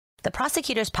The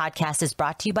Prosecutors Podcast is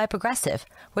brought to you by Progressive,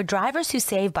 where drivers who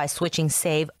save by switching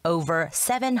save over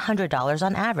 $700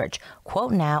 on average.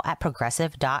 Quote now at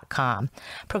Progressive.com.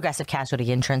 Progressive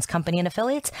Casualty Insurance Company and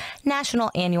Affiliates. National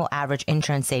annual average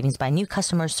insurance savings by new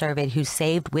customers surveyed who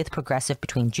saved with Progressive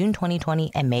between June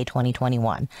 2020 and May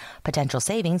 2021. Potential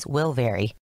savings will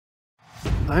vary.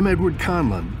 I'm Edward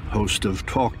Conlon, host of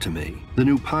Talk to Me, the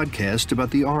new podcast about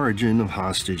the origin of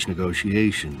hostage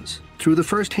negotiations. Through the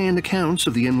first-hand accounts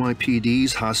of the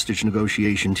NYPD's hostage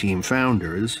negotiation team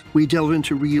founders, we delve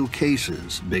into real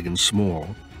cases, big and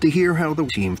small, to hear how the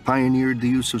team pioneered the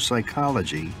use of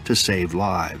psychology to save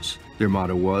lives. Their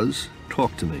motto was,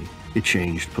 "Talk to me." It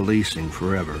changed policing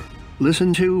forever.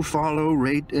 Listen to, follow,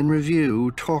 rate, and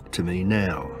review Talk to Me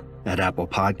now at Apple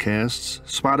Podcasts,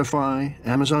 Spotify,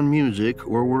 Amazon Music,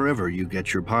 or wherever you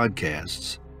get your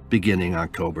podcasts, beginning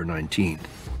October 19th.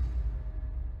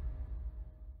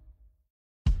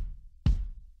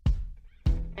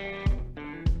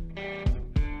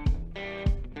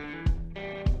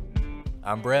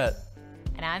 I'm Brett.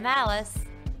 And I'm Alice.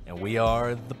 And we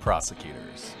are the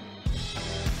Prosecutors.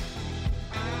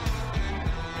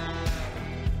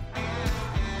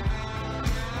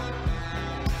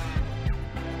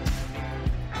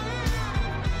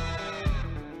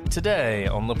 Today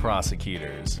on The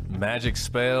Prosecutors, magic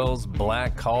spells,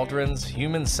 black cauldrons,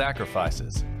 human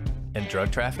sacrifices, and drug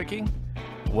trafficking?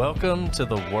 Welcome to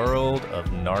the world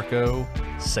of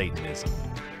narco-Satanism.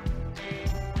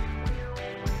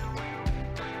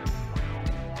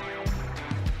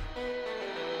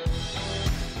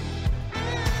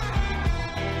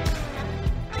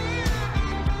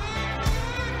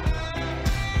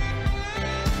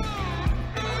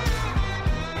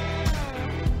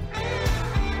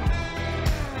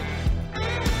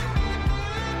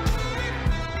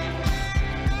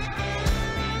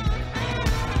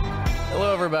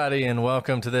 Everybody, and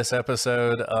welcome to this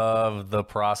episode of The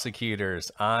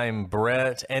Prosecutors. I'm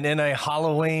Brett, and in a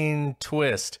Halloween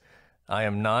twist, I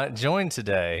am not joined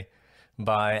today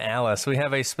by Alice. We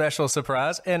have a special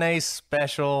surprise and a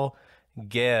special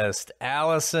guest.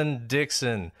 Allison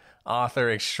Dixon, author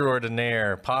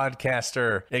extraordinaire,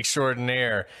 podcaster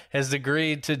extraordinaire, has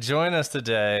agreed to join us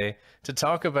today to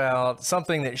talk about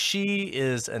something that she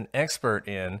is an expert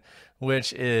in,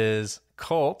 which is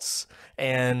cults.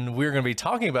 And we're going to be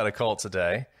talking about a cult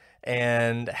today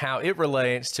and how it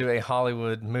relates to a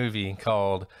Hollywood movie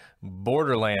called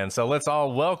Borderland. So let's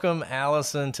all welcome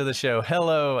Allison to the show.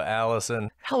 Hello, Allison.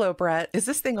 Hello, Brett. Is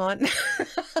this thing on?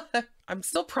 I'm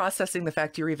still processing the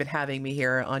fact you're even having me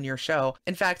here on your show.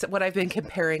 In fact, what I've been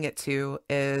comparing it to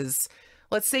is,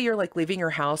 let's say you're like leaving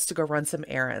your house to go run some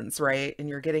errands, right? And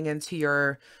you're getting into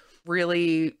your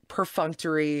really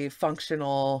perfunctory,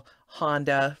 functional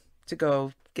Honda to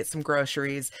go get some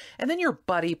groceries. And then your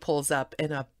buddy pulls up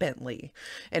in a Bentley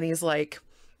and he's like,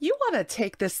 "You want to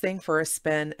take this thing for a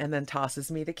spin?" And then tosses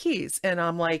me the keys. And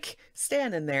I'm like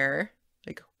standing there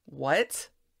like, what?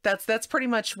 That's pretty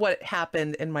much what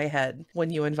happened in my head when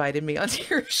you invited me onto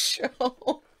your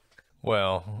show.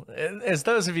 Well, as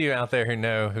those of you out there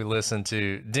who listen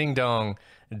to Ding Dong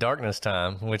Darkness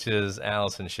Time, which is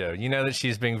Allison's show, you know that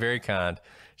she's being very kind.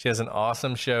 She has an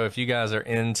awesome show. If you guys are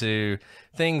into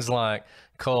things like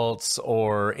cults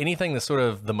or anything that's sort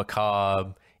of the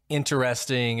macabre,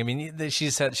 interesting. I mean,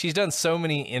 she's done so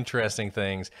many interesting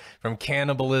things, from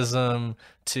cannibalism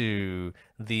to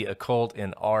the occult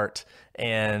in art.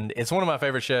 And it's one of my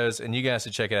favorite shows, and you guys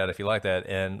should check it out if you like that.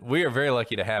 And we are very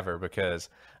lucky to have her because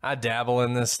I dabble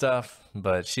in this stuff,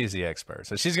 but she's the expert.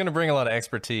 So she's going to bring a lot of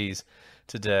expertise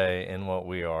today in what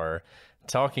we are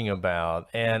talking about.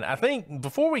 And I think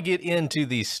before we get into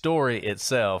the story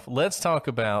itself, let's talk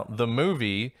about the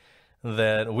movie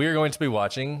that we're going to be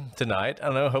watching tonight. I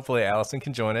don't know, hopefully Allison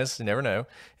can join us. You never know.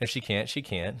 If she can't, she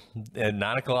can. At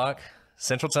 9 o'clock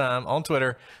Central Time on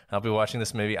Twitter, I'll be watching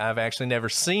this movie. I've actually never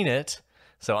seen it,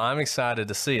 so I'm excited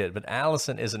to see it. But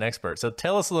Allison is an expert. So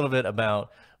tell us a little bit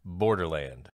about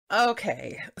Borderland.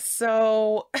 Okay,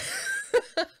 so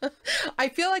I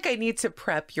feel like I need to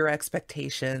prep your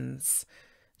expectations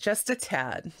just a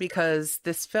tad, because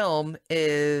this film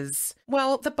is,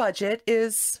 well, the budget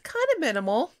is kind of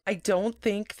minimal. I don't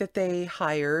think that they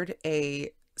hired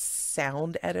a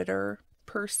sound editor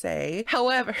per se.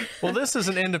 However, well, this is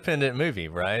an independent movie,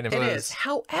 right? It is.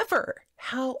 However,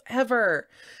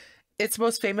 its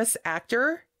most famous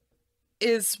actor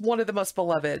is one of the most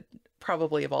beloved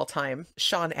probably of all time,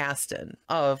 Sean Astin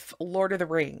of Lord of the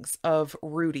Rings, of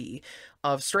Rudy,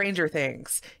 of Stranger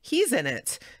Things. He's in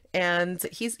it. And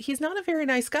he's not a very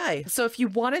nice guy. So if you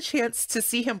want a chance to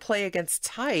see him play against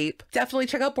type, definitely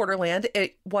check out Borderland.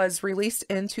 It was released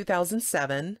in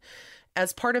 2007.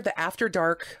 as part of the After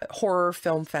Dark Horror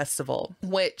Film Festival,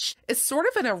 which is sort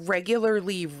of an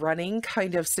irregularly running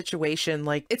kind of situation.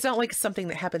 Like, it's not like something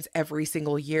that happens every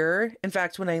single year. In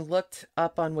fact, when I looked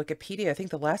up on Wikipedia, I think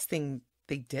the last thing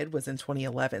they did was in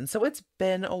 2011. So it's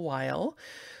been a while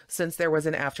since there was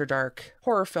an After Dark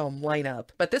horror film lineup.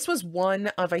 But this was one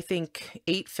of, I think,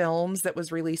 8 films that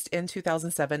was released in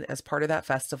 2007 as part of that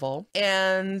festival.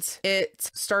 And it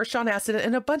stars Sean Astin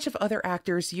and a bunch of other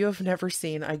actors you have never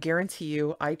seen. I guarantee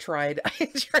you, I tried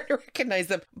to recognize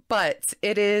them. But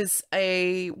it is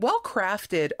a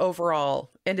well-crafted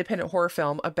overall independent horror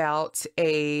film about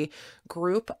a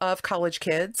group of college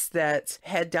kids that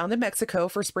head down to Mexico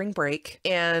for spring break,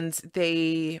 and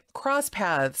they cross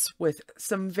paths with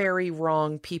some very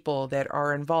wrong people that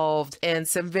are involved in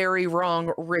some very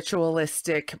wrong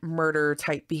ritualistic murder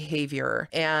type behavior.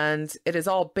 And it is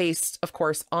all based, of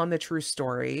course, on the true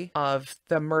story of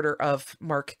the murder of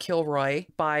Mark Kilroy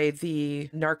by the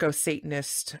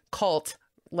narco-Satanist cult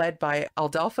led by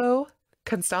Adolfo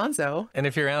Constanzo. And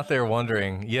if you're out there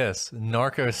wondering, yes,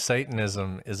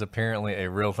 narco-Satanism is apparently a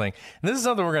real thing. And this is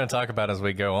something we're going to talk about as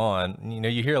we go on. You know,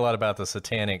 you hear a lot about the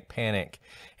satanic panic,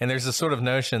 and there's this sort of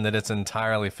notion that it's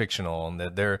entirely fictional and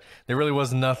that there really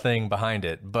was nothing behind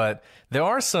it. But there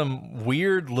are some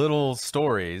weird little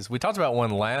stories. We talked about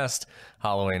one last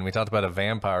Halloween. We talked about a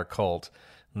vampire cult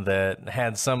that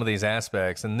had some of these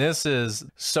aspects, and this is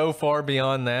so far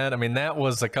beyond that. I mean, that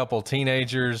was a couple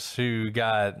teenagers who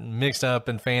got mixed up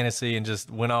in fantasy and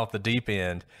just went off the deep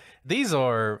end. These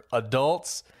are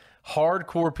adults,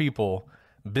 hardcore people,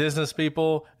 business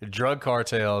people, drug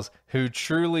cartels who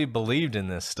truly believed in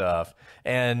this stuff.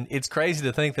 And it's crazy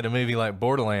to think that a movie like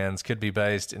Borderlands could be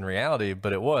based in reality,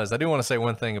 but it was. I do want to say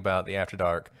one thing about the After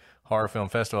Dark Horror Film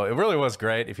Festival. It really was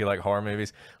great if you like horror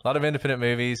movies. A lot of independent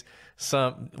movies.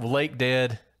 Some Lake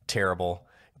Dead, terrible.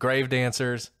 Grave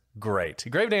Dancers, great.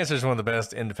 Grave Dancers is one of the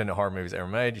best independent horror movies ever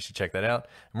made. You should check that out.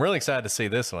 I'm really excited to see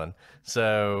this one.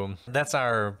 So that's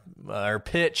our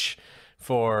pitch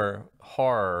for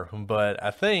horror. But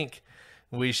I think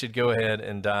we should go ahead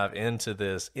and dive into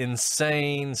this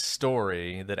insane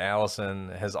story that Allison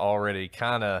has already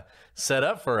kind of set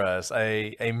up for us.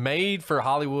 A made for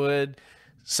Hollywood,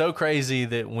 so crazy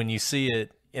that when you see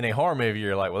it in a horror movie,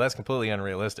 you're like, well, that's completely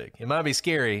unrealistic. It might be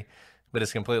scary, but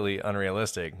it's completely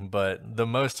unrealistic. But the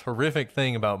most horrific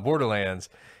thing about Borderlands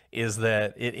is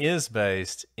that it is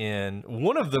based in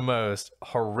one of the most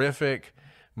horrific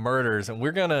murders. And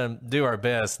we're going to do our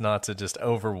best not to just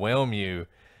overwhelm you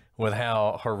with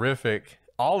how horrific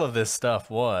all of this stuff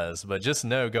was. But just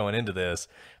know going into this,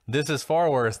 this is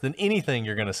far worse than anything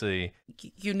you're going to see.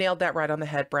 You nailed that right on the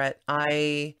head, Brett.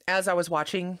 As I was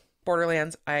watching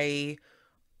Borderlands, I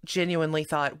genuinely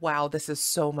thought, wow, this is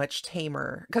so much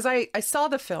tamer. Because I saw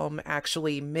the film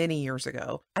actually many years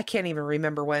ago. I can't even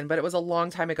remember when, but it was a long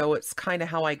time ago. It's kind of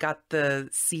how I got the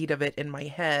seed of it in my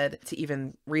head to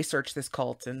even research this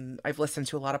cult. And I've listened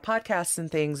to a lot of podcasts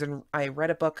and things, and I read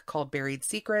a book called Buried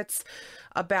Secrets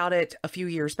about it a few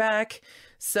years back.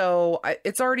 So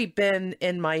it's already been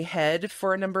in my head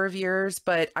for a number of years,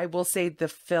 but I will say the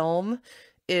film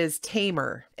is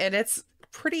tamer, and it's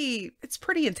pretty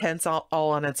intense all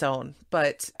on its own.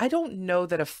 But I don't know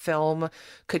that a film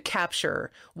could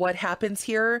capture what happens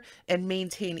here and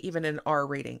maintain even an R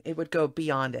rating. It would go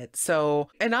beyond it. So,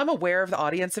 and I'm aware of the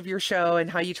audience of your show and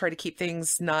how you try to keep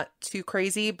things not too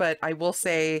crazy, but I will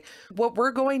say what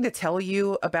we're going to tell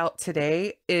you about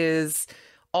today is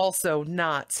also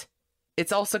not,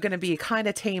 it's also going to be kind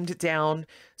of tamed down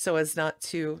so as not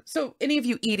to, so any of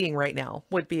you eating right now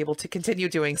would be able to continue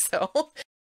doing so.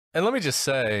 And let me just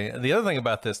say, the other thing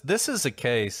about this is a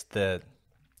case that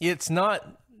it's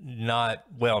not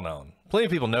well known. Plenty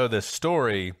of people know this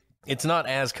story. It's not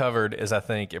as covered as I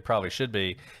think it probably should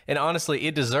be. And honestly,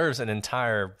 it deserves an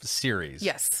entire series.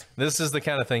 Yes. This is the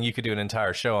kind of thing you could do an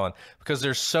entire show on because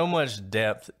there's so much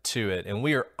depth to it. And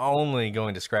we are only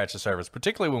going to scratch the surface,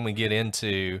 particularly when we get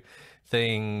into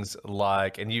things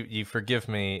like, and you forgive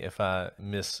me if I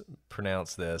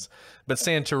mispronounce this, but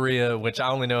Santeria, which I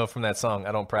only know from that song.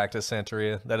 I don't practice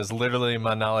Santeria. That is literally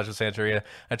my knowledge of Santeria.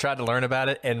 I tried to learn about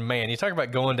it, and man, you talk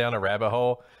about going down a rabbit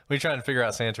hole when you're trying to figure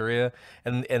out Santeria.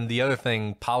 And the other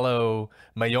thing, Palo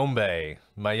Mayombe,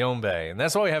 and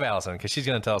that's why we have Allison, because she's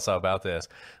going to tell us all about this.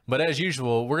 But as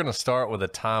usual, we're going to start with a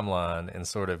timeline and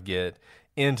sort of get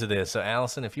into this. So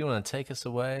Allison, if you want to take us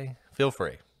away, feel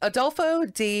free. Adolfo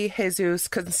de Jesus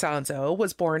Constanzo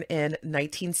was born in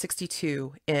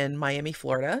 1962 in Miami,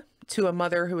 Florida, to a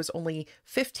mother who was only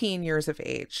 15 years of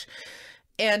age.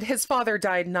 And his father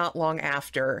died not long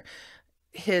after.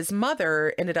 His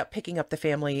mother ended up picking up the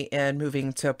family and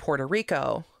moving to Puerto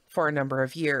Rico for a number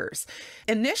of years.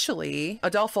 Initially,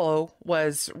 Adolfo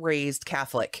was raised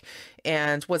Catholic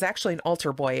and was actually an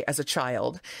altar boy as a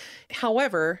child.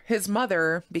 However, his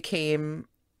mother became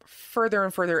further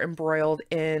and further embroiled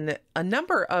in a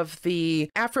number of the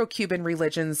Afro-Cuban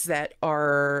religions that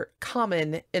are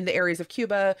common in the areas of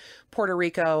Cuba, Puerto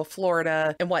Rico,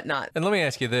 Florida, and whatnot. And let me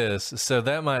ask you this. So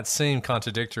that might seem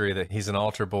contradictory that he's an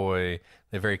altar boy,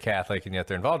 they're very Catholic, and yet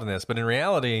they're involved in this. But in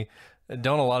reality,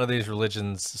 don't a lot of these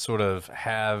religions sort of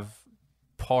have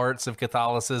parts of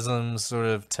Catholicism sort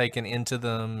of taken into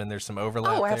them, and there's some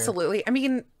overlap Oh, there? absolutely. I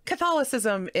mean,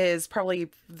 Catholicism is probably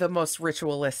the most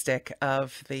ritualistic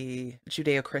of the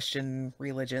Judeo-Christian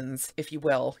religions, if you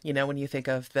will. You know, when you think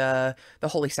of the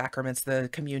holy sacraments, the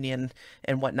communion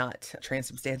and whatnot,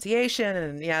 transubstantiation,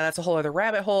 and yeah, that's a whole other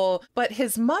rabbit hole. But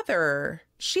his mother,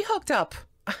 she hooked up,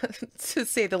 to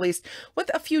say the least,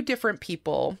 with a few different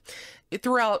people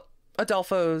throughout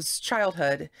Adolfo's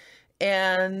childhood.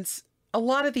 And a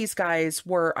lot of these guys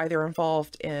were either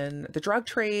involved in the drug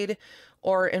trade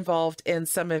or involved in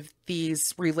some of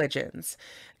these religions.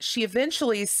 She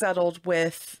eventually settled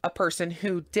with a person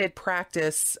who did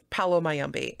practice Palo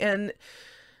Mayombe. And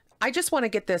I just want to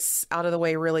get this out of the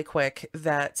way really quick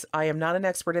that I am not an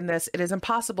expert in this. It is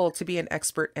impossible to be an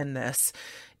expert in this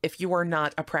if you are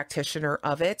not a practitioner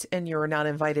of it and you're not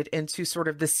invited into sort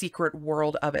of the secret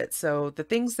world of it. So the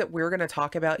things that we're going to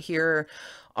talk about here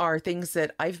are things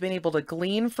that I've been able to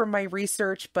glean from my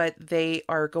research, but they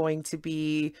are going to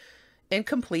be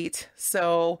incomplete.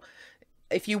 So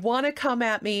if you want to come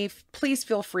at me, please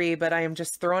feel free, but I am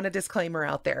just throwing a disclaimer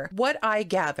out there. What I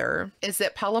gather is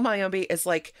that Palo Mayombe is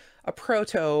like a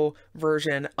proto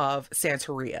version of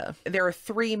Santeria. There are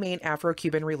three main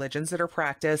Afro-Cuban religions that are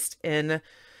practiced in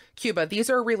Cuba. These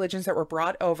are religions that were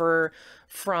brought over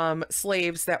from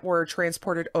slaves that were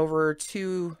transported over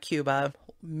to Cuba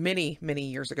many, many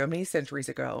years ago, many centuries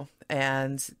ago.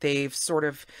 And they've sort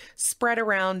of spread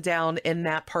around down in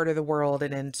that part of the world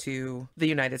and into the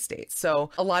United States. So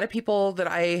a lot of people that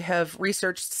I have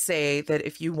researched say that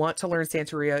if you want to learn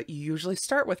Santeria, you usually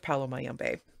start with Palo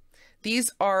Mayombe.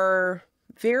 These are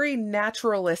very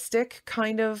naturalistic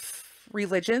kind of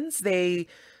religions. They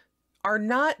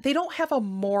don't have a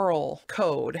moral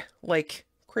code like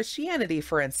Christianity,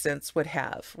 for instance, would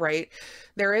have, right?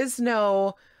 There is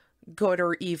no good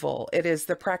or evil. It is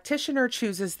the practitioner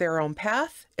chooses their own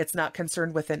path. It's not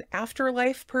concerned with an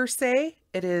afterlife per se.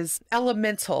 It is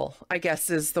elemental, I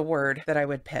guess is the word that I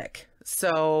would pick.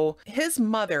 So his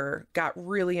mother got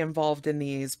really involved in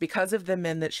these because of the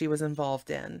men that she was involved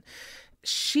in.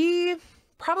 She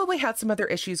probably had some other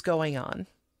issues going on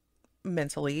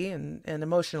mentally and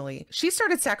emotionally. She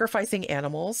started sacrificing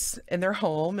animals in their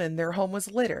home, and their home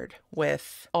was littered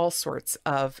with all sorts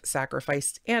of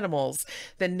sacrificed animals.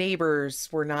 The neighbors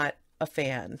were not a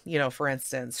fan, for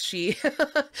instance. She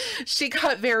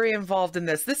got very involved in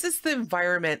this. This is the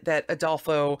environment that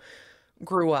Adolfo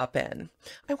grew up in.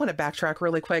 I want to backtrack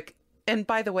really quick. And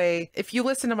by the way, if you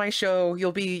listen to my show,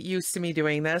 you'll be used to me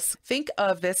doing this. Think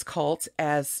of this cult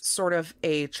as sort of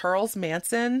a Charles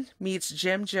Manson meets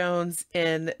Jim Jones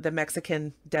in the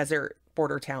Mexican desert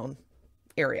border town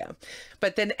area.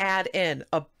 But then add in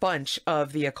a bunch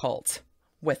of the occult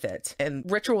with it and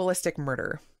ritualistic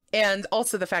murder. And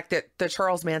also the fact that the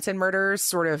Charles Manson murders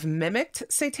sort of mimicked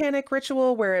satanic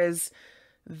ritual, whereas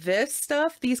this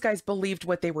stuff, these guys believed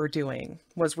what they were doing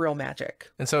was real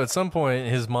magic. And so at some point,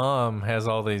 his mom has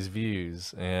all these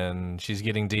views, and she's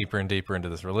getting deeper and deeper into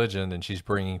this religion, and she's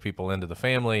bringing people into the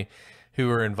family who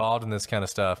are involved in this kind of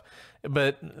stuff.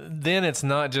 But then it's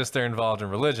not just they're involved in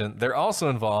religion, they're also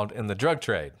involved in the drug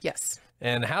trade. Yes.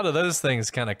 And how do those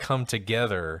things kind of come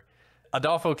together?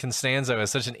 Adolfo Constanzo is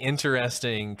such an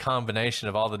interesting combination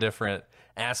of all the different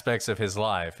aspects of his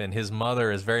life, and his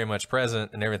mother is very much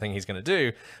present in everything he's going to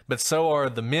do, but so are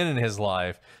the men in his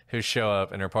life who show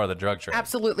up and are part of the drug trade.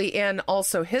 Absolutely. And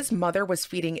also his mother was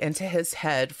feeding into his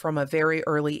head from a very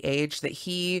early age that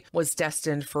he was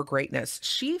destined for greatness.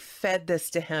 She fed this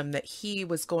to him that he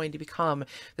was going to become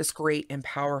this great and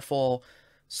powerful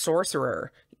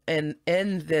sorcerer. And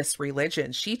in this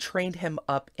religion, she trained him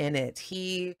up in it.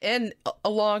 And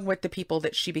along with the people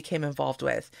that she became involved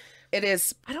with. It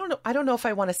is, I don't know if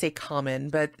I want to say common,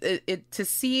 but to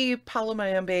see Palo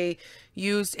Mayombe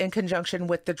used in conjunction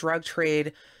with the drug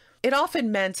trade, it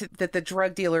often meant that the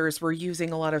drug dealers were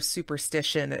using a lot of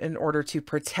superstition in order to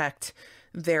protect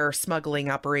their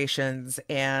smuggling operations.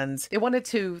 And they wanted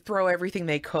to throw everything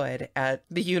they could at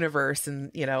the universe and,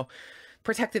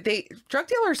 protect it. Drug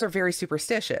dealers are very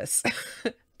superstitious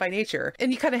by nature.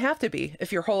 And you kind of have to be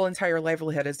if your whole entire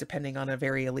livelihood is depending on a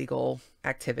very illegal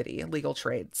activity, illegal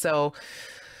trade. So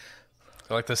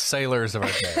They're like the sailors of our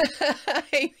day.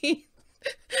 I mean,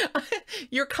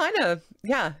 you're kind of,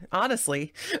 yeah,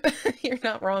 honestly, you're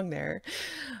not wrong there.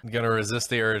 I'm going to resist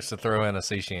the urge to throw in a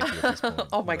sea shanty at this point.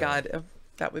 Oh my God.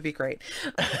 That would be great.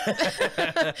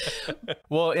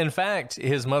 Well, in fact,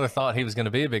 his mother thought he was going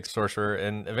to be a big sorcerer,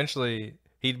 and eventually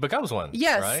he becomes one.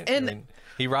 Yes, right? and I mean,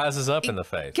 he rises up in the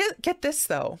faith. Get this,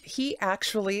 though. He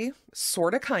actually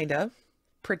sort of, kind of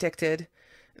predicted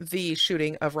the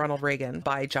shooting of Ronald Reagan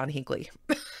by John Hinckley.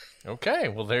 Okay,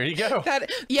 well, there you go.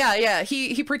 Yeah.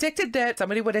 He predicted that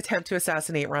somebody would attempt to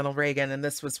assassinate Ronald Reagan, and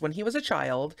this was when he was a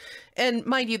child. And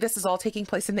mind you, this is all taking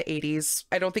place in the 80s.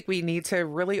 I don't think we need to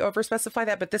really overspecify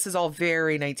that, but this is all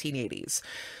very 1980s.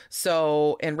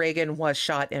 So, and Reagan was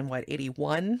shot in,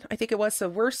 81, I think it was. So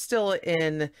we're still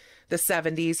in the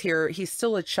 70s here. He's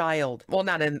still a child. Well,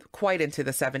 not in quite into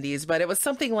the 70s, but it was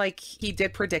something like he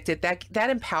did predict it. That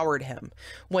empowered him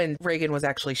when Reagan was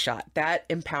actually shot. That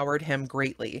empowered him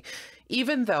greatly,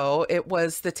 even though it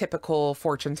was the typical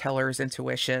fortune teller's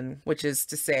intuition, which is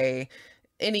to say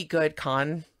any good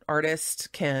con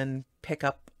artist can pick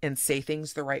up and say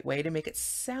things the right way to make it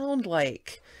sound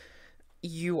like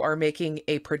you are making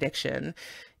a prediction.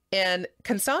 And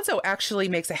Constanzo actually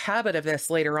makes a habit of this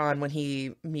later on when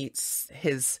he meets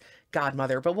his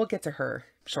godmother, but we'll get to her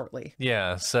shortly.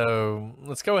 Yeah, so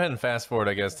let's go ahead and fast forward,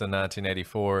 I guess, to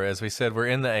 1984. As we said, we're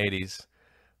in the 80s.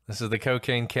 This is the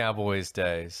Cocaine Cowboys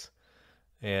days.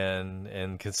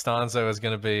 And Constanzo is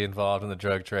going to be involved in the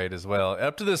drug trade as well.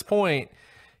 Up to this point,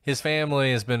 his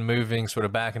family has been moving sort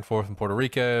of back and forth from Puerto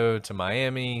Rico to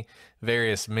Miami.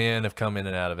 Various men have come in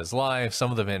and out of his life.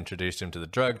 Some of them have introduced him to the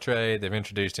drug trade. They've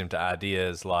introduced him to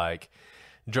ideas like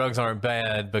drugs aren't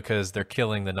bad because they're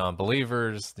killing the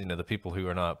non-believers, the people who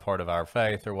are not part of our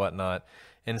faith or whatnot.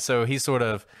 And so he's sort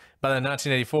of, by the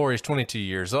 1984, he's 22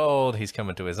 years old. He's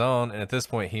coming to his own. And at this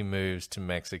point, he moves to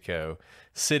Mexico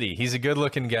City. He's a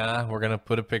good-looking guy. We're going to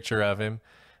put a picture of him.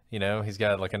 He's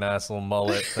got like a nice little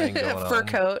mullet thing going on. Fur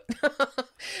coat.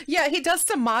 Yeah, he does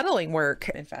some modeling work,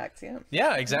 in fact. Yeah.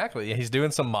 Yeah, exactly. He's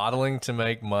doing some modeling to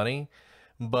make money,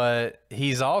 but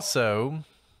he's also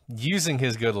using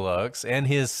his good looks and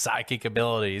his psychic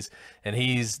abilities, and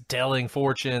he's telling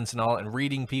fortunes and all, and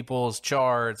reading people's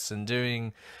charts and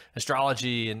doing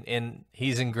astrology, and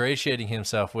he's ingratiating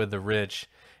himself with the rich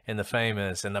and the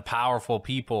famous and the powerful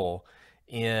people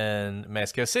in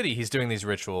Mexico City. He's doing these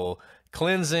ritual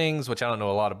cleansings, which I don't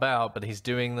know a lot about, but he's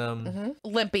doing them.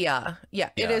 Mm-hmm. Limpia.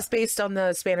 Yeah, it is based on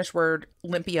the Spanish word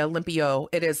limpia, limpio.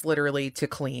 It is literally to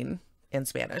clean in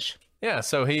Spanish. Yeah,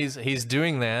 so he's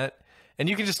doing that. And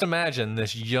you can just imagine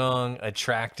this young,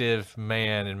 attractive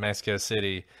man in Mexico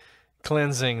City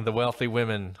cleansing the wealthy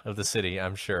women of the city,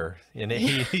 I'm sure. And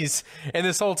he's and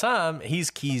this whole time,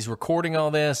 he's recording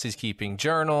all this. He's keeping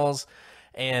journals.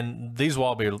 And these will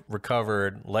all be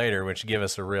recovered later, which give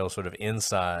us a real sort of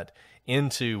insight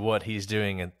into what he's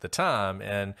doing at the time.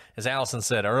 And as Allison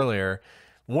said earlier,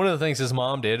 one of the things his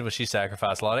mom did was she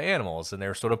sacrificed a lot of animals, and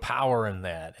there's sort of power in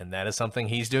that. And that is something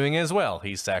he's doing as well.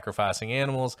 He's sacrificing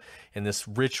animals in this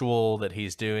ritual that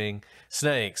he's doing.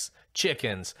 Snakes,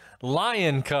 chickens,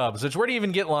 lion cubs, which where do you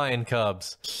even get lion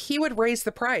cubs? He would raise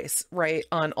the price, right,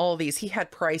 on all these. He had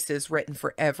prices written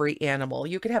for every animal.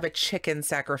 You could have a chicken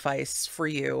sacrifice for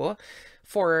you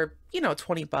for,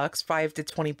 $20, $5 to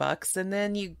 $20. And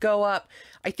then you go up,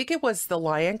 I think it was the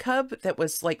lion cub that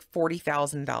was like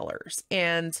 $40,000.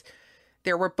 And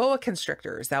there were boa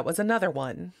constrictors. That was another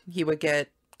one. He would get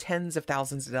tens of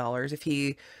thousands of dollars if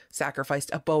he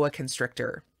sacrificed a boa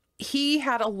constrictor. He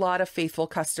had a lot of faithful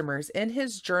customers. In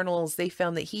his journals, they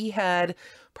found that he had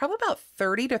probably about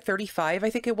 30 to 35, I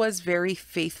think it was, very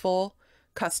faithful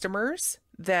customers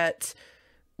that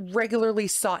regularly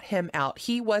sought him out.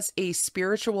 He was a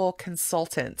spiritual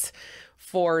consultant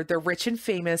for the rich and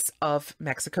famous of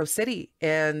Mexico City.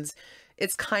 And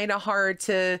it's kind of hard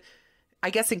to,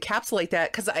 I guess, encapsulate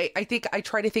that, because I think I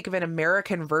try to think of an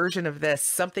American version of this,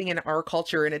 something in our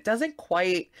culture, and it doesn't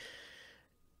quite...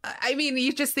 I mean,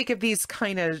 you just think of these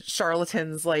kind of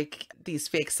charlatans, like these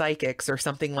fake psychics or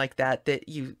something like that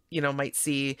you might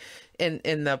see in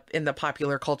the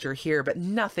popular culture here, but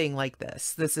nothing like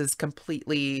this. This is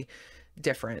completely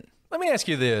different. Let me ask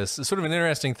you this. It's sort of an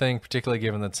interesting thing, particularly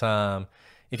given the time.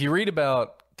 If you read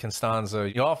about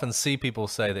Constanzo, you often see people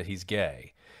say that he's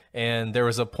gay. And there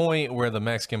was a point where the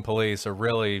Mexican police are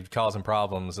really causing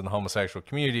problems in the homosexual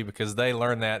community because they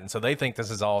learned that. And so they think this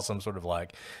is all some sort of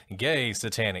like gay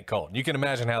satanic cult. You can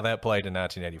imagine how that played in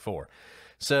 1984.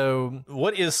 So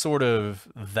what is sort of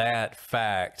that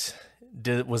fact?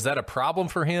 Was that a problem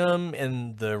for him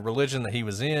in the religion that he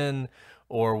was in?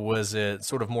 or was it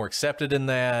sort of more accepted in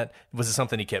that? Was it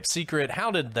something he kept secret?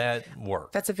 How did that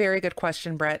work? That's a very good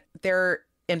question, Brett.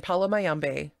 In Palo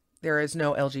Mayombe, there is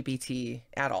no LGBT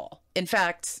at all. In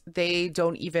fact, they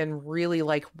don't even really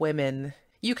like women.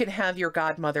 You can have your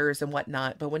godmothers and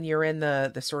whatnot, but when you're in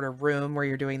the sort of room where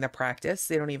you're doing the practice,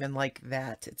 they don't even like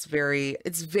that. It's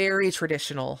very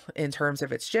traditional in terms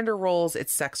of its gender roles,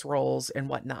 its sex roles, and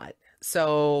whatnot.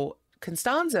 So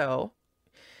Constanzo,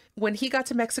 when he got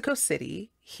to Mexico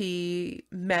City, he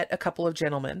met a couple of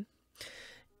gentlemen,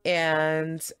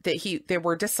 and they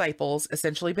were disciples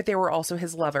essentially, but they were also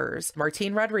his lovers.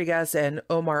 Martin Rodriguez and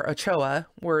Omar Ochoa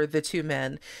were the two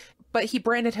men. But he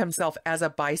branded himself as a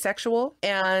bisexual,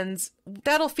 and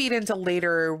that'll feed into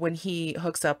later when he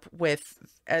hooks up with,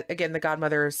 again, the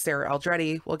godmother, Sarah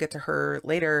Aldretti. We'll get to her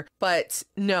later. But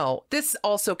no, this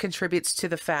also contributes to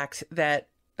the fact that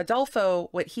Adolfo,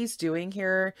 what he's doing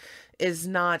here is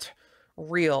not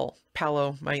real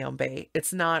Palo Mayombe.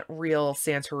 It's not real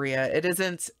Santeria. It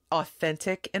isn't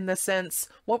authentic in the sense.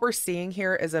 What we're seeing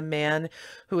here is a man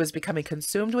who is becoming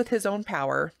consumed with his own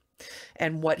power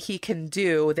and what he can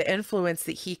do, the influence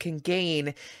that he can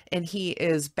gain, and he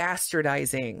is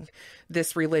bastardizing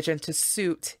this religion to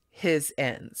suit his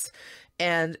ends.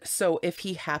 And so if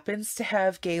he happens to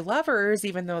have gay lovers,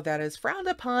 even though that is frowned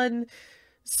upon,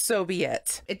 so be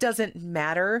it. It doesn't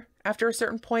matter after a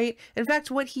certain point. In fact,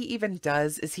 what he even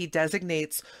does is he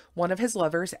designates one of his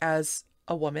lovers as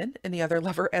a woman and the other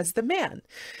lover as the man.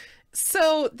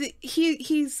 So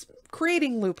he's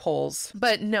creating loopholes.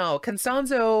 But no,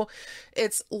 Constanzo,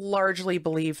 it's largely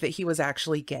believed that he was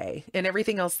actually gay, and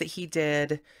everything else that he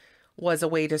did was a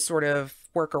way to sort of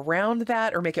work around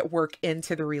that or make it work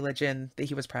into the religion that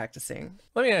he was practicing.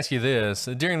 Let me ask you this.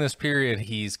 During this period,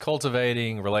 he's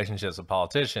cultivating relationships with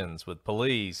politicians, with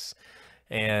police,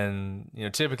 and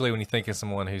typically when you think of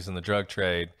someone who's in the drug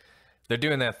trade, they're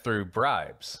doing that through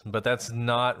bribes, but that's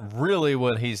not really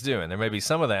what he's doing. There may be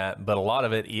some of that, but a lot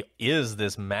of it is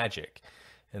this magic,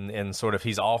 and sort of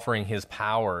he's offering his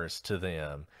powers to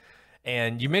them.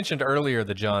 And you mentioned earlier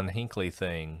the John Hinckley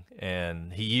thing,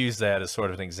 and he used that as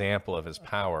sort of an example of his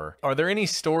power. Are there any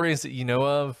stories that you know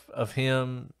of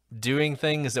him doing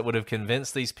things that would have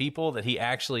convinced these people that he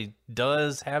actually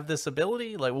does have this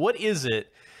ability? Like, what is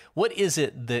it? What is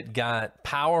it that got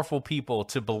powerful people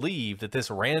to believe that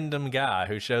this random guy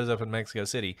who shows up in Mexico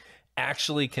City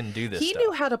actually can do this He stuff?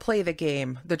 knew how to play the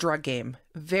game, the drug game,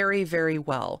 very, very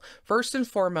well. First and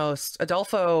foremost,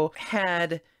 Adolfo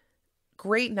had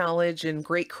great knowledge and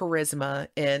great charisma.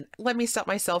 And let me stop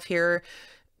myself here.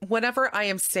 Whenever I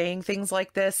am saying things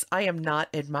like this, I am not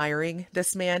admiring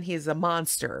this man. He is a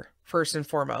monster, first and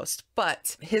foremost.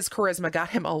 But his charisma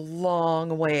got him a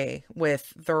long way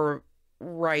with the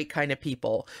right kind of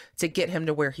people to get him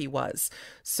to where he was.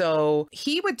 So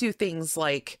he would do things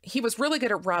like, he was really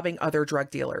good at robbing other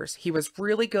drug dealers. He was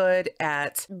really good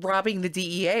at robbing the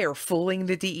DEA or fooling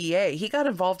the DEA. He got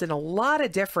involved in a lot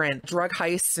of different drug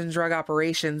heists and drug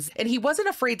operations, and he wasn't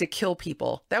afraid to kill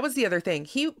people. That was the other thing.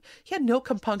 He had no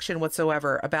compunction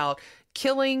whatsoever about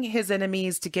killing his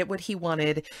enemies to get what he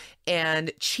wanted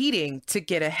and cheating to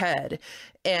get ahead.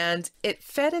 And it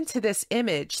fed into this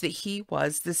image that he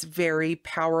was this very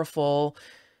powerful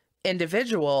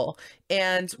individual.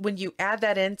 And when you add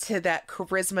that into that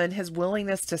charisma and his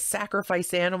willingness to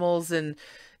sacrifice animals and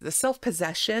the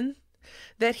self-possession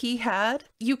that he had,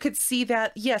 you could see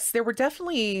that, yes, there were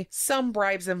definitely some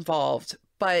bribes involved,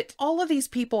 but all of these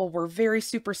people were very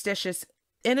superstitious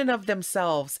in and of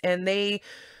themselves, and they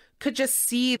could just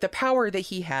see the power that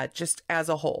he had just as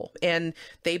a whole, and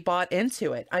they bought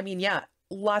into it. I mean, yeah,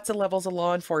 lots of levels of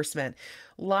law enforcement,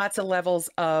 lots of levels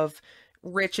of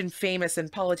rich and famous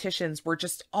and politicians were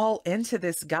just all into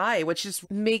this guy, which just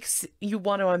makes you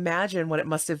want to imagine what it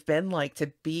must have been like to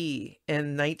be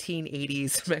in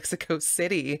 1980s Mexico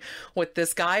City with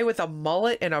this guy with a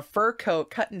mullet and a fur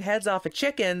coat cutting heads off of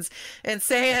chickens and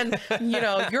saying,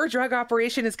 your drug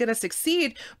operation is going to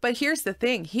succeed. But here's the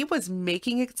thing. He was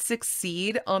making it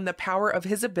succeed on the power of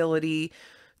his ability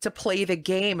to play the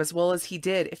game as well as he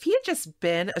did. If he had just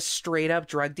been a straight up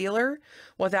drug dealer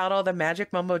without all the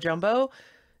magic mumbo jumbo,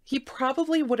 he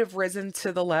probably would have risen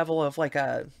to the level of like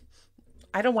I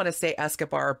don't want to say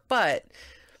Escobar, but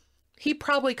he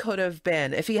probably could have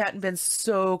been if he hadn't been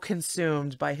so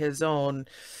consumed by his own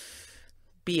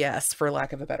BS, for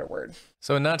lack of a better word.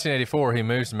 So in 1984, he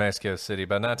moves to Mexico City.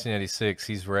 By 1986,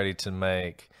 he's ready to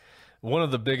make one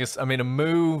of the biggest, a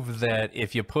move that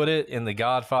if you put it in The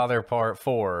Godfather Part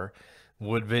 4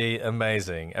 would be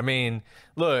amazing.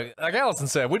 Look, like Allison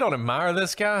said, we don't admire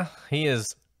this guy. He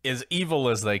is as evil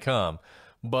as they come.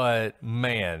 But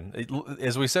man,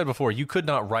 as we said before, you could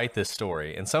not write this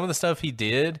story. And some of the stuff he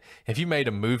did, if you made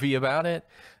a movie about it,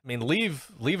 I mean,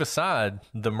 leave aside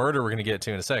the murder we're going to get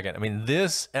to in a second. I mean,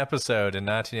 this episode in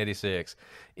 1986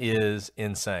 is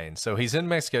insane. So he's in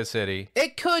Mexico City.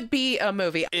 It could be a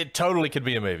movie. It totally could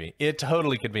be a movie. It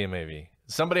totally could be a movie.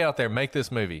 Somebody out there, make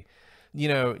this movie. You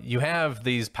know, you have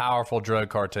these powerful drug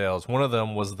cartels. One of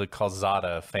them was the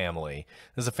Calzada family.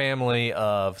 There's a family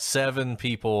of 7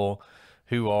 people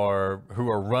who are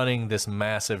running this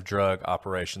massive drug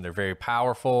operation. They're very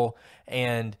powerful,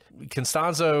 and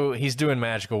Constanzo, he's doing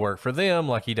magical work for them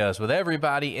like he does with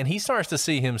everybody, and he starts to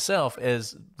see himself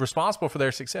as responsible for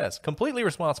their success, completely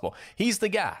responsible. He's the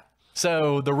guy.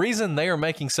 So the reason they are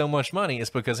making so much money is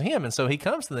because of him, and so he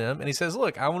comes to them and he says,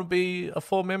 look, I want to be a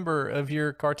full member of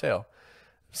your cartel.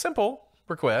 Simple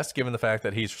request, given the fact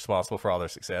that he's responsible for all their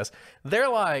success. They're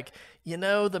like, you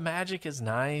know, the magic is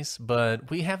nice, but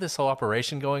we have this whole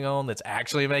operation going on that's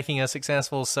actually making us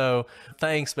successful. So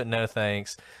thanks, but no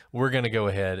thanks. We're going to go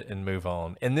ahead and move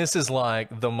on. And this is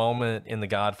like the moment in The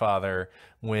Godfather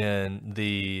when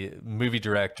the movie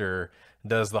director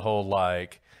does the whole,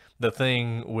 like, the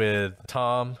thing with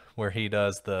Tom where he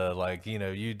does the, like, you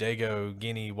know, you Dago,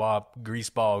 Guinea, Wop,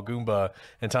 Greaseball, Goomba,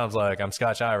 and Tom's like, I'm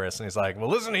Scotch Iris, and he's like, well,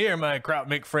 listen here, my Kraut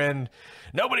Mick friend,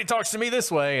 nobody talks to me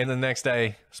this way. And the next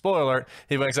day, spoiler alert,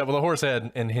 he wakes up with a horse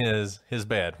head in his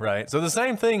bed, right? So the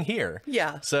same thing here.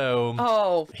 Yeah.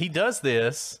 So he does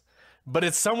this, but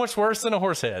it's so much worse than a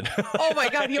horse head. Oh my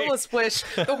God, you almost wish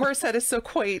the horse head is so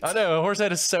quaint. I know, a horse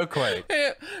head is so quaint.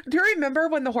 Do you remember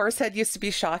when the horse head used to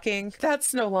be shocking?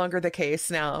 That's no longer the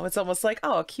case now. It's almost like,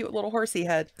 oh, a cute little horsey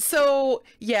head. So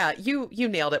yeah, you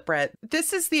nailed it, Brett.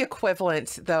 This is the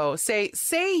equivalent though. Say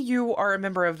you are a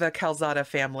member of the Calzada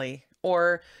family,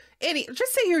 or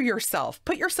just say you're yourself.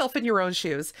 Put yourself in your own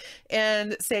shoes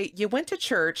and say you went to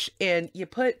church and you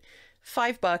put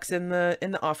 $5 in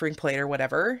the offering plate or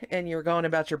whatever, and you're going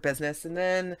about your business, and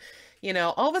then, you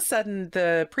know, all of a sudden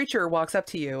the preacher walks up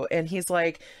to you and he's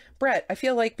like, Brett, I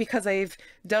feel like because I've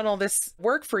done all this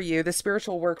work for you, the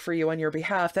spiritual work for you on your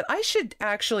behalf, that I should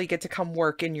actually get to come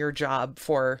work in your job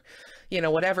for, you know,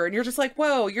 whatever. And you're just like,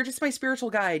 whoa, you're just my spiritual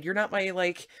guide. You're not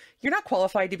you're not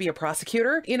qualified to be a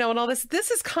prosecutor, you know, and all this. This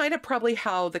is kind of probably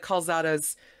how the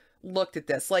Calzadas looked at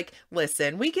this. Like,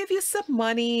 listen, we give you some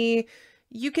money.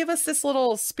 You give us this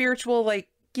little spiritual, like,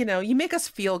 you know, you make us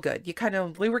feel good. You kind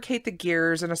of lubricate the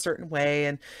gears in a certain way.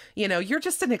 And, you know, you're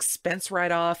just an expense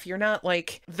write-off. You're not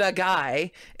like the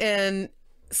guy. And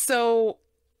so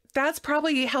that's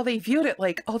probably how they viewed it.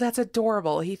 Like, oh, that's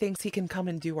adorable. He thinks he can come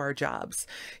and do our jobs.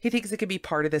 He thinks he could be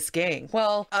part of this gang.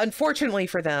 Well, unfortunately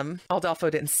for them, Adolfo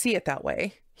didn't see it that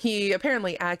way. He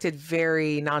apparently acted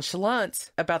very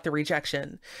nonchalant about the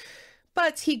rejection.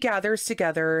 But he gathers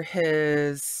together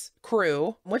his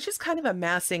crew, which is kind of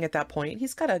amassing at that point.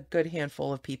 He's got a good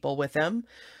handful of people with him.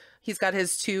 He's got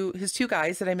his two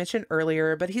guys that I mentioned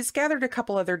earlier, but he's gathered a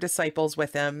couple other disciples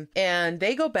with him, and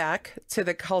they go back to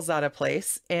the Calzada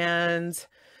place and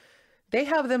they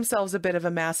have themselves a bit of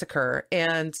a massacre.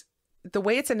 And the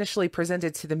way it's initially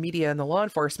presented to the media and the law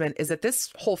enforcement is that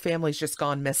this whole family's just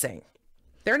gone missing.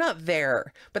 They're not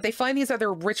there, but they find these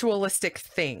other ritualistic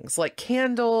things like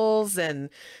candles and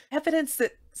evidence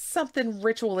that something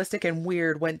ritualistic and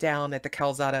weird went down at the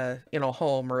Calzada, you know,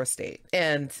 home or estate.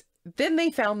 And then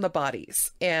they found the bodies.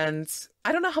 And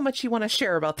I don't know how much you want to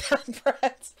share about that,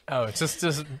 Brett. Oh,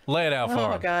 just lay it out for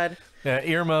them. Oh, God. Yeah,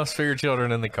 earmuffs for your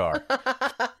children in the car.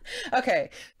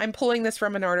 Okay, I'm pulling this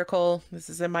from an article. This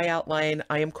is in my outline.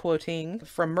 I am quoting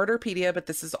from Murderpedia, but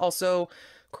this is also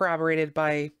corroborated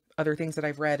by other things that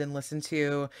I've read and listened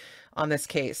to on this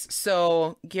case.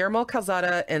 So Guillermo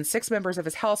Calzada and 6 members of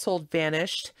his household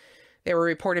vanished. They were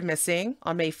reported missing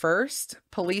on May 1st.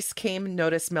 Police came,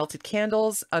 noticed melted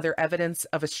candles, other evidence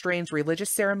of a strange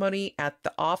religious ceremony at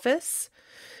the office.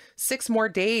 6 more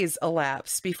days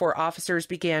elapsed before officers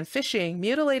began fishing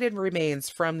mutilated remains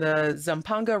from the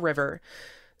Zampoanga River.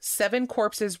 7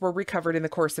 corpses were recovered in the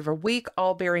course of a week,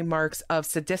 all bearing marks of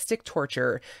sadistic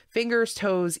torture. Fingers,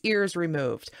 toes, ears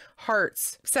removed,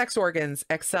 hearts, sex organs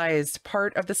excised,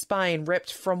 part of the spine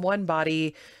ripped from one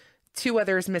body, 2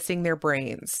 others missing their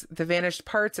brains. The vanished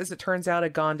parts, as it turns out,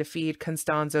 had gone to feed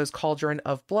Constanzo's cauldron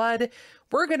of blood.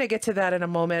 We're going to get to that in a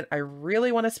moment. I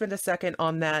really want to spend a second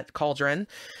on that cauldron.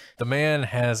 The man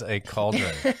has a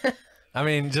cauldron. I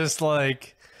mean, just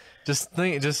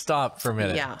stop for a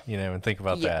minute, you know, and think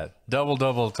about that. Double,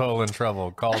 toil and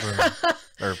trouble, cauldron,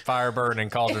 or fire burn and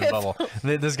cauldron bubble.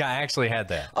 This guy actually had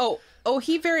that. Oh, Oh,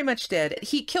 he very much did.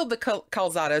 He killed the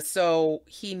Calzada, so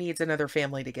he needs another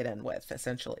family to get in with,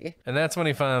 essentially. And that's when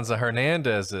he finds the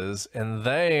Hernandezes, and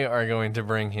they are going to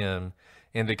bring him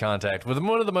into contact with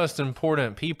one of the most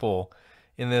important people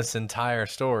in this entire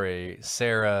story,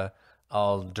 Sarah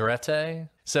Aldrete.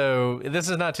 So this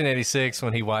is 1986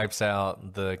 when he wipes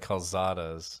out the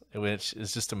Calzadas, which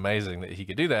is just amazing that he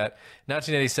could do that.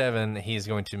 1987, he's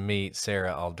going to meet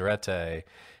Sarah Aldrete.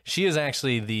 She is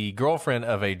actually the girlfriend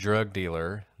of a drug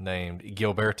dealer named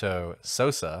Gilberto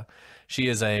Sosa. She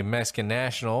is a Mexican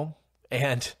national,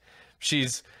 and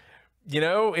she's,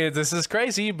 this is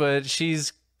crazy, but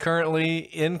she's currently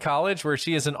in college where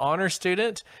she is an honor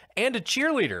student and a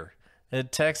cheerleader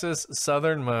at Texas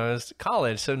Southernmost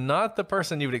College. So not the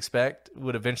person you would expect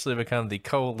would eventually become the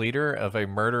co-leader of a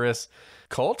murderous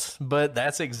cult, but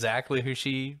that's exactly who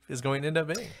she is going to end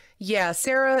up being. Yeah,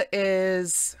 Sarah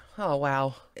is, oh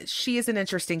wow. She is an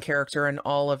interesting character in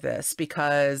all of this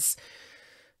because,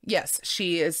 yes,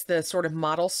 she is the sort of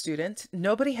model student.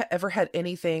 Nobody ever had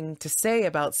anything to say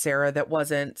about Sarah that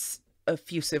wasn't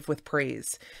effusive with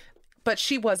praise, but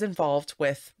she was involved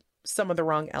with some of the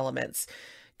wrong elements.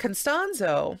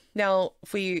 Constanzo, now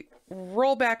if we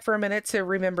roll back for a minute to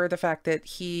remember the fact that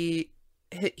he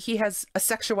has a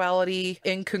sexuality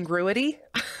incongruity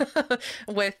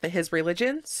with his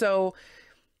religion, so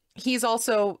he's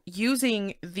also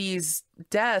using these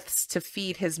deaths to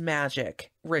feed his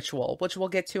magic ritual, which we'll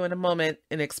get to in a moment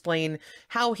and explain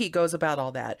how he goes about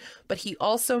all that. But he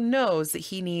also knows that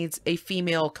he needs a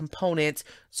female component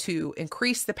to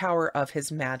increase the power of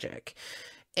his magic.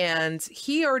 And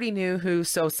he already knew who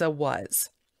Sosa was.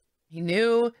 He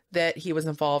knew that he was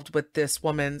involved with this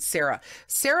woman, Sarah.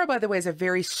 Sarah, by the way, is a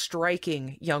very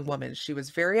striking young woman. She was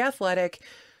very athletic.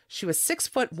 She was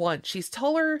 6'1". She's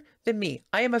taller than me.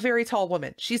 I am a very tall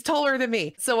woman. She's taller than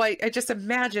me. So I just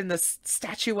imagine this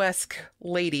statuesque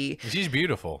lady. She's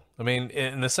beautiful. I mean,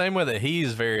 in the same way that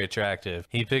he's very attractive,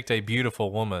 he picked a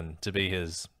beautiful woman to be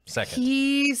his second.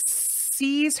 He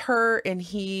sees her and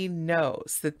he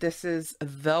knows that this is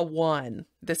the one.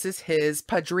 This is his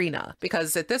padrina,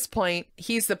 because at this point,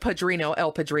 he's the padrino,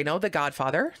 El Padrino, the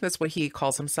godfather. That's what he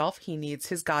calls himself. He needs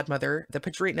his godmother, the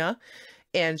padrina,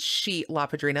 and La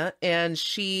Padrina, and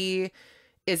she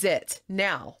is it.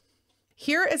 Now,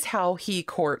 here is how he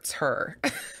courts her.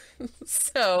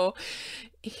 So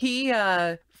he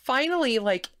finally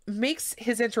makes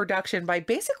his introduction by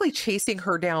basically chasing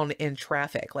her down in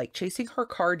traffic, like chasing her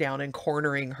car down and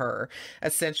cornering her,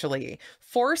 essentially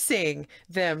forcing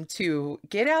them to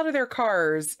get out of their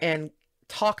cars and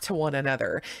talk to one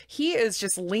another. He is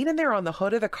just leaning there on the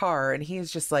hood of the car and he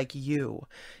is just like, you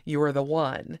are the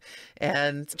one,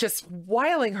 and just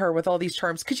wiling her with all these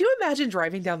charms. Could you imagine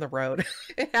driving down the road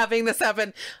and having this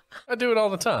happen? I do it all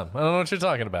the time. I don't know what you're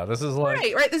talking about. This is like,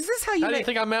 right. This is how you do you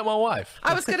think I met my wife?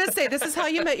 I was going to say, this is how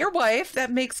you met your wife.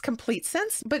 That makes complete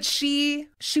sense. But she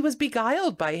was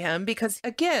beguiled by him because,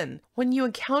 again, when you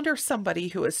encounter somebody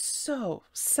who is so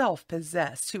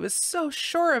self-possessed, who is so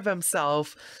sure of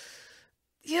himself,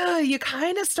 yeah, you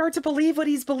kind of start to believe what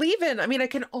he's believing. I mean, I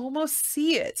can almost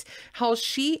see it, how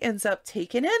she ends up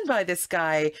taken in by this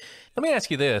guy. Let me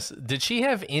ask you this. Did she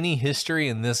have any history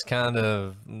in this kind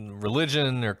of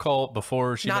religion or cult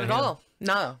before she met him? Not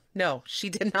at all. No, she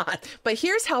did not. But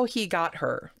here's how he got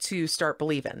her to start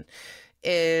believing,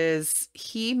 is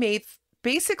he made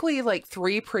basically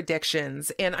 3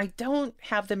 predictions, and I don't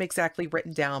have them exactly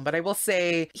written down, but I will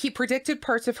say he predicted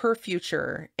parts of her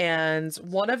future, and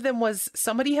one of them was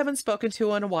somebody you haven't spoken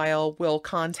to in a while will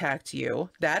contact you.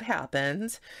 That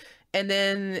happened. And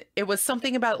then it was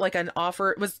something about an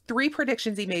offer. It was 3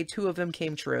 predictions he made. 2 of them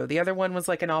came true. The other one was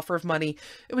an offer of money.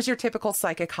 It was your typical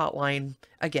psychic hotline.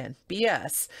 Again,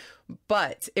 BS.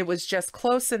 But it was just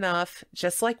close enough,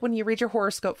 just like when you read your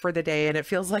horoscope for the day and it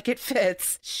feels like it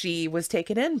fits. She was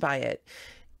taken in by it.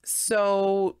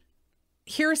 So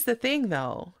here's the thing,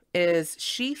 though, is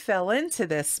she fell into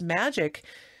this magic.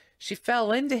 She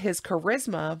fell into his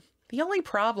charisma. The only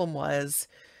problem was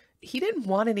he didn't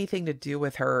want anything to do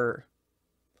with her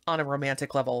on a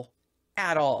romantic level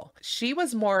at all. She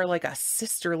was more like a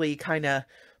sisterly kind of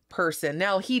person.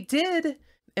 Now, he did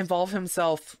involve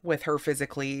himself with her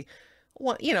physically,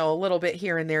 a little bit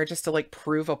here and there just to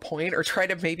prove a point or try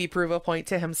to maybe prove a point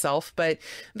to himself. But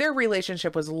their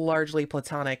relationship was largely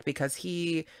platonic because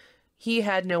he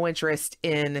had no interest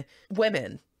in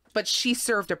women. But she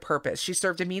served a purpose. She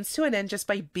served a means to an end just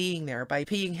by being there, by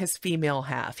being his female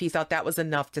half. He thought that was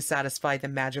enough to satisfy the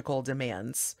magical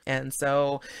demands. And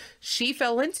so she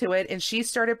fell into it and she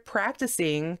started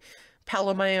practicing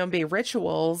Palomayombe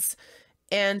rituals.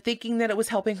 and thinking that it was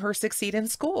helping her succeed in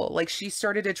school. Like, she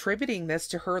started attributing this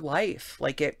to her life,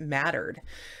 like it mattered.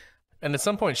 And at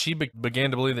some point, she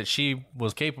began to believe that she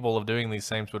was capable of doing these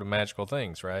same sort of magical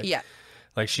things, right? Yeah.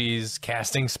 Like she's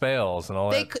casting spells and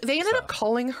all that. They ended up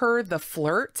calling her the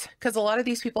Flirt, because a lot of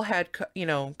these people had, you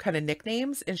know, kind of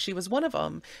nicknames, and she was one of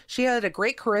them. She had a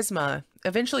great charisma.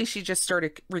 Eventually, she just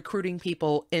started recruiting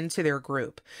people into their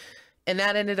group. And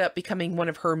that ended up becoming one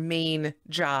of her main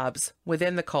jobs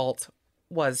within the cult,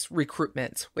 was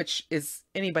recruitment, which is,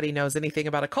 anybody knows anything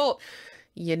about a cult,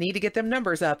 you need to get them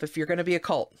numbers up if you're going to be a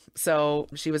cult. So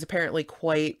she was apparently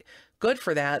quite good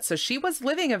for that. So she was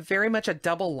living very much a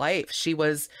double life. She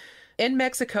was in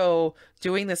Mexico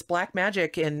doing this black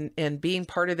magic and being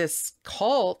part of this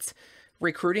cult,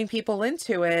 recruiting people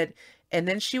into it. And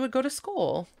then she would go to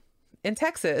school in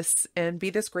Texas and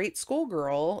be this great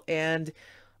schoolgirl. And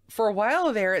for a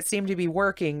while there, it seemed to be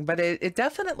working, but it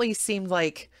definitely seemed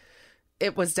like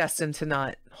it was destined to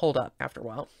not hold up after a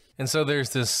while. And so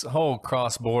there's this whole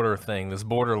cross-border thing, this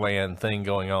borderland thing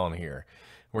going on here,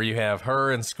 where you have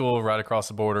her in school right across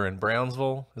the border in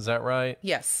Brownsville. Is that right?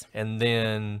 Yes. And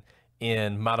then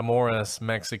in Matamoros,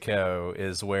 Mexico,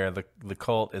 is where the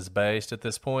cult is based at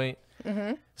this point.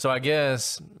 Mm-hmm. So I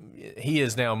guess he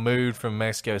is now moved from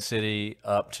Mexico City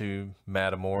up to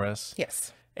Matamoros.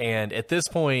 Yes. And at this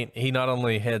point, he not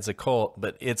only heads a cult,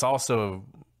 but it's also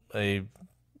a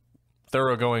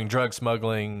thoroughgoing drug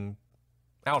smuggling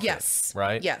outfit. Yes.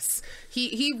 Right? Yes.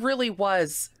 He really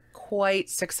was quite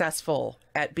successful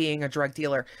at being a drug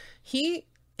dealer. He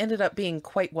ended up being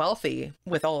quite wealthy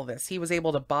with all of this. He was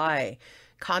able to buy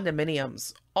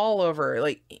condominiums all over.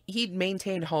 Like, he'd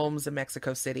maintained homes in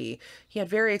Mexico City. He had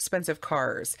very expensive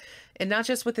cars. And not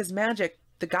just with his magic,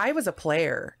 the guy was a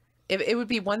player. It would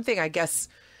be one thing, I guess,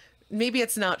 maybe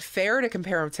it's not fair to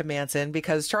compare him to Manson,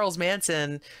 because Charles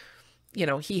Manson, you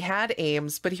know, he had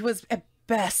aims, but he was at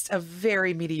best a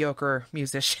very mediocre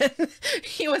musician.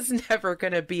 He was never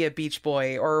going to be a Beach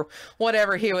Boy or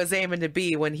whatever he was aiming to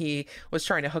be when he was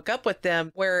trying to hook up with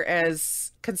them.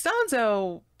 Whereas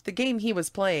Constanzo, the game he was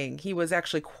playing, he was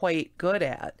actually quite good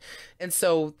at. And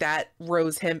so that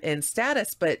rose him in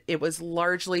status, but it was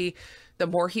largely the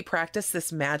more he practiced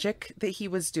this magic that he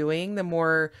was doing, the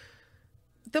more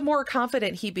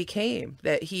confident he became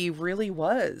that he really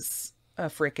was a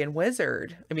freaking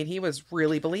wizard. I mean, he was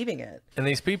really believing it. And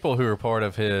these people who were part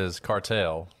of his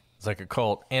cartel, it's like a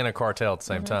cult and a cartel at the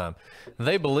same time,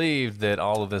 they believed that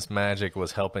all of this magic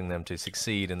was helping them to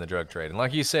succeed in the drug trade. And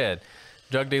like you said,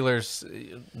 drug dealers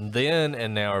then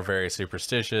and now are very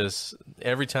superstitious.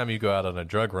 Every time you go out on a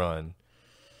drug run,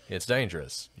 it's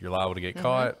dangerous. You're liable to get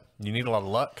caught. You need a lot of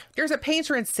luck. There's a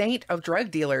patron saint of drug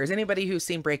dealers. Anybody who's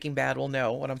seen Breaking Bad will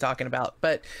know what I'm talking about.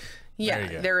 But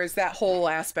yeah, there is that whole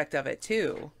aspect of it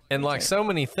too. And like so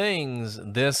many things,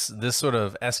 this sort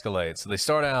of escalates. They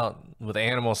start out with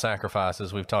animal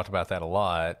sacrifices. We've talked about that a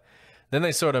lot. Then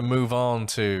they sort of move on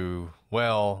to,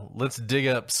 well, let's dig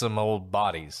up some old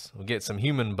bodies. We'll get some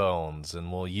human bones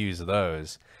and we'll use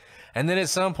those. And then at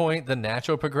some point, the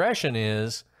natural progression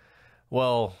is,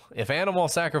 well, if animal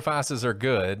sacrifices are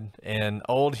good and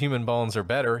old human bones are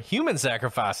better, human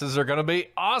sacrifices are going to be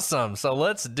awesome. So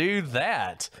let's do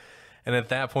that. And at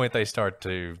that point, they start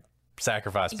to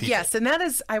sacrifice people. Yes, and that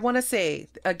is, I want to say,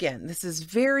 again, this is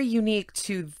very unique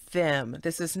to them.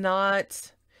 This is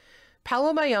not,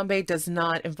 Palo Mayombe does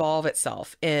not involve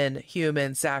itself in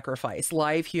human sacrifice,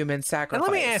 live human sacrifice.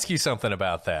 And let me ask you something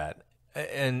about that.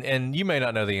 And you may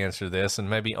not know the answer to this, and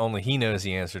maybe only he knows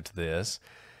the answer to this.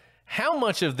 How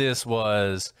much of this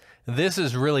was, this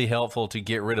is really helpful to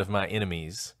get rid of my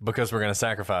enemies because we're going to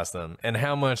sacrifice them? And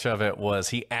how much of it was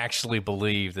he actually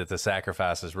believed that the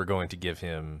sacrifices were going to give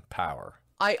him power?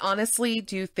 I honestly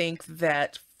do think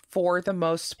that for the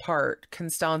most part,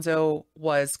 Constanzo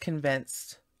was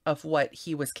convinced of what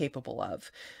he was capable of.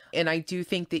 And I do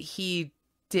think that he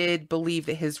did believe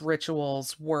that his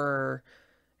rituals were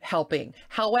helping.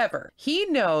 However, he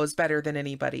knows better than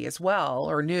anybody as well,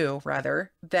 or knew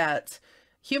rather, that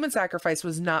human sacrifice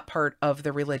was not part of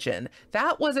the religion.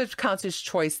 That was a conscious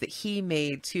choice that he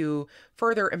made to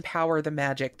further empower the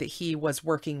magic that he was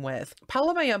working with.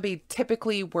 Palo Mayombe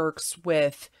typically works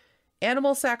with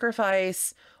animal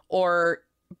sacrifice or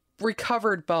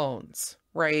recovered bones,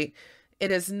 right?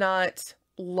 It is not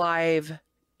live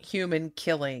human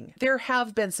killing. There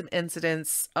have been some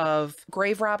incidents of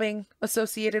grave robbing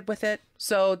associated with it.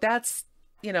 So that's,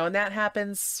 you know, and that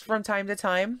happens from time to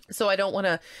time. So I don't want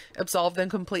to absolve them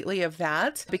completely of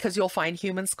that, because you'll find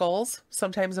human skulls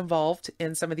sometimes involved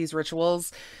in some of these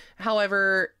rituals.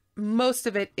 However, most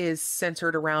of it is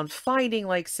centered around finding,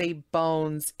 like, say,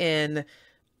 bones in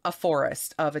a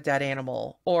forest of a dead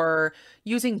animal or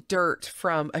using dirt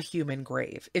from a human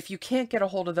grave. If you can't get a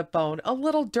hold of the bone, a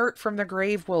little dirt from the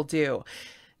grave will do.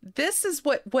 This is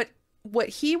what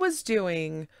he was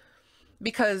doing,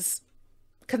 because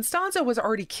Constanzo was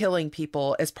already killing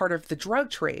people as part of the drug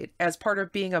trade, as part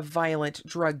of being a violent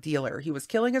drug dealer. He was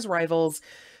killing his rivals.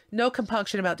 No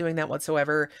compunction about doing that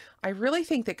whatsoever. I really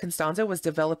think that Constanzo was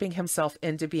developing himself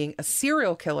into being a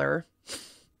serial killer,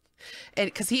 and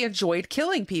because he enjoyed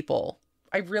killing people.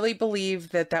 I really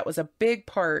believe that that was a big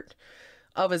part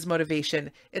of his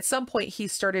motivation. At some point, he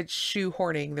started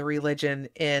shoehorning the religion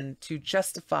in to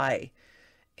justify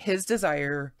his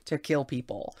desire to kill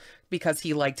people because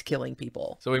he liked killing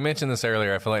people. So we mentioned this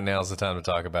earlier. I feel like now's the time to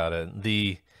talk about it.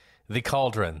 The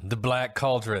cauldron, the black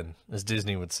cauldron, as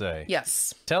Disney would say.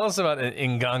 Yes. Tell us about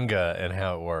Nganga and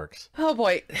how it works. Oh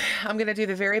boy, I'm going to do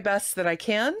the very best that I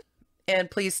can. And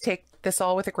please take this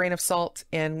all with a grain of salt.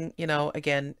 And, you know,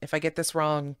 again, if I get this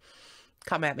wrong,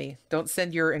 come at me. Don't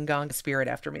send your Nganga spirit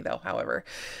after me, though, however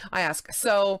I ask.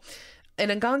 So an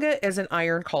Nganga is an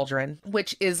iron cauldron,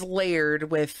 which is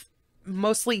layered with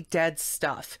mostly dead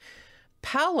stuff.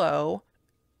 Palo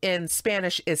in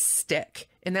Spanish is stick.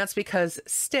 And that's because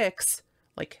sticks,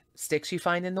 like sticks you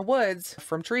find in the woods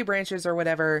from tree branches or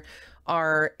whatever,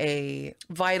 are a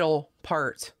vital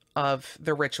part of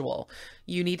the ritual.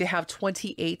 You need to have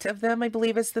 28 of them, I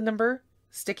believe is the number,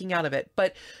 sticking out of it.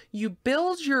 But you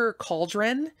build your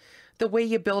cauldron the way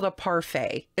you build a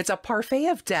parfait. It's a parfait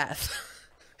of death.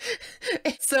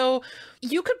 So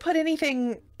you could put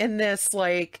anything in this,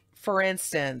 like, for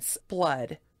instance,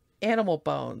 blood, animal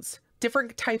bones,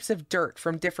 different types of dirt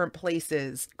from different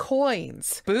places,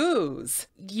 coins, booze.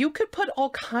 You could put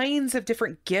all kinds of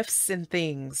different gifts and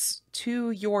things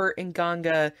to your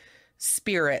Nganga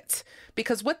spirit,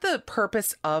 because what the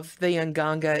purpose of the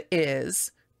Nganga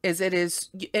is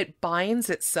it binds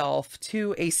itself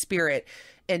to a spirit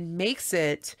and makes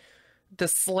it the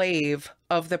slave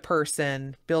of the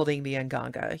person building the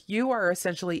Nganga. You are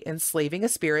essentially enslaving a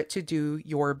spirit to do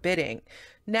your bidding.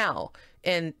 Now,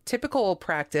 in typical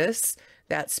practice,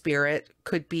 that spirit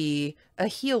could be a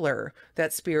healer.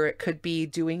 That spirit could be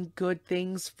doing good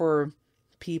things for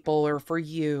people or for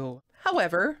you.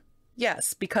 However,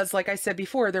 yes, because like I said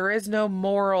before, there is no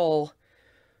moral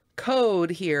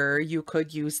code here. You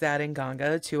could use that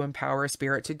Nganga to empower a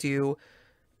spirit to do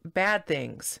bad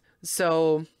things.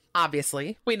 So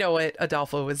obviously, we know what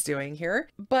Adolfo was doing here.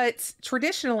 But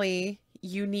traditionally,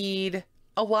 you need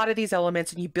a lot of these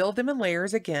elements and you build them in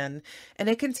layers again, and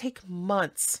it can take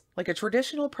months. Like a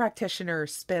traditional practitioner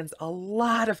spends a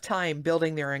lot of time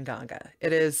building their Nganga.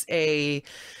 It is a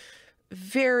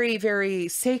very, very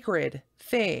sacred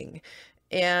thing.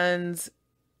 And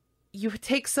you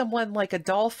take someone like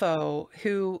Adolfo,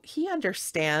 who he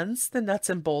understands the nuts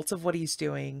and bolts of what he's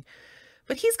doing,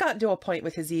 but he's gotten to a point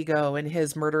with his ego and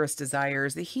his murderous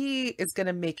desires that he is going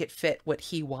to make it fit what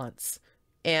he wants.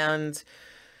 And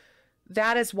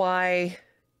that is why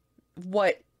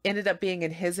what ended up being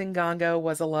in his Nganga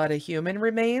was a lot of human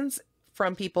remains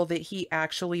from people that he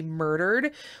actually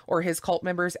murdered, or his cult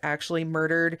members actually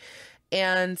murdered.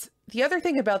 And the other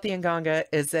thing about the Nganga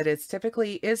is that it's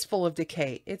typically is full of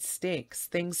decay. It stinks.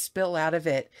 Things spill out of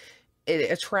it.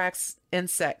 It attracts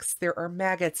insects. There are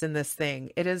maggots in this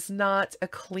thing. It is not a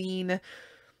clean,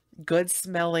 good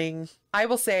smelling. I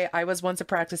will say I was once a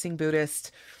practicing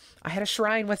Buddhist. I had a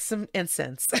shrine with some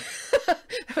incense.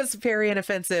 It was very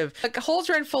inoffensive. A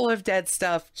cauldron full of dead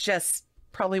stuff just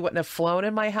probably wouldn't have flown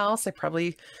in my house. I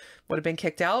probably would have been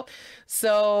kicked out.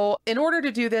 So in order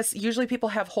to do this, usually people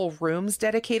have whole rooms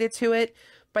dedicated to it.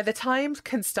 By the time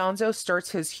Constanzo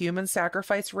starts his human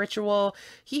sacrifice ritual,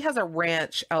 he has a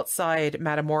ranch outside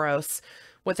Matamoros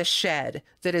with a shed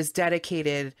that is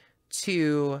dedicated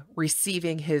to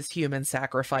receiving his human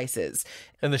sacrifices.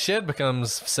 And the shed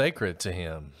becomes sacred to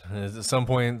him. At some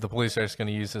point, the police are just going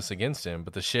to use this against him.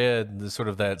 But the shed is sort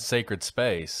of that sacred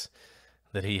space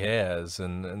that he has.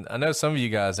 And I know some of you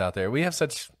guys out there, we have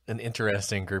such an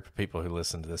interesting group of people who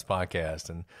listen to this podcast.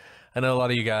 And I know a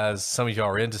lot of you guys, some of you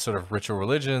are into sort of ritual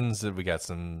religions. We got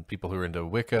some people who are into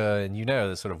Wicca, and you know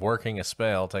that sort of working a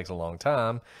spell takes a long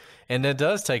time. And it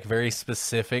does take very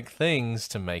specific things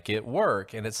to make it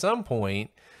work. And at some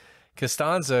point,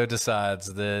 Constanzo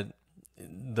decides that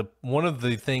one of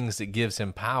the things that gives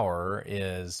him power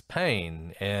is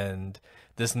pain, and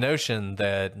this notion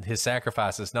that his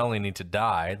sacrifices not only need to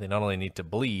die, they not only need to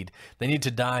bleed, they need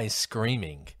to die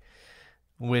screaming,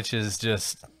 which is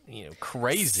just, you know,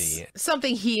 crazy.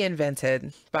 Something he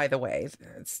invented, by the way.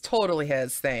 It's totally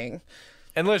his thing.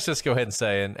 And let's just go ahead and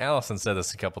say, and Allison said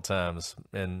this a couple times,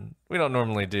 and we don't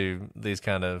normally do these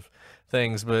kind of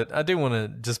things, but I do want to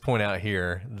just point out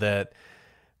here that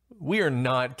we are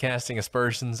not casting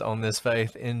aspersions on this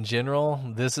faith in general.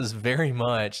 This is very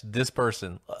much this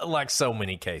person, like so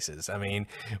many cases. I mean,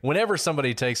 whenever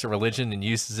somebody takes a religion and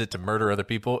uses it to murder other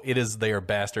people, they are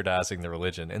bastardizing the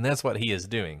religion. And that's what he is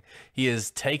doing. He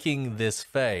is taking this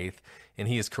faith and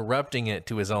he is corrupting it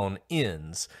to his own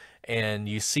ends. And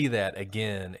you see that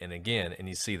again and again, and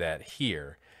you see that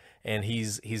here. And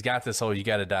he's got this whole "you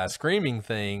got to die screaming"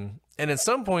 thing. And at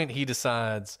some point, he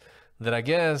decides that I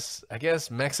guess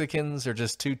Mexicans are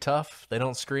just too tough. They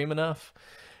don't scream enough,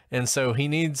 and so he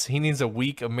needs a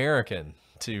weak American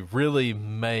to really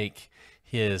make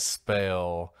his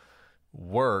spell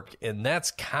work. And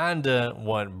that's kind of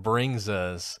what brings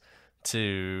us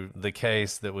to the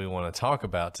case that we want to talk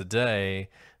about today.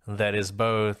 That is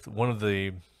both one of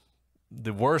the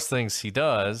worst things he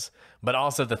does, but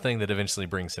also the thing that eventually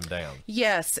brings him down.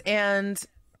 Yes. And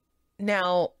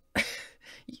now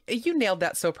you nailed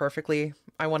that so perfectly.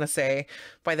 I want to say,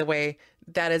 by the way,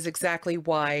 that is exactly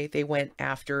why they went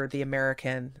after the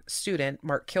American student,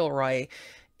 Mark Kilroy,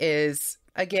 is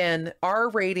again, R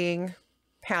rating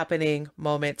happening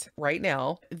moment right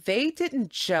now. They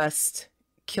didn't just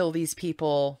kill these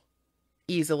people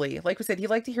easily. Like we said, you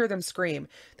like to hear them scream.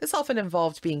 This often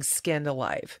involved being skinned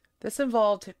alive. This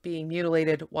involved being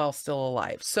mutilated while still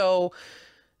alive. So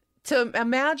to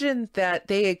imagine that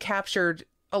they had captured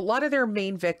a lot of their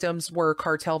main victims were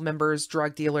cartel members,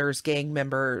 drug dealers, gang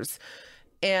members.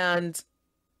 And,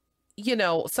 you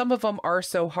know, some of them are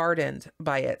so hardened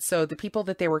by it. So the people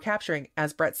that they were capturing,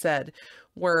 as Brett said,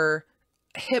 were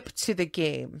hip to the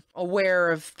game,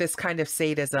 aware of this kind of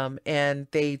sadism, and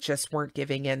they just weren't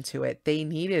giving into it. They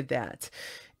needed that.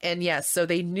 And yes, so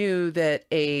they knew that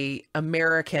a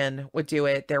American would do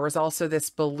it. There was also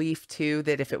this belief too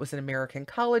that if it was an American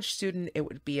college student, it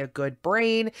would be a good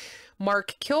brain.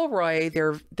 Mark Kilroy,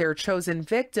 their chosen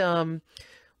victim,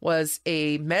 was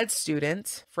a med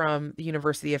student from the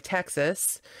University of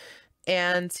Texas,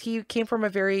 and he came from a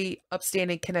very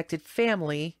upstanding, connected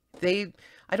family.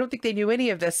 I don't think they knew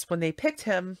any of this when they picked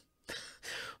him,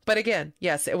 but again,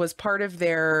 yes, it was part of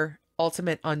their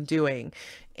ultimate undoing.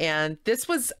 And this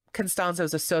was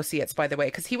Constanzo's associates, by the way,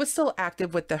 because he was still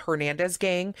active with the Hernandez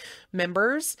gang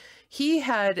members. He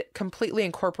had completely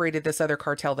incorporated this other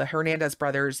cartel, the Hernandez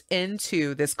brothers,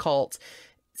 into this cult,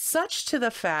 such to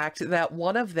the fact that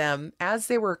one of them, as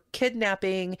they were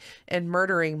kidnapping and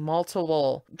murdering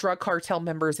multiple drug cartel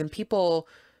members and people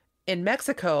in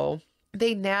Mexico,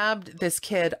 they nabbed this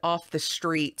kid off the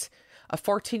street, a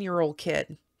 14-year-old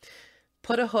kid,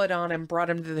 put a hood on him,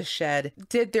 brought him to the shed,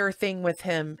 did their thing with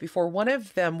him before one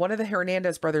of the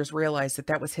Hernandez brothers realized that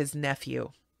that was his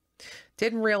nephew.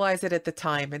 Didn't realize it at the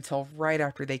time until right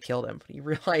after they killed him. He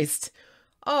realized,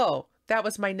 oh, that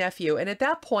was my nephew. And at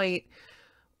that point,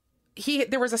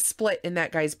 there was a split in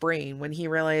that guy's brain when he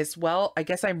realized, well, I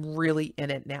guess I'm really in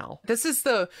it now. This is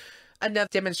enough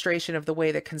demonstration of the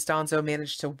way that Constanzo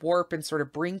managed to warp and sort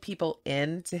of bring people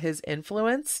into his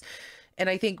influence. And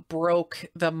I think broke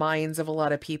the minds of a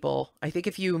lot of people. I think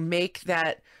if you make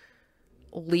that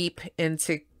leap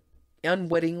into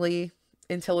unwittingly,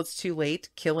 until it's too late,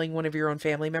 killing one of your own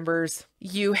family members,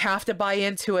 you have to buy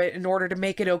into it in order to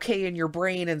make it okay in your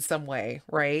brain in some way,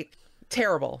 right?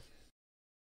 Terrible.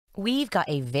 We've got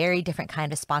a very different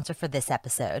kind of sponsor for this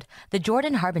episode, The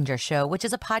Jordan Harbinger Show, which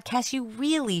is a podcast you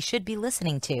really should be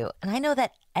listening to. And I know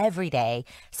that every day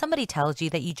somebody tells you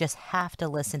that you just have to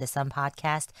listen to some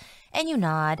podcast, and you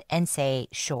nod and say,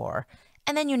 sure,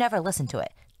 and then you never listen to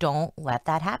it. Don't let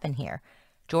that happen here.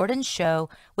 Jordan's show,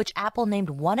 which Apple named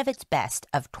one of its best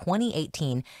of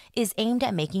 2018, is aimed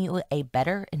at making you a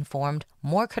better informed,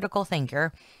 more critical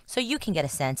thinker so you can get a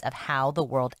sense of how the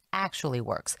world actually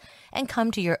works and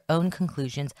come to your own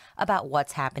conclusions about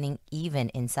what's happening even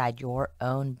inside your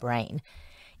own brain.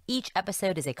 Each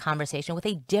episode is a conversation with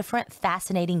a different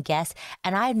fascinating guest,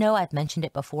 and I know I've mentioned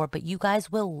it before, but you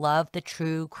guys will love the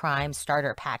True Crime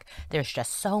Starter Pack. There's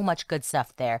just so much good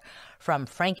stuff there. From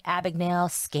Frank Abagnale,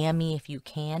 Scam Me If You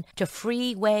Can, to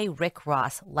Freeway Rick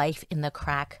Ross, Life in the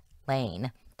Crack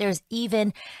Lane. There's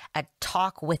even a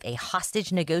talk with a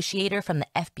hostage negotiator from the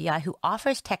FBI who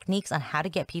offers techniques on how to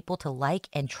get people to like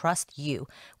and trust you,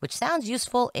 which sounds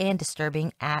useful and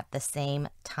disturbing at the same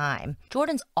time.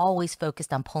 Jordan's always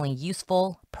focused on pulling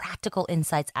useful, practical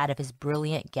insights out of his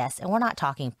brilliant guests, and we're not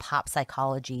talking pop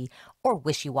psychology or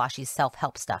wishy-washy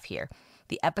self-help stuff here.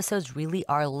 The episodes really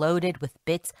are loaded with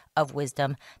bits of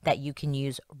wisdom that you can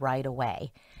use right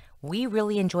away. We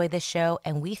really enjoy this show,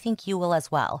 and we think you will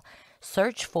as well.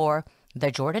 Search for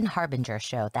The Jordan Harbinger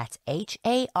Show. That's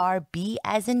HARB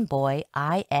as in boy,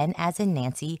 IN as in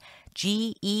Nancy,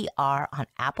 GER on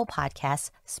Apple Podcasts,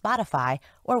 Spotify,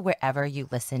 or wherever you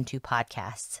listen to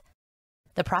podcasts.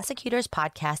 The Prosecutors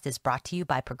Podcast is brought to you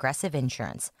by Progressive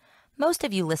Insurance. Most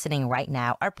of you listening right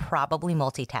now are probably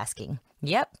multitasking.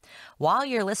 Yep. While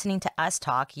you're listening to us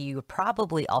talk, you're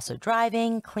probably also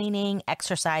driving, cleaning,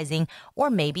 exercising, or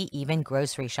maybe even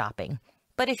grocery shopping.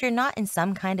 But if you're not in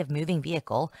some kind of moving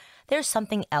vehicle, there's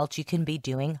something else you can be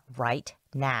doing right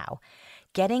now.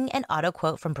 Getting an auto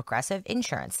quote from Progressive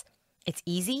Insurance. It's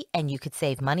easy and you could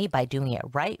save money by doing it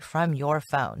right from your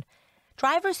phone.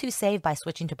 Drivers who save by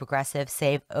switching to Progressive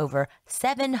save over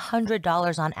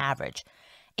 $700 on average.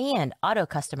 And auto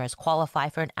customers qualify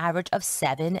for an average of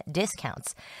 7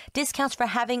 discounts. Discounts for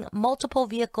having multiple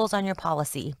vehicles on your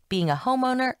policy, being a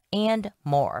homeowner, and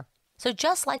more. So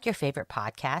just like your favorite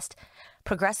podcast,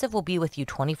 Progressive will be with you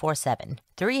 24/7,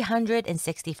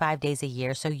 365 days a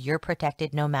year, so you're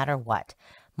protected no matter what.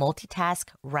 Multitask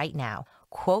right now.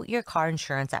 Quote your car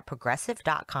insurance at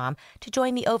Progressive.com to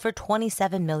join the over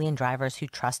 27 million drivers who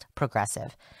trust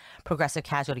Progressive. Progressive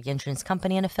Casualty Insurance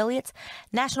Company and Affiliates.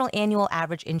 National annual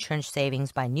average insurance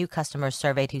savings by new customers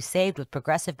surveyed who saved with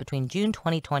Progressive between June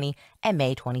 2020 and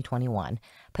May 2021.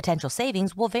 Potential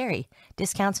savings will vary.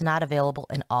 Discounts not available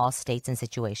in all states and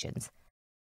situations.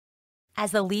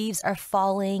 As the leaves are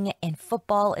falling and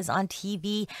football is on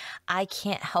TV, I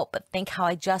can't help but think how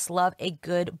I just love a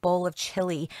good bowl of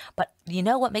chili. But you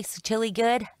know what makes the chili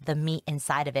good? The meat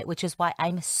inside of it, which is why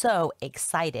I'm so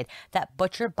excited that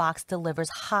Butcher Box delivers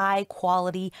high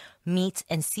quality meats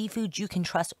and seafood you can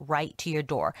trust right to your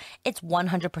door. It's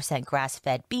 100%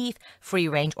 grass-fed beef,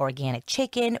 free-range organic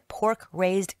chicken, pork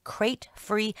raised,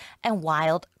 crate-free, and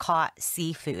wild-caught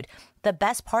seafood. The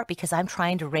best part, because I'm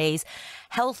trying to raise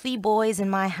healthy boys in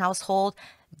my household,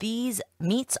 these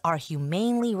meats are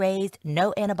humanely raised,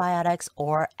 no antibiotics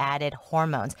or added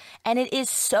hormones. And it is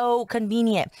so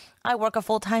convenient. I work a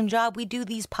full-time job. We do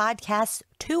these podcasts,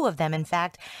 2 of them, in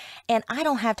fact, and I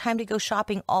don't have time to go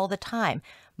shopping all the time.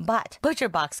 But Butcher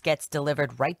Box gets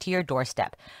delivered right to your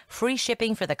doorstep. Free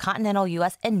shipping for the continental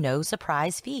U.S. and no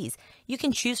surprise fees. You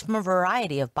can choose from a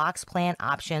variety of box plan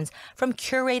options, from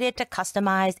curated to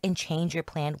customized, and change your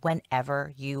plan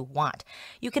whenever you want.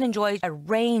 You can enjoy a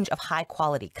range of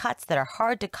high-quality cuts that are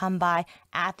hard to come by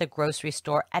at the grocery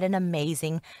store at an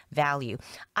amazing value.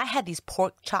 I had these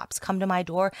pork chops come to my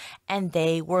door, and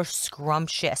they were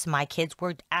scrumptious. My kids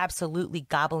were absolutely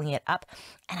gobbling it up.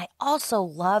 And I also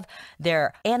love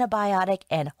their antibiotic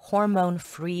and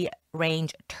hormone-free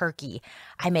range turkey.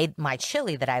 I made my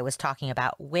chili that I was talking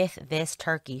about with this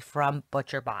turkey from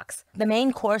Butcher Box. The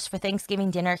main course for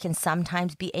Thanksgiving dinner can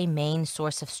sometimes be a main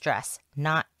source of stress.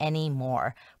 Not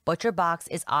anymore. Butcher Box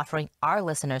is offering our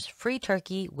listeners free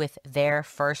turkey with their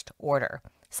first order.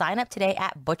 Sign up today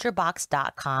at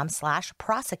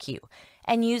butcherbox.com/prosecute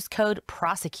and use code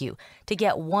PROSECUTE to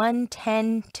get 1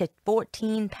 10 to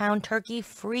 14-pound turkey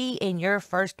free in your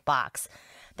first box.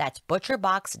 That's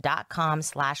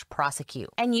butcherbox.com/prosecute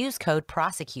and use code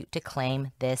PROSECUTE to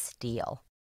claim this deal.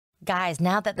 Guys,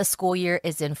 now that the school year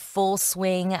is in full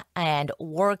swing and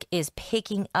work is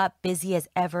picking up, busy as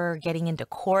ever, getting into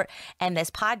court, and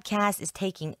this podcast is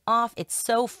taking off, it's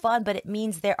so fun, but it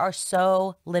means there are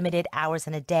so limited hours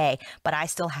in a day, but I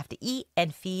still have to eat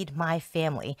and feed my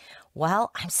family. Well,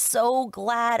 I'm so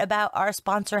glad about our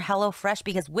sponsor, HelloFresh,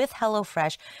 because with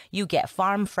HelloFresh, you get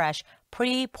farm fresh,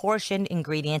 pre-portioned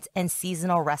ingredients and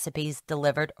seasonal recipes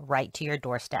delivered right to your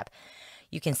doorstep.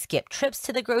 You can skip trips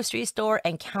to the grocery store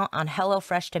and count on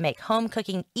HelloFresh to make home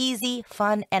cooking easy,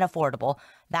 fun, and affordable.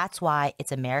 That's why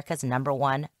it's America's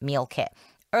 #1 meal kit.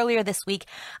 Earlier this week,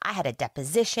 I had a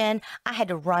deposition, I had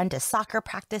to run to soccer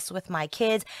practice with my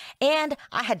kids, and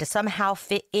I had to somehow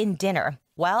fit in dinner.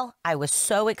 Well, I was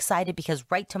so excited because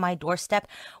right to my doorstep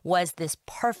was this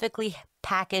perfectly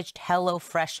packaged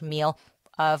HelloFresh meal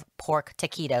of pork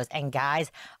taquitos. And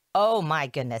guys, oh my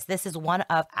goodness, this is one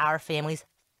of our family's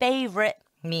favorite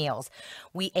meals.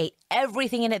 We ate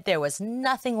everything in it. There was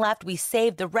nothing left. We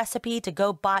saved the recipe to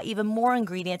go buy even more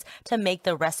ingredients to make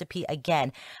the recipe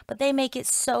again. But they make it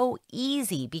so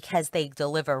easy because they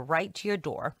deliver right to your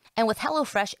door. And with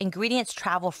HelloFresh, ingredients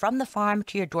travel from the farm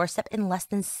to your doorstep in less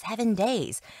than 7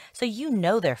 days. So you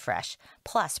know they're fresh.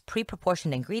 Plus,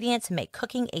 pre-proportioned ingredients make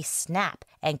cooking a snap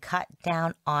and cut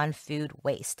down on food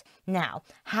waste. Now,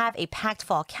 have a packed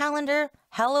fall calendar?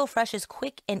 HelloFresh's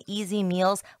quick and easy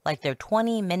meals, like their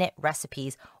 20-minute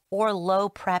recipes or low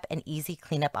prep and easy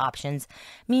cleanup options,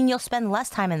 mean you'll spend less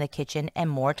time in the kitchen and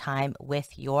more time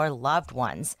with your loved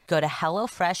ones. Go to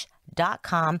HelloFresh.com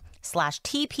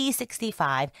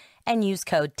HelloFresh.com/TP65 and use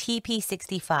code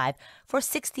TP65 for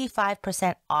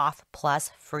 65% off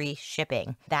plus free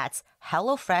shipping. That's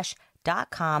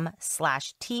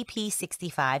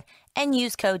HelloFresh.com/TP65 and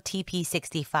use code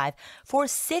TP65 for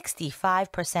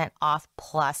 65% off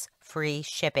plus free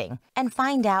shipping. And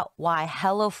find out why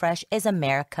HelloFresh is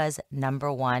America's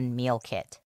 #1 meal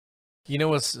kit. You know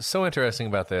what's so interesting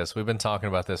about this? We've been talking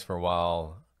about this for a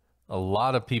while. A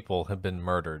lot of people have been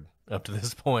murdered up to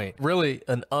this point. Really,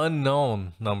 an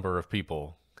unknown number of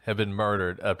people have been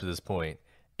murdered up to this point,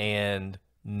 and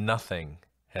nothing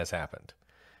has happened.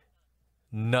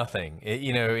 Nothing.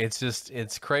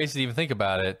 It's crazy to even think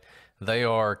about it. They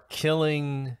are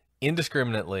killing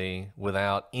indiscriminately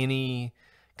without any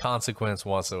consequence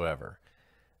whatsoever.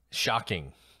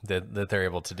 Shocking that they're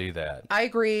able to do that. I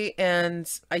agree. And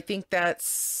I think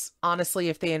that's honestly,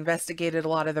 if they investigated a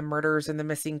lot of the murders and the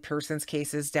missing persons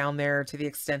cases down there to the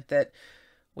extent that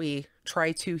we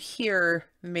try to hear,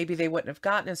 maybe they wouldn't have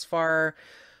gotten as far.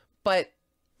 But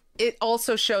it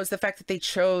also shows the fact that they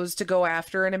chose to go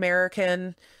after an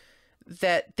American,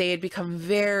 that they had become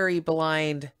very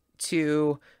blind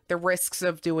to the risks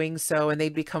of doing so, and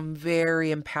they'd become very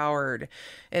empowered.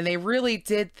 And they really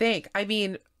did think, I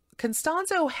mean,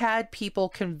 Constanzo had people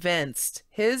convinced,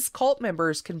 his cult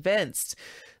members convinced,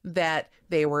 that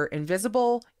they were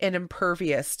invisible and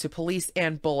impervious to police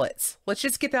and bullets. Let's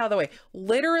just get that out of the way.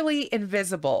 Literally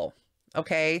invisible.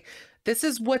 Okay. This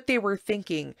is what they were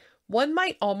thinking. One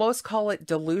might almost call it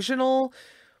delusional,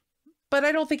 but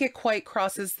I don't think it quite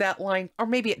crosses that line. Or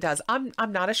maybe it does. I'm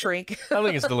not a shrink. I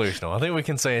think it's delusional. I think we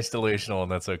can say it's delusional, and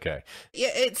that's okay. Yeah,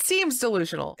 it seems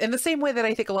delusional. In the same way that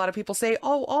I think a lot of people say,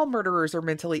 oh, all murderers are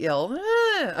mentally ill.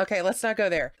 Okay, let's not go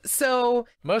there. So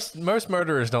most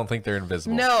murderers don't think they're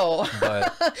invisible. No.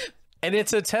 And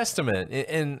it's a testament.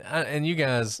 And you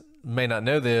guys may not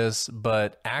know this,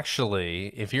 but actually,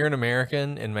 if you're an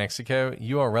American in Mexico,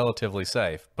 you are relatively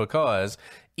safe, because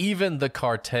even the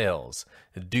cartels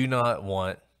do not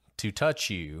want to touch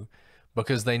you,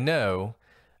 because they know,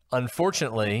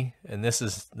 unfortunately, and this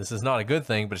is not a good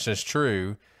thing, but it's just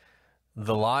true,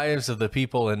 the lives of the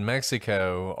people in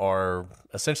Mexico are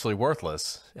essentially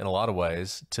worthless in a lot of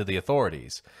ways to the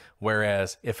authorities.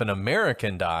 Whereas if an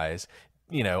American dies,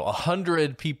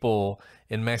 100 people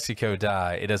in Mexico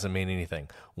die, it doesn't mean anything.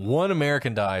 One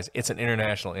American dies, it's an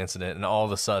international incident, and all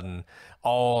of a sudden,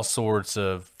 all sorts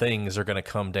of things are going to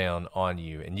come down on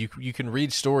you. And you can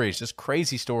read stories, just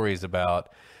crazy stories about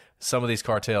some of these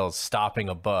cartels stopping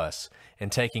a bus and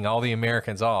taking all the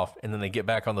Americans off, and then they get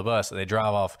back on the bus and they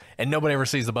drive off, and nobody ever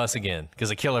sees the bus again because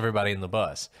they kill everybody in the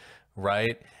bus,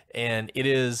 right? And it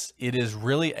is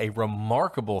really a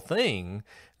remarkable thing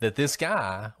that this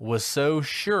guy was so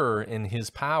sure in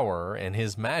his power and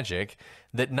his magic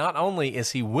that not only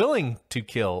is he willing to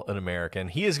kill an American,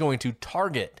 he is going to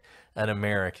target an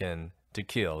American to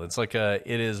kill. It's like it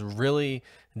is really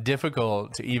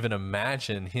difficult to even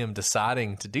imagine him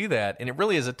deciding to do that. And it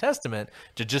really is a testament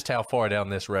to just how far down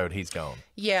this road he's gone.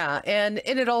 Yeah. And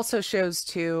it also shows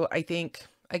too, I think,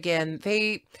 again,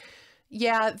 they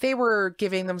were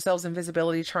giving themselves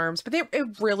invisibility charms, but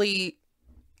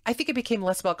I think it became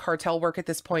less about cartel work at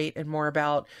this point and more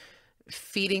about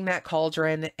feeding that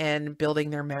cauldron and building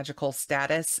their magical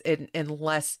status, and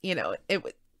less,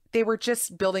 they were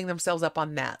just building themselves up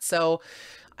on that. So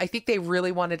I think they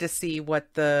really wanted to see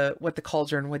what the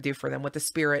cauldron would do for them, what the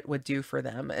spirit would do for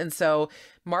them. And so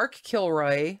Mark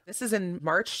Kilroy, this is in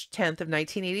March 10th of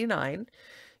 1989.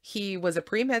 He was a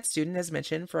pre-med student, as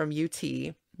mentioned, from UT,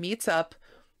 meets up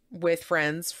with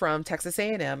friends from Texas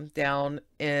A&M down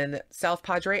in South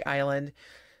Padre Island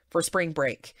for spring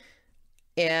break.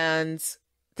 And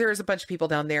there's a bunch of people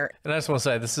down there. And I just want to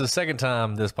say, this is the second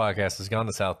time this podcast has gone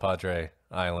to South Padre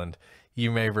Island.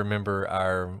 You may remember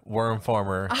our worm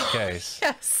farmer case.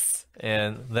 Yes.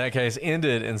 And that case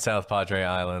ended in South Padre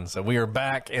Island. So we are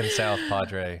back in South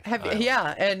Padre Island.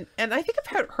 Yeah. And I think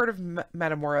I've heard of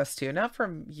Matamoros too, not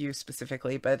from you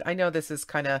specifically, but I know this is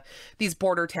kind of these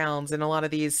border towns, and a lot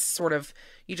of these sort of,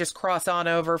 you just cross on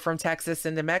over from Texas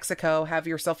into Mexico, have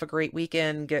yourself a great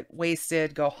weekend, get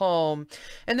wasted, go home.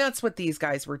 And that's what these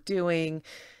guys were doing.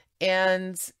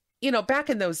 And, back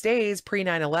in those days, pre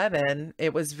 9/11,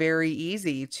 it was very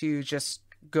easy to just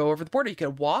go over the border. You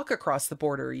could walk across the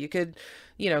border. You could,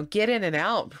 get in and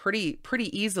out pretty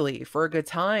easily for a good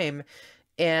time.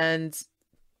 And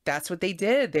that's what they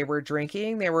did. They were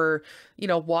drinking. They were,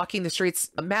 walking the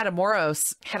streets.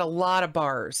 Matamoros had a lot of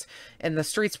bars, and the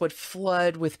streets would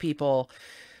flood with people,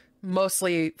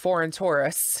 mostly foreign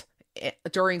tourists,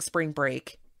 during spring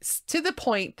break, to the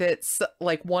point that,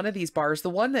 like, one of these bars, the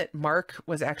one that Mark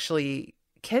was actually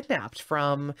kidnapped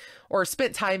from, or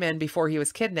spent time in before he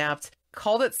was kidnapped,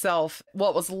 called itself, well,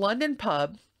 it was London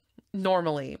Pub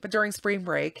normally, but during spring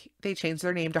break, they changed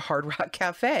their name to Hard Rock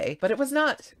Cafe. But it was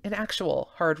not an actual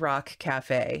Hard Rock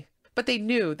Cafe. But they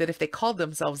knew that if they called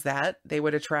themselves that, they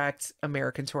would attract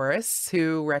American tourists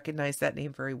who recognize that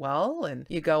name very well. And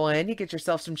you go in, you get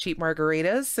yourself some cheap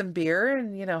margaritas, some beer,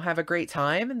 and, you know, have a great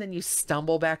time. And then you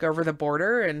stumble back over the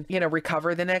border and, you know,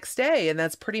 recover the next day. And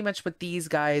that's pretty much what these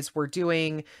guys were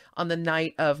doing on the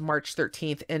night of March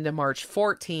 13th into March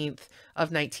 14th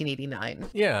of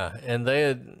 1989. Yeah. And they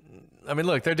had, I mean,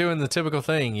 look, they're doing the typical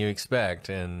thing you expect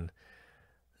in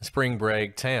spring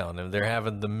break town, and they're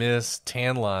having the Miss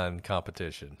Tan Line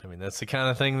competition. I mean, that's the kind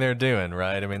of thing they're doing,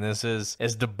 right? I mean, this is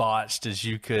as debauched as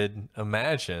you could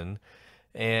imagine.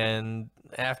 And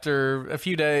after a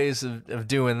few days of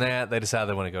doing that, they decide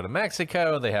they want to go to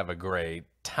Mexico. They have a great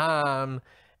time.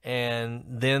 And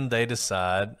then they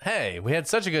decide, hey, we had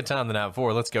such a good time the night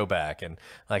before, let's go back. And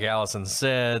like Allison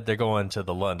said, they're going to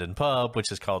the London Pub,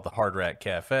 which is called the Hard Rock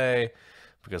Cafe,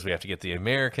 because we have to get the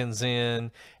Americans in.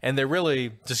 And they're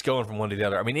really just going from one to the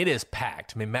other. I mean, it is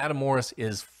packed. I mean, Matamoros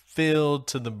is filled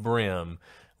to the brim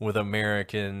with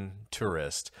American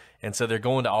tourists. And so they're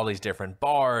going to all these different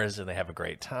bars, and they have a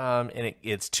great time. And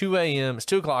it's 2 a.m., it's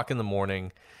 2 o'clock in the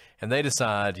morning, and they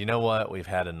decide, you know what, we've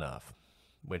had enough.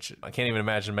 Which I can't even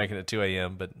imagine making it 2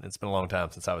 a.m., but it's been a long time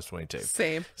since I was 22.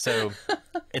 Same. So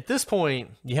at this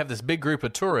point, you have this big group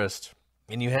of tourists,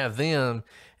 and you have them,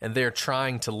 and they're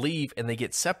trying to leave, and they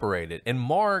get separated. And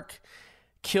Mark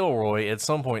Kilroy, at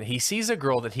some point, he sees a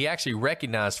girl that he actually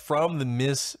recognized from the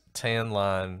Miss Tan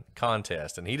Line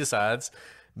contest, and he decides,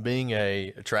 being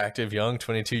a attractive young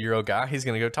 22-year-old guy, he's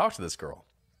going to go talk to this girl.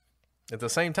 At the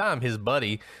same time, his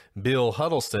buddy, Bill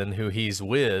Huddleston, who he's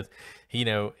with, you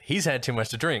know, he's had too much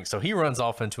to drink. So he runs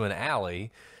off into an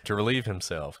alley to relieve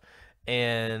himself.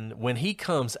 And when he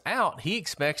comes out, he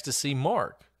expects to see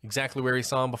Mark, exactly where he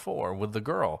saw him before with the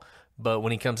girl. But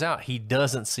when he comes out, he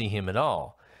doesn't see him at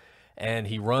all. And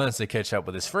he runs to catch up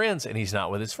with his friends, and he's not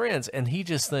with his friends. And he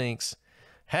just thinks,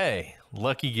 hey,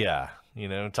 lucky guy, you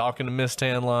know, talking to Miss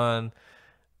Tan Line.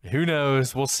 Who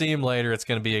knows? We'll see him later. It's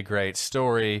going to be a great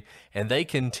story. And they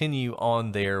continue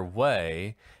on their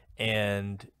way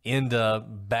and end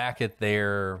up back at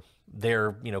their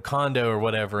you know, condo or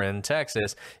whatever in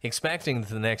Texas, expecting that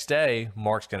the next day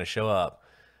Mark's going to show up.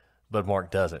 But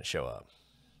Mark doesn't show up.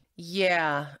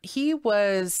 Yeah, he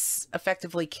was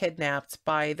effectively kidnapped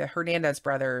by the Hernandez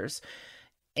brothers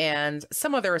and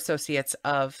some other associates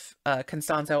of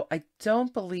Constanzo. I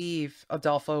don't believe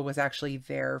Adolfo was actually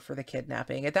there for the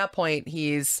kidnapping. At that point,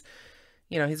 he's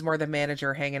more the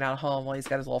manager hanging out at home while he's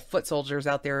got his little foot soldiers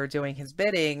out there doing his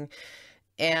bidding.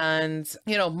 And,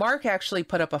 you know, Mark actually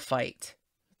put up a fight.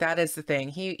 That is the thing.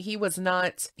 He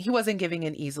wasn't giving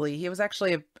in easily. He was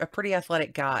actually a pretty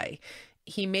athletic guy.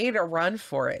 He made a run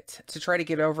for it to try to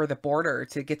get over the border,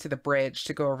 to get to the bridge,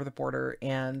 to go over the border,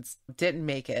 and didn't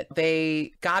make it.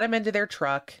 They got him into their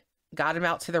truck, got him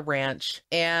out to the ranch,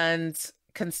 and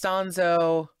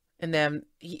Constanzo and them,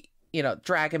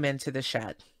 drag him into the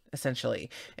shed, essentially.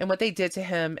 And what they did to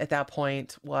him at that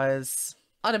point was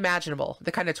unimaginable,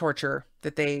 the kind of torture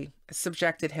that they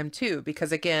subjected him to,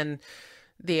 because again,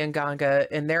 the Nganga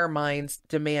in their minds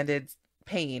demanded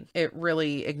pain. It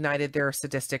really ignited their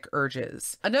sadistic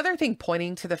urges. Another thing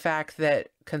pointing to the fact that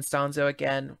Constanzo,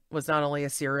 again, was not only a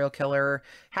serial killer,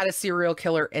 had a serial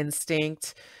killer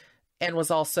instinct, and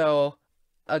was also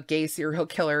a gay serial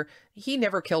killer, he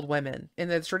never killed women. In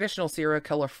the traditional serial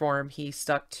killer form, he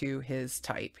stuck to his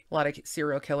type. A lot of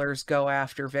serial killers go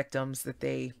after victims that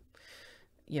they,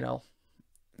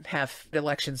 have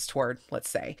elections toward, let's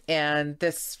say. And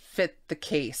this fit the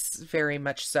case very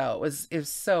much so. It was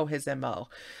so his MO.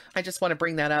 I just want to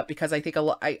bring that up because I think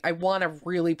I want to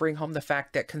really bring home the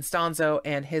fact that Constanzo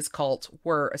and his cult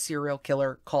were a serial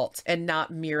killer cult and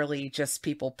not merely just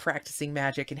people practicing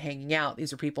magic and hanging out.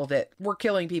 These are people that were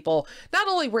killing people. Not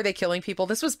only were they killing people,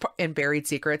 this was in Buried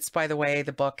Secrets, by the way,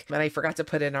 the book that I forgot to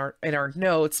put in our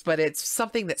notes, but it's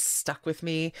something that stuck with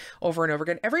me over and over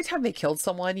again. Every time they killed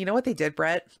someone, you know what they did,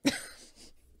 Brett?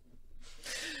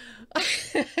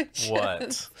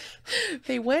 What?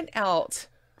 They went out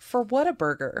for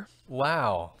Whataburger.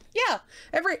 Wow. Yeah.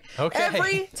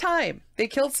 Every time they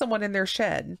killed someone in their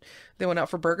shed, they went out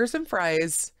for burgers and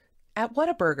fries At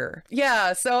Whataburger.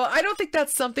 Yeah, so I don't think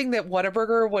that's something that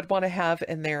Whataburger would want to have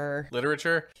in their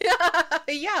literature.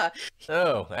 Yeah.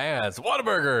 Oh, ads.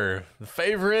 Whataburger, the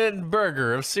favorite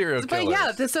burger of serial killers. But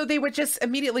yeah, so they would just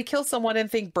immediately kill someone and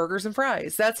think burgers and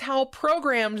fries. That's how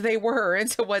programmed they were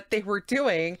into what they were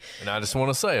doing. And I just want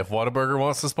to say, if Whataburger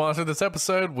wants to sponsor this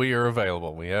episode, we are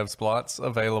available. We have spots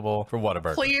available for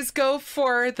Whataburger. Please go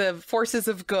for the forces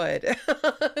of good.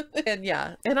 And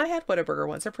yeah, and I had Whataburger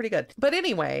once. They're pretty good. But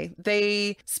anyway,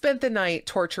 they spent the night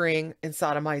torturing and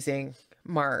sodomizing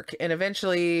Mark. And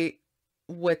eventually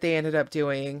what they ended up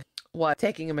doing was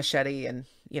taking a machete and,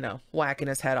 whacking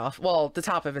his head off. Well, the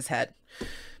top of his head,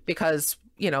 because,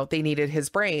 they needed his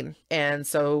brain. And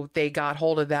so they got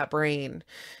hold of that brain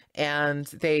and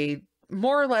they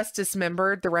more or less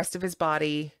dismembered the rest of his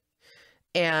body.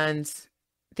 And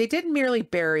they didn't merely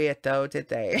bury it, though, did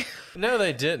they? No,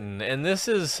 they didn't. And this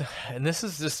is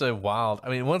just a wild. I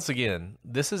mean, once again,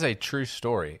 this is a true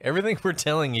story. Everything we're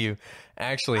telling you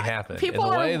actually happened. People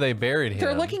and the way they buried him.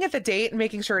 They're looking at the date and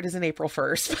making sure it isn't April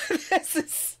 1st. This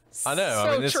is I know.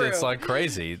 So I mean, true. it's like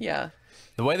crazy. Yeah.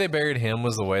 The way they buried him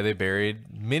was the way they buried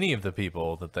many of the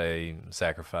people that they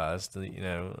sacrificed.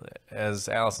 As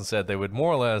Allison said, they would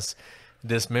more or less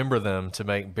dismember them to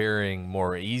make burying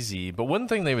more easy. But one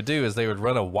thing they would do is they would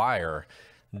run a wire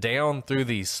down through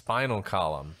the spinal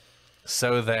column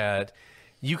so that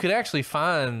you could actually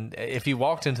find, if you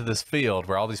walked into this field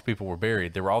where all these people were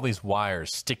buried, there were all these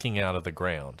wires sticking out of the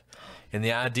ground. And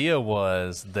the idea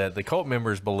was that the cult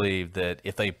members believed that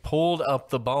if they pulled up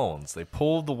the bones, they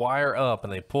pulled the wire up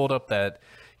and they pulled up that,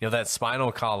 that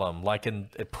spinal column like in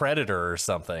a predator or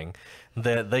something,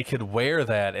 that they could wear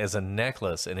that as a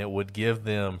necklace and it would give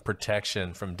them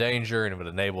protection from danger and it would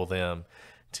enable them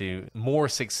to more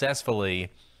successfully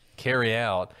carry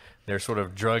out their sort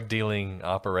of drug dealing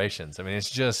operations. I mean, it's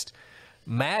just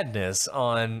madness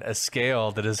on a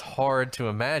scale that is hard to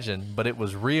imagine, but it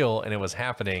was real and it was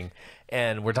happening.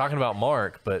 And we're talking about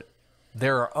Mark, but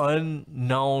there are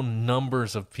unknown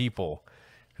numbers of people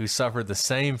who suffered the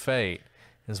same fate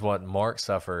as what Mark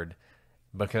suffered,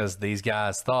 because these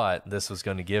guys thought this was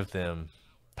going to give them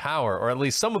power, or at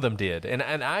least some of them did. And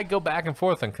I go back and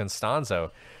forth on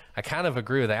Constanzo. I kind of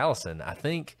agree with Allison. I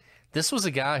think this was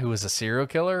a guy who was a serial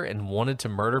killer and wanted to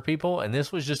murder people, and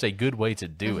this was just a good way to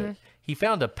do it. He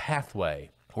found a pathway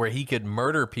where he could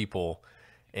murder people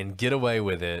and get away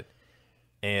with it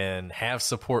and have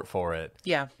support for it.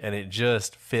 Yeah. And it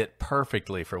just fit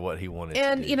perfectly for what he wanted to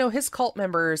do. And, his cult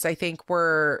members, I think,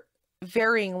 were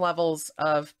varying levels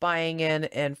of buying in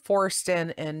and forced in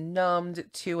and numbed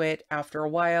to it after a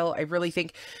while. I really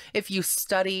think if you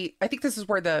study, I think this is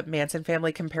where the Manson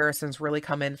family comparisons really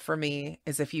come in for me,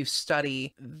 is if you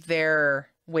study their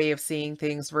way of seeing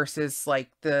things versus like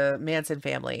the Manson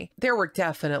family. There were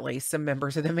definitely some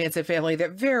members of the Manson family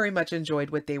that very much enjoyed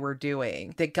what they were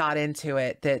doing, that got into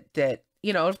it, that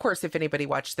of course, if anybody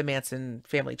watched the Manson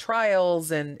family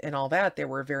trials and all that, they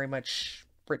were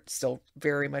still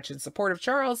very much in support of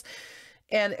Charles.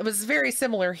 And it was very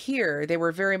similar here. They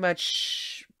were very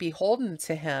much beholden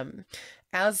to him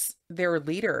as their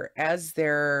leader, as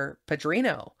their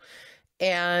padrino.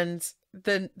 And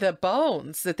the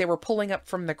bones that they were pulling up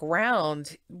from the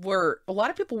ground a lot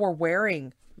of people were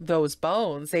wearing those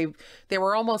bones. They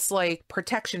were almost like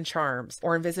protection charms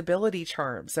or invisibility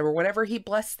charms or whatever he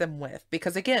blessed them with,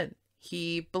 because again,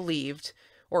 he believed,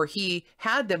 or he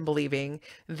had them believing,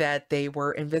 that they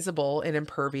were invisible and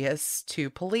impervious to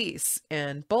police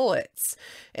and bullets.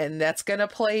 And that's going to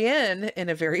play in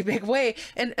a very big way.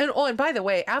 And by the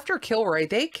way, after Kilroy,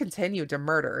 they continued to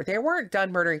murder. They weren't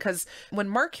done murdering, because when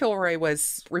Mark Kilroy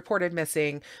was reported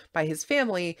missing by his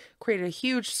family, created a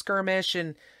huge skirmish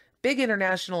and big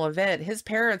international event. His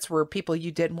parents were people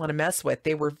you didn't want to mess with.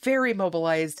 They were very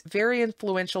mobilized, very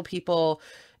influential people.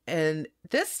 And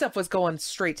this stuff was going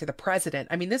straight to the president.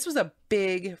 I mean, this was a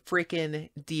big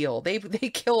freaking deal. They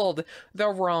killed the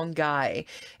wrong guy.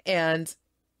 And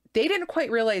they didn't quite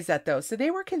realize that, though. So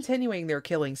they were continuing their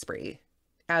killing spree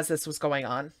as this was going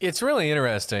on. It's really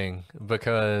interesting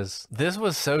because this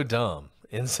was so dumb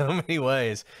in so many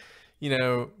ways.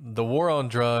 The war on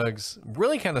drugs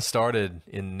really kind of started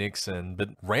in Nixon, but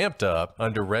ramped up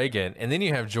under Reagan. And then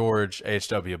you have George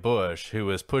H.W. Bush, who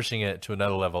was pushing it to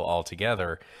another level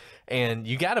altogether. And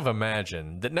you got to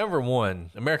imagine that, number one,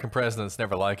 American presidents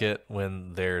never like it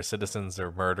when their citizens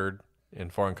are murdered in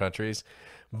foreign countries.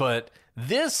 But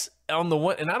this, on the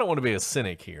one, and I don't want to be a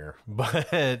cynic here,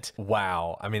 but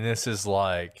wow. I mean, this is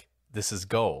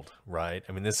gold, right?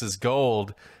 I mean, this is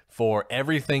gold for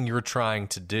everything you're trying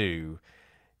to do.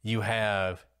 You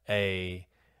have a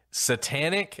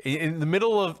satanic, in the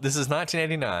middle of, this is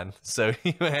 1989, so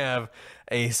you have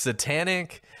a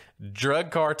satanic drug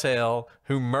cartel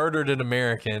who murdered an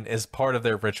American as part of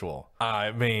their ritual.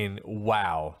 I mean,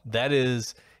 wow, that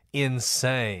is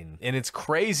insane. And it's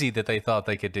crazy that they thought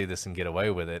they could do this and get away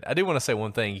with it. I do want to say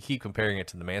one thing. You keep comparing it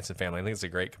to the Manson family. I think it's a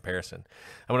great comparison.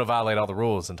 I'm going to violate all the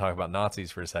rules and talk about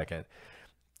Nazis for a second.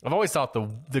 I've always thought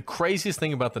the craziest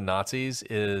thing about the Nazis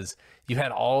is you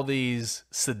had all these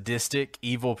sadistic,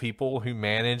 evil people who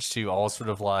managed to all sort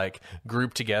of like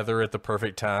group together at the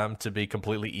perfect time to be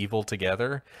completely evil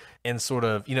together. And sort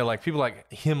of, you know, like people like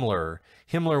Himmler.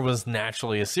 Himmler was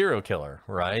naturally a serial killer,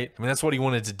 right? I mean, that's what he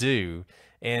wanted to do.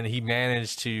 And he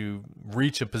managed to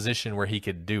reach a position where he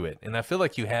could do it. And I feel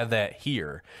like you have that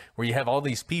here, where you have all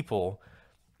these people,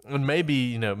 and maybe,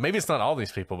 you know, maybe it's not all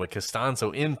these people, but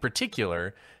Costanzo in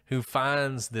particular, who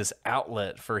finds this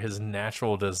outlet for his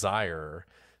natural desire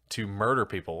to murder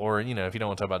people. Or, you know, if you don't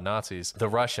want to talk about Nazis, the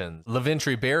Russian,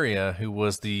 Lavrentiy Beria, who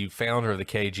was the founder of the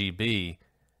KGB,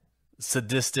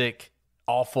 sadistic,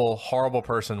 awful, horrible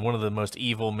person, one of the most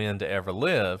evil men to ever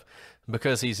live.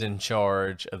 Because he's in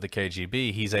charge of the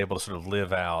KGB, he's able to sort of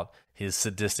live out his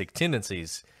sadistic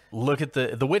tendencies. Look at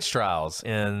the witch trials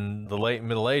in the late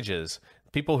Middle Ages.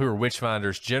 People who were witch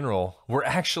finders general were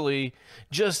actually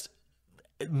just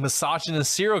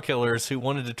misogynist serial killers who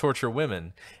wanted to torture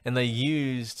women, and they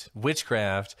used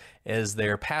witchcraft as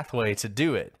their pathway to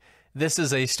do it. This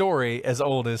is a story as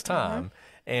old as time.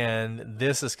 And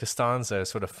this is Costanzo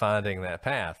sort of finding that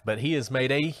path. But he has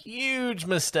made a huge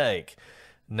mistake.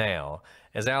 Now,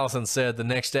 as Allison said, the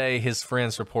next day his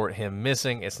friends report him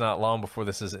missing. It's not long before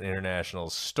this is an international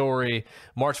story.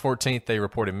 March 14th, they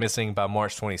report him missing. By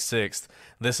March 26th,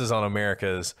 this is on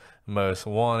America's Most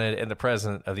Wanted, and the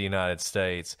President of the United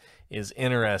States is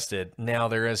interested. Now,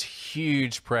 there is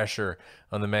huge pressure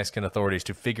on the Mexican authorities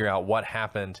to figure out what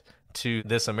happened to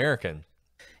this American.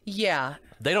 Yeah.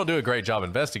 They don't do a great job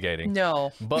investigating.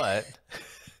 No. But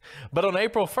on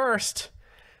April 1st,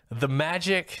 the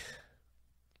magic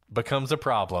becomes a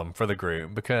problem for the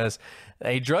group, because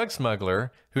a drug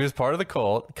smuggler who is part of the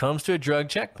cult comes to a drug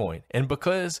checkpoint, and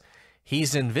because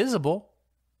he's invisible,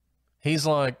 he's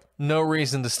like, no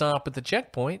reason to stop at the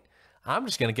checkpoint. I'm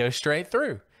just going to go straight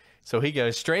through. So he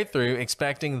goes straight through,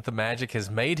 expecting that the magic has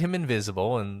made him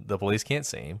invisible and the police can't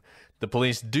see him. The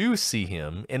police do see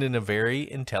him, and in a very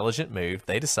intelligent move,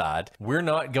 they decide, we're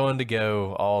not going to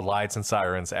go all lights and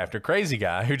sirens after crazy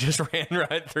guy who just ran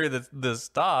right through the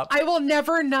stop. I will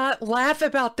never not laugh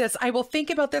about this. I will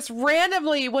think about this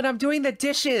randomly when I'm doing the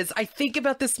dishes. I think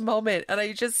about this moment, and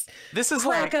I just this is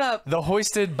crack like up. The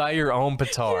hoisted by your own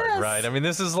petard, Yes. right? I mean,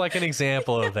 this is like an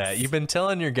example of that. You've been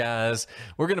telling your guys,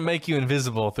 we're going to make you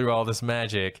invisible through all this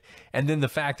magic, and then the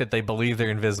fact that they believe they're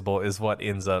invisible is what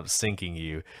ends up sinking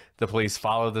you. The police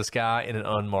follow this guy in an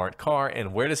unmarked car,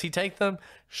 and where does he take them?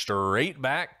 Straight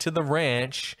back to the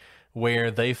ranch, where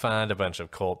they find a bunch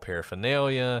of cult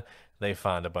paraphernalia. They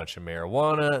find a bunch of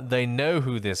marijuana. They know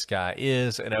who this guy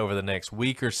is, and over the next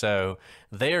week or so,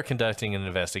 they are conducting an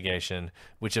investigation,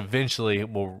 which eventually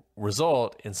will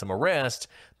result in some arrests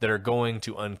that are going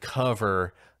to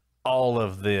uncover all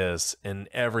of this and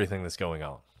everything that's going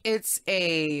on. It's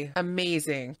a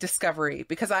amazing discovery,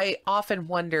 because I often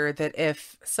wonder that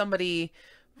if somebody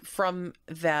from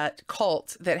that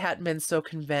cult that hadn't been so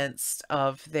convinced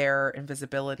of their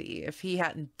invisibility, if he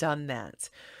hadn't done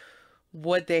that,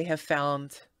 would they have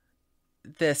found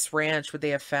this ranch? Would they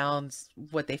have found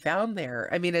what they found there?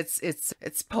 I mean, it's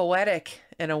poetic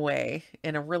in a way,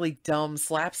 in a really dumb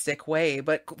slapstick way,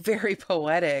 but very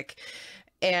poetic.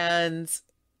 And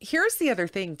here's the other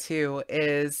thing too,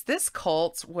 is this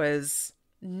cult was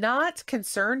not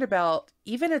concerned about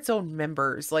even its own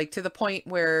members, like to the point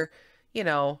where, you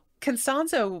know,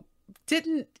 Constanzo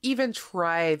didn't even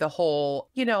try the whole,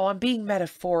 you know, I'm being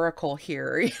metaphorical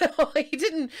here. You know, he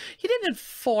didn't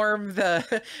inform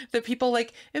the people,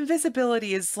 like,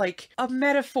 invisibility is like a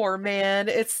metaphor, man.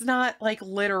 It's not like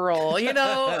literal, you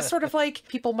know, sort of like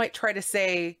people might try to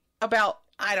say about,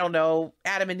 I don't know,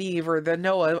 Adam and Eve or the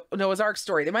Noah's Ark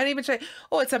story. They might even say,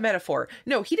 oh, it's a metaphor.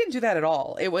 No, he didn't do that at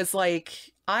all. It was like,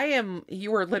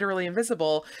 you were literally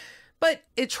invisible. But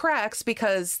it tracks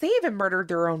because they even murdered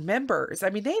their own members. I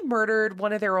mean, they murdered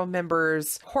one of their own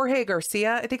members, Jorge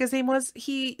Garcia, I think his name was.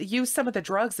 He used some of the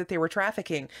drugs that they were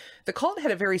trafficking. The cult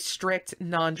had a very strict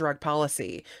non-drug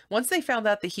policy. Once they found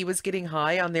out that he was getting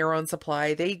high on their own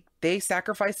supply, they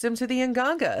sacrificed him to the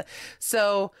Nganga.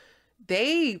 So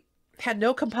they had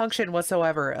no compunction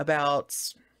whatsoever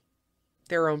about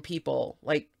their own people.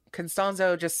 Like,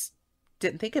 Constanzo just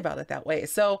didn't think about it that way.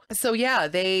 So yeah,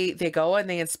 they go and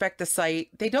they inspect the site.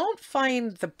 They don't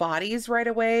find the bodies right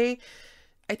away.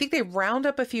 I think they round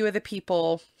up a few of the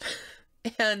people.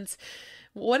 And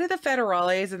what do the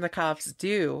federales and the cops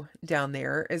do down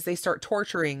there is they start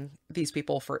torturing these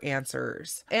people for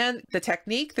answers. And the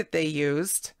technique that they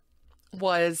used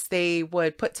was they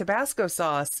would put Tabasco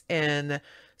sauce in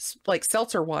like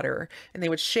seltzer water, and they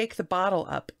would shake the bottle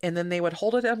up, and then they would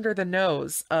hold it under the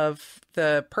nose of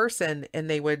the person, and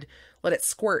they would let it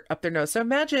squirt up their nose. So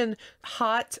imagine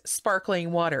hot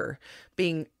sparkling water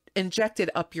being injected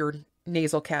up your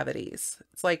nasal cavities.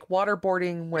 It's like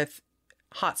waterboarding with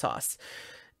hot sauce.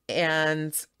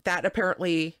 And that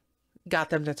apparently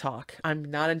got them to talk. I'm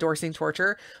not endorsing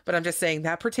torture, but I'm just saying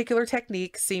that particular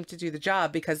technique seemed to do the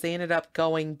job, because they ended up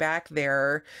going back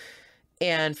there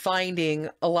and finding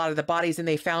a lot of the bodies. And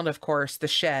they found, of course, the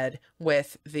shed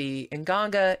with the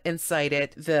nganga inside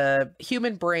it, the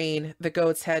human brain, the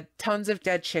goat's head, tons of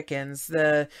dead chickens,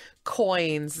 the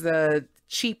coins, the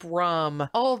cheap rum,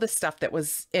 all the stuff that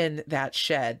was in that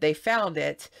shed. They found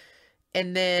it.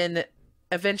 And then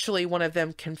eventually one of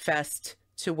them confessed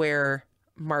to where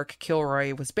Mark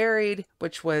Kilroy was buried,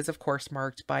 which was, of course,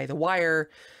 marked by the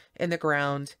wire in the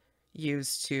ground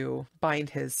used to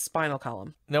bind his spinal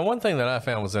column. Now, one thing that I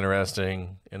found was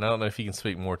interesting, and I don't know if you can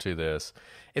speak more to this,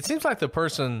 it seems like the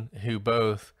person who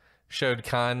both showed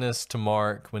kindness to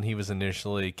Mark when he was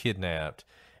initially kidnapped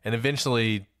and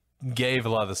eventually gave a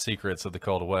lot of the secrets of the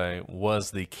cult away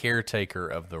was the caretaker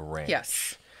of the ranch.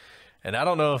 Yes. And I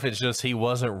don't know if it's just he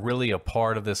wasn't really a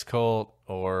part of this cult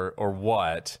or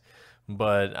what,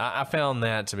 but I found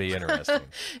that to be interesting.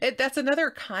 That's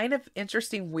another kind of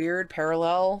interesting, weird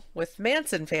parallel with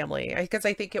Manson family, because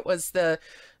I think it was the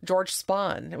George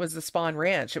Spahn. It was the Spahn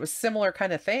Ranch. It was similar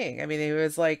kind of thing. I mean, he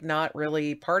was like not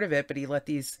really part of it, but he let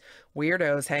these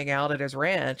weirdos hang out at his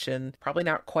ranch and probably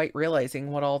not quite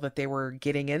realizing what all that they were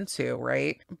getting into,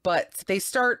 right? But they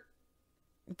start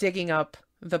digging up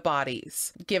the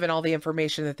bodies, given all the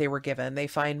information that they were given. They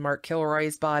find Mark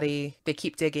Kilroy's body. They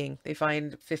keep digging. They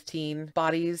find 15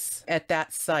 bodies at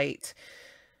that site.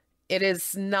 It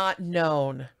is not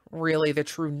known really the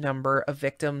true number of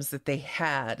victims that they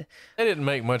had. They didn't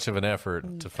make much of an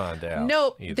effort to find out.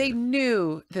 No, either. They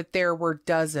knew that there were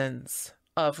dozens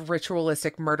of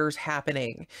ritualistic murders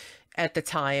happening at the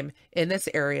time in this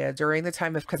area during the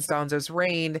time of Constanzo's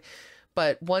reign.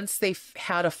 But once they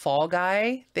had a fall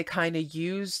guy, they kind of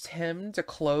used him to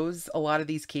close a lot of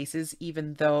these cases,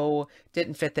 even though it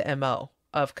didn't fit the MO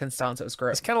of Constanzo's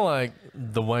group. It's kind of like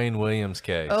the Wayne Williams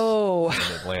case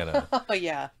in Atlanta. Oh,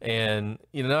 yeah. And,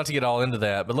 you know, not to get all into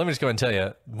that, but let me just go ahead and tell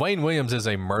you, Wayne Williams is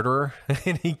a murderer,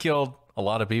 and he killed a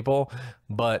lot of people,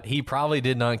 but he probably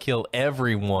did not kill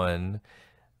everyone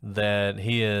that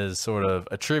he is sort of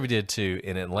attributed to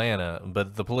in Atlanta.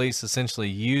 But the police essentially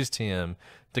used him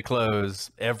to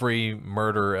close every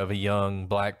murder of a young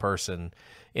black person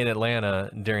in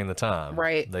Atlanta during the time.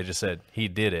 Right. They just said he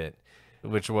did it,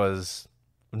 which was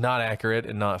not accurate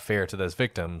and not fair to those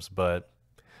victims, but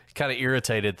kind of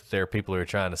irritated that there are people who are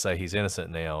trying to say he's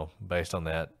innocent now based on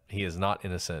that. He is not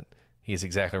innocent. He's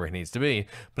exactly where he needs to be.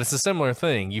 But it's a similar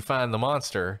thing. You find the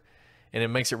monster, and it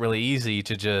makes it really easy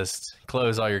to just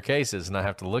close all your cases and not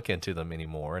have to look into them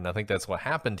anymore. And I think that's what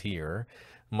happened here,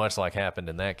 much like happened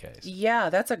in that case. Yeah,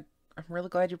 I'm really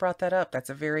glad you brought that up. That's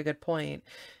a very good point.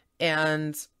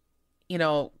 And, you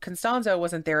know, Constanzo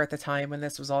wasn't there at the time when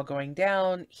this was all going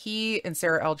down. He and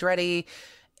Sarah Aldretti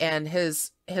and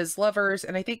his lovers,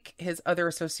 and I think his other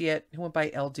associate who went by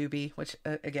El Doobie, which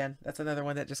again, that's another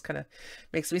one that just kind of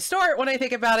makes me snort when I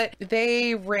think about it.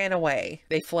 They ran away.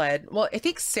 They fled. Well, I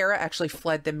think Sarah actually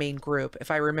fled the main group,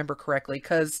 if I remember correctly,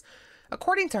 because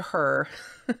according to her,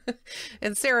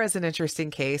 and Sarah's an interesting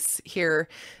case here,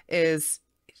 is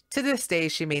to this day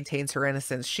she maintains her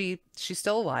innocence. She's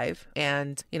still alive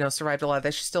and, you know, survived a lot of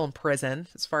that. She's still in prison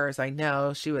as far as I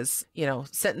know. She was, you know,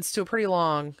 sentenced to a pretty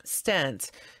long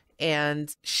stint,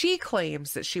 and she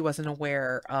claims that she wasn't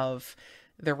aware of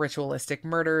the ritualistic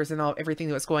murders and everything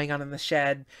that was going on in the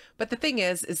shed. But the thing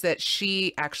is that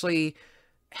she actually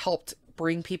helped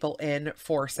bring people in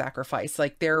for sacrifice.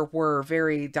 Like, there were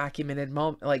very documented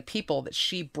people that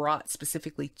she brought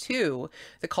specifically to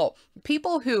the cult.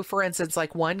 People who, for instance,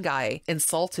 like one guy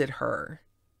insulted her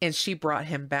and she brought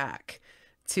him back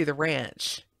to the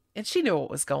ranch, and she knew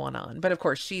what was going on. But of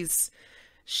course, she's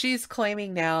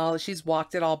claiming now, she's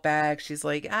walked it all back. She's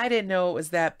like, I didn't know it was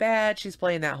that bad. She's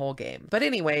playing that whole game. But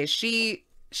anyway, she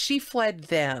fled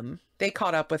them. They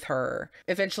caught up with her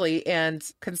eventually, and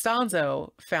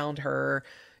Constanzo found her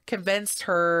convinced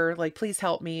her, like, please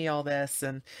help me, all this.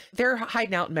 And they're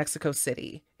hiding out in Mexico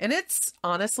City. And it's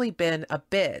honestly been a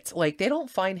bit. Like, they don't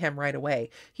find him right away.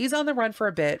 He's on the run for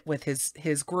a bit with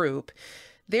his group.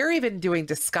 They're even doing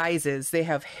disguises. They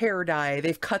have hair dye.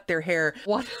 They've cut their hair.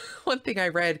 One thing I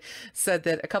read said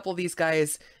that a couple of these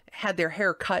guys had their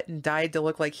hair cut and dyed to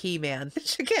look like He-Man,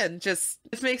 which again, just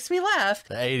it makes me laugh.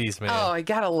 The 80s, man. Oh, I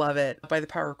gotta love it. By the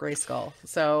Power of Grayskull.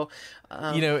 So,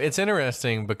 it's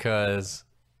interesting because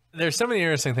there's so many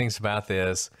interesting things about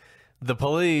this. The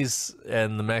police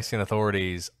and the Mexican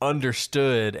authorities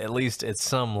understood, at least at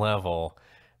some level,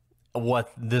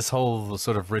 what this whole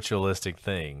sort of ritualistic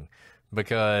thing,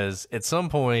 because at some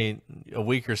point, a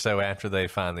week or so after they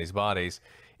find these bodies,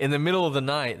 in the middle of the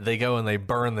night, they go and they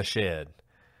burn the shed.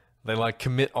 They like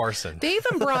commit arson. They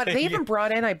even brought in,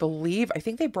 I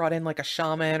think they brought in like a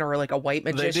shaman or like a white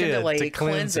magician to like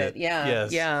cleanse it. Yeah.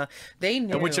 Yes. Yeah. They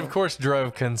knew. Which of course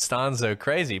drove Constanzo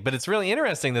crazy. But it's really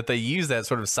interesting that they use that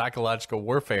sort of psychological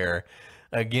warfare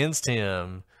against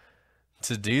him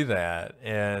to do that.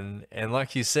 And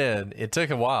like you said, it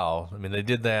took a while. I mean, they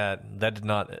did that. That did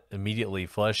not immediately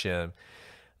flush him.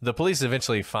 The police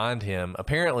eventually find him.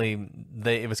 Apparently,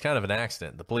 it was kind of an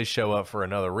accident. The police show up for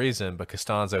another reason, but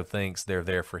Constanzo thinks they're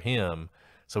there for him,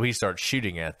 so he starts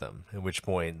shooting at them, at which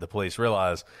point the police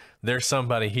realize there's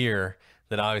somebody here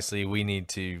that obviously we need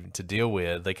to deal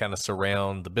with. They kind of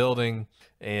surround the building,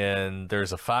 and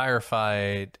there's a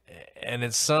firefight, and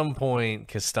at some point,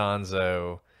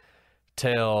 Constanzo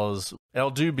tells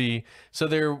El Dubi. So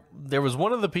there was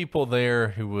one of the people there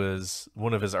who was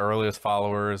one of his earliest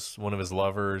followers, one of his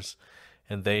lovers,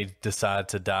 and they decide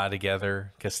to die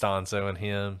together, Constanzo and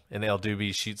him, and El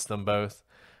Dubi shoots them both,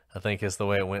 I think is the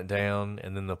way it went down.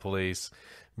 And then the police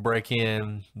break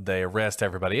in, they arrest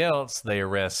everybody else, they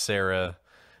arrest Sarah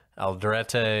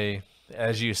Aldrete.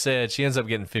 As you said, she ends up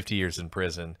getting 50 years in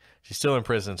prison. She's still in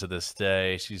prison to this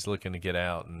day. She's looking to get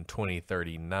out in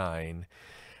 2039.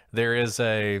 There is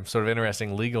a sort of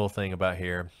interesting legal thing about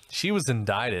here. She was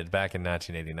indicted back in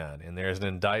 1989, and there's an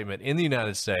indictment in the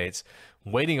United States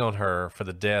waiting on her for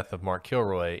the death of Mark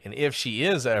Kilroy. And if she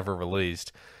is ever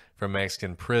released from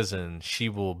Mexican prison, she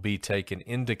will be taken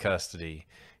into custody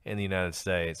in the United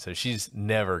States. So she's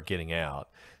never getting out,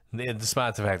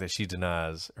 despite the fact that she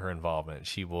denies her involvement.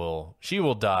 She will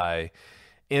die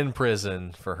in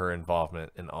prison for her involvement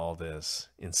in all this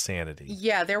insanity.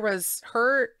 Yeah, there was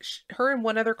her and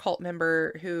one other cult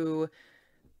member who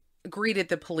greeted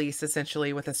the police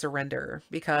essentially with a surrender,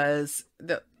 because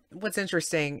what's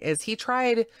interesting is he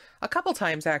tried a couple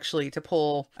times actually to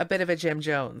pull a bit of a Jim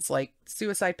Jones, like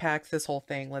suicide pact, this whole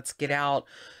thing, let's get out.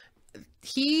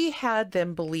 He had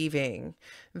them believing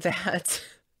that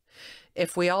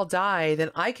if we all die,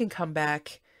 then I can come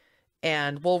back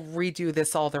and we'll redo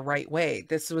this all the right way.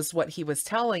 This was what he was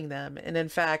telling them. And in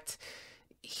fact,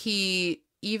 he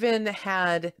even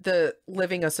had the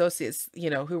living associates,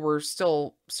 who were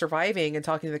still surviving and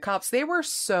talking to the cops. They were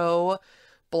so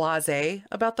blasé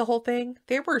about the whole thing.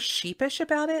 They were sheepish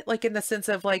about it, like in the sense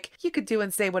of like, you could do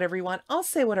and say whatever you want. I'll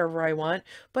say whatever I want,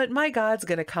 but my God's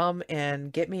going to come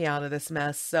and get me out of this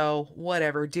mess. So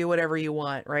whatever, do whatever you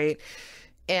want. Right.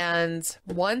 And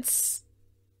once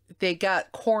they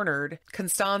got cornered,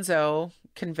 Constanzo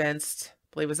convinced,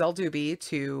 I believe it was El Dubi,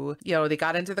 to, they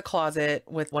got into the closet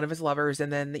with one of his lovers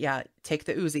and then, take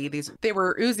the Uzi. They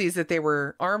were Uzis that they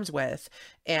were armed with,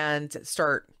 and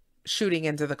start shooting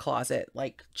into the closet,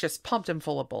 like just pumped him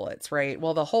full of bullets, right?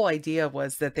 Well, the whole idea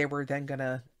was that they were then going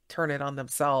to turn it on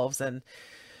themselves, and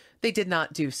they did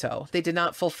not do so. They did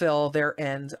not fulfill their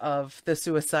end of the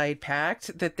suicide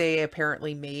pact that they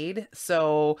apparently made.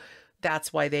 So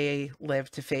that's why they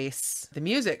lived to face the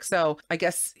music. So I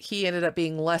guess he ended up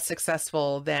being less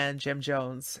successful than Jim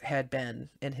Jones had been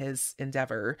in his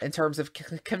endeavor in terms of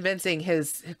convincing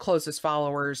his closest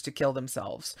followers to kill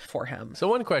themselves for him. So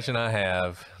one question I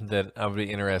have that I would be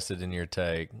interested in your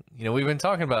take, we've been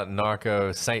talking about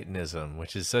narco-Satanism,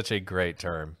 which is such a great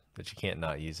term that you can't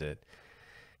not use it.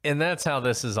 And that's how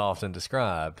this is often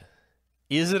described.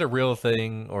 Is it a real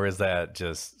thing, or is that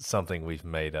just something we've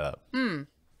made up?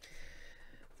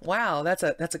 Wow, that's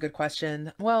a good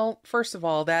question. Well, first of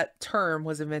all, that term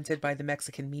was invented by the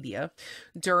Mexican media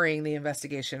during the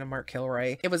investigation of Mark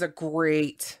Kilroy. It was a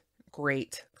great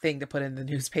thing to put in the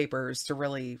newspapers to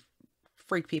really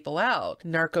freak people out.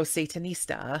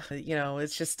 Narco-Satanista,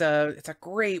 it's a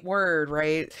great word,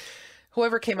 right?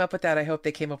 Whoever came up with that, I hope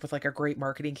they came up with like a great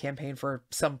marketing campaign for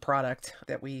some product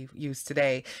that we use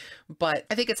today. But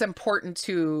I think it's important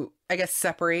to, I guess,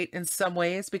 separate in some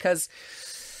ways, because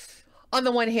on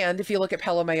the one hand, if you look at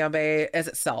Palo Mayombe as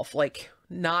itself, like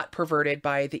not perverted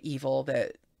by the evil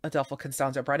that Adolfo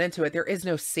Constanzo brought into it, there is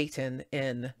no Satan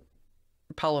in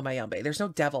Paulo Mayombe. There's no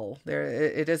devil there.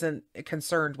 It isn't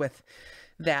concerned with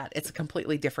that. It's a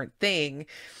completely different thing.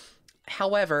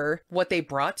 However, what they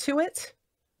brought to it,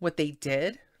 what they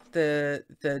did,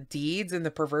 the deeds and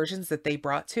the perversions that they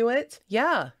brought to it,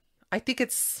 yeah, I think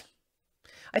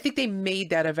they made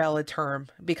that a valid term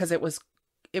because it was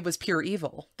pure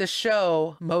evil. The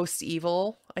show Most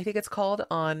Evil, I think it's called,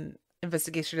 on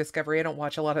Investigation Discovery. I don't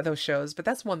watch a lot of those shows, but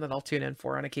that's one that I'll tune in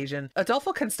for on occasion.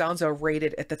 Adolfo Constanzo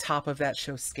rated at the top of that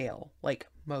show's scale, like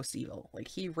Most Evil. Like,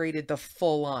 he rated the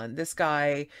full on. This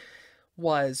guy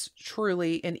was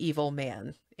truly an evil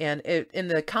man. And in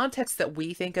the context that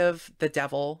we think of the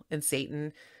devil and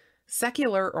Satan,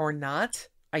 secular or not,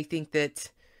 I think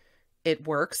that it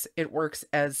works. It works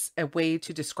as a way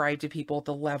to describe to people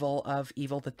the level of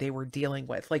evil that they were dealing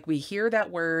with. Like, we hear that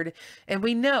word and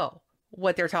we know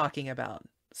what they're talking about.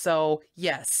 So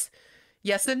yes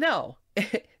and no.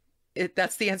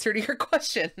 That's the answer to your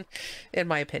question, in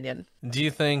my opinion. Do you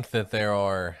think that there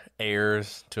are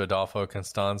heirs to Adolfo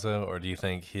Constanzo, or do you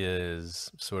think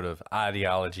his sort of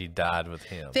ideology died with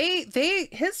him?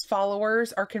 His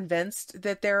followers are convinced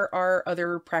that there are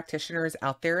other practitioners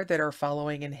out there that are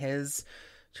following in his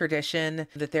tradition,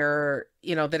 that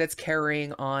that it's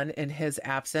carrying on in his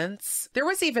absence. There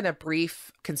was even a brief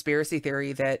conspiracy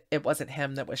theory that it wasn't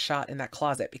him that was shot in that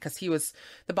closet because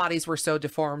the bodies were so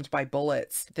deformed by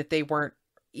bullets that they weren't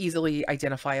easily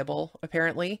identifiable,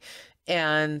 apparently.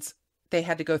 And they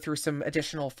had to go through some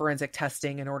additional forensic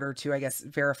testing in order to, I guess,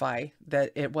 verify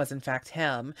that it was in fact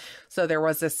him. So there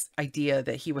was this idea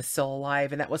that he was still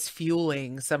alive, and that was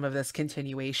fueling some of this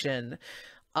continuation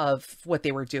of what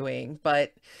they were doing.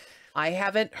 But I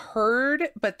haven't heard,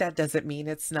 but that doesn't mean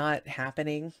it's not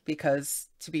happening, because,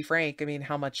 to be frank, I mean,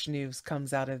 how much news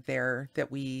comes out of there that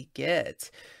we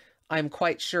get? I'm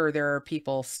quite sure there are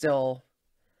people still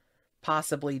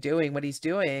possibly doing what he's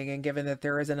doing, and given that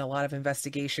there isn't a lot of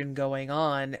investigation going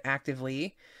on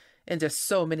actively into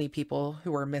so many people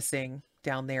who are missing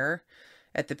down there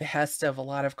at the behest of a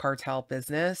lot of cartel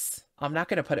business, I'm not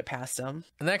going to put it past him.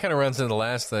 And that kind of runs into the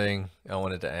last thing I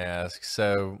wanted to ask.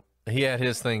 So he had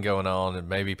his thing going on, and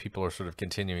maybe people are sort of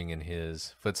continuing in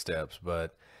his footsteps.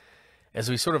 But as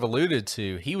we sort of alluded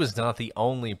to, he was not the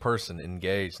only person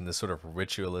engaged in this sort of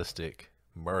ritualistic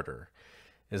murder.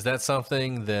 Is that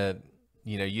something that,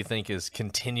 you think is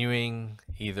continuing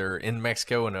either in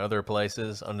Mexico and other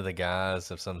places under the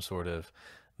guise of some sort of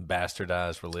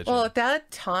bastardized religion? Well, at that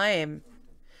time,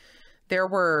 there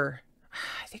were,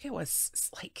 I think it was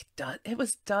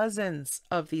dozens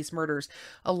of these murders,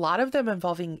 a lot of them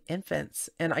involving infants.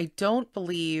 And I don't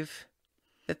believe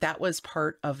that was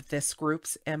part of this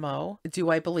group's MO. Do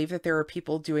I believe that there are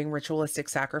people doing ritualistic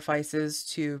sacrifices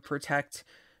to protect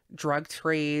drug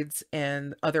trades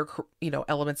and other,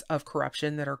 elements of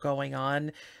corruption that are going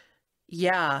on?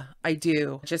 Yeah, I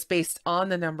do. Just based on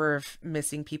the number of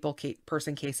missing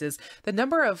person cases, the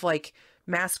number of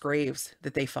mass graves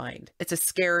that they find. It's a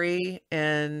scary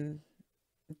and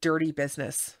dirty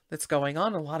business that's going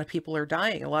on. A lot of people are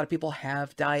dying. A lot of people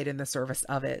have died in the service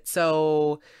of it.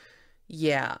 So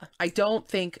yeah, I don't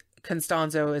think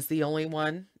Constanzo is the only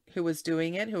one who was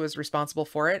doing it, who was responsible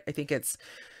for it. I think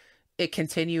it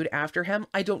continued after him.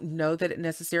 I don't know that it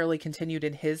necessarily continued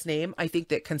in his name. I think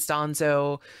that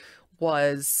Constanzo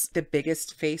was the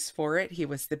biggest face for it. He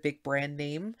was the big brand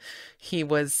name. He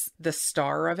was the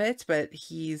star of it, but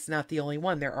he's not the only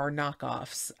one. There are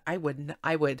knockoffs. I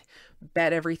would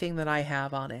bet everything that I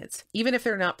have on it. Even if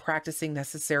they're not practicing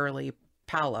necessarily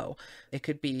Palo, it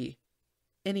could be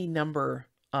any number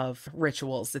of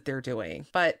rituals that they're doing.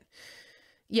 But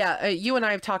yeah, you and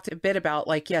I have talked a bit about,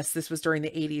 yes, this was during the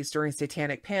 80s, during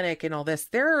Satanic Panic and all this.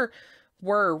 There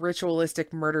were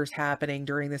ritualistic murders happening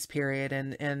during this period.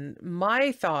 And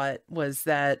my thought was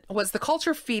the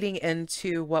culture feeding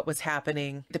into what was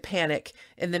happening, the panic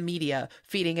in the media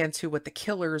feeding into what the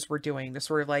killers were doing, to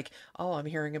sort of oh, I'm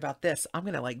hearing about this, I'm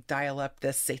going to dial up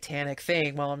this satanic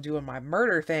thing while I'm doing my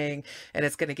murder thing, and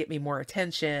it's going to get me more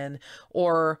attention.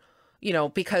 Or,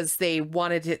 because they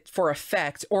wanted it for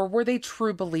effect, or were they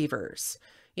true believers?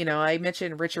 I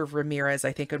mentioned Richard Ramirez,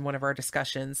 I think, in one of our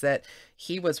discussions, that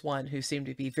he was one who seemed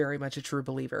to be very much a true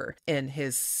believer in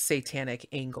his satanic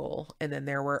angle. And then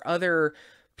there were other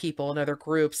people and other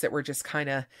groups that were just kind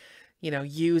of,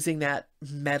 using that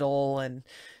metal and,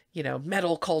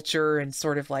 metal culture and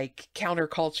sort of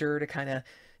counterculture to kind of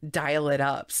dial it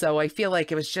up. So I feel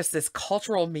like it was just this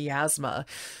cultural miasma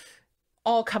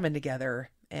all coming together.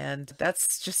 And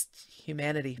that's just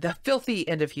humanity, the filthy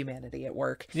end of humanity at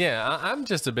work. Yeah, I'm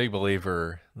just a big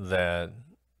believer that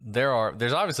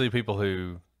there's obviously people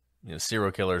who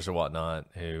serial killers or whatnot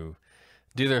who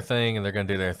do their thing and they're going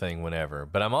to do their thing whenever.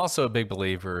 But I'm also a big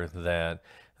believer that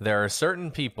there are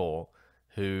certain people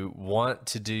who want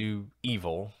to do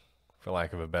evil, for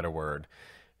lack of a better word,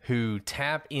 who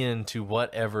tap into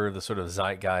whatever the sort of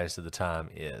zeitgeist of the time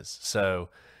is. So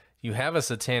you have a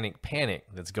satanic panic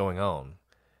that's going on.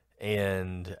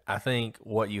 And I think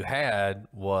what you had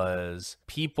was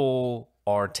people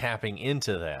are tapping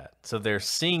into that. So they're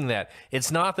seeing that.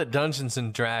 It's not that Dungeons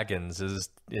and Dragons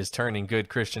is turning good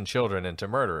Christian children into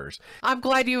murderers. I'm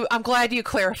glad you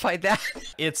clarified that.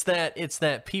 It's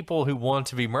that people who want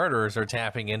to be murderers are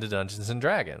tapping into Dungeons and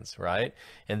Dragons, right?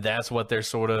 And that's what they're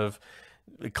sort of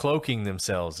cloaking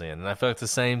themselves in. And I felt the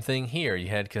same thing here. You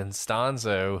had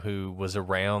Constanzo, who was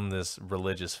around this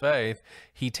religious faith.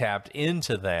 He tapped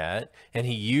into that and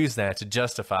he used that to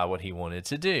justify what he wanted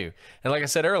to do. And like I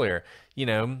said earlier,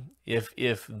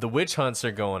 if the witch hunts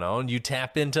are going on, you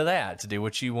tap into that to do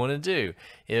what you want to do.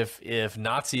 If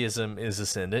Nazism is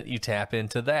ascendant, you tap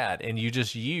into that and you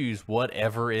just use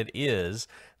whatever it is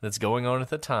that's going on at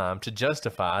the time to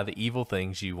justify the evil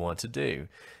things you want to do.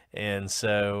 And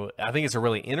so I think it's a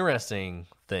really interesting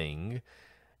thing,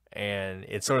 and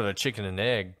it's sort of a chicken and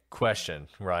egg question,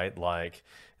 right? Like,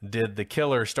 did the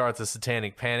killer start the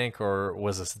satanic panic, or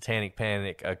was the satanic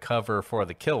panic a cover for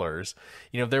the killers?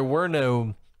 There were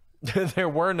no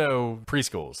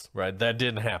preschools, right? That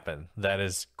didn't happen. That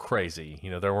is crazy.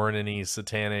 There weren't any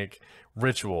satanic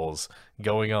rituals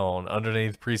going on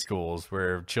underneath preschools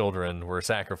where children were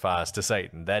sacrificed to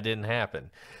Satan. That didn't happen.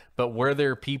 But were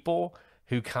there people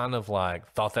who kind of like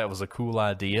thought that was a cool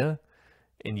idea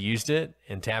and used it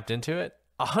and tapped into it?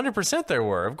 100% there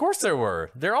were. Of course there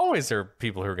were. There always are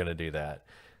people who are going to do that.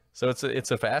 So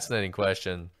it's a fascinating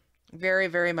question. Very,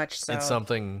 very much so. It's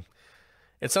something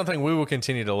we will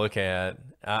continue to look at.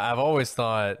 I've always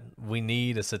thought we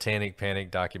need a satanic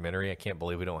panic documentary. I can't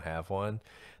believe we don't have one.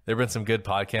 There have been some good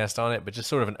podcasts on it, but just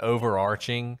sort of an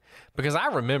overarching, because I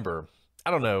remember,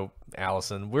 I don't know,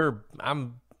 Allison,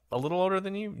 I'm a little older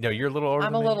than you? No, you're a little older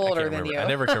than me? I'm a little older than you. I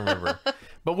never can remember.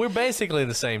 But we're basically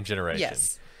the same generation.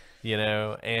 Yes.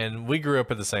 And we grew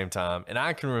up at the same time. And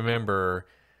I can remember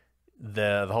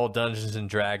the whole Dungeons and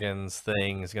Dragons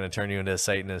thing is going to turn you into a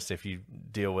Satanist if you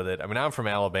deal with it. I mean, I'm from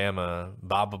Alabama,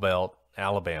 Bible Belt,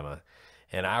 Alabama.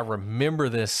 And I remember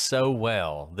this so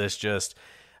well.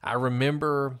 I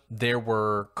remember there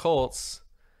were cults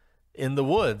in the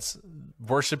woods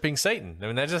worshiping Satan. I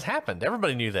mean, that just happened.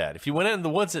 Everybody knew that. If you went out in the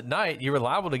woods at night, you were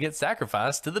liable to get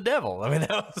sacrificed to the devil. I mean,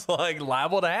 that was like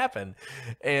liable to happen.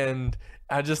 And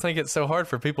I just think it's so hard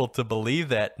for people to believe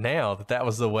that now, that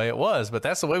was the way it was, but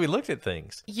that's the way we looked at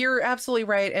things. You're absolutely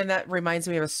right. And that reminds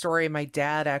me of a story my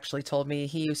dad actually told me.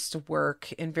 He used to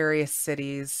work in various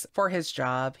cities for his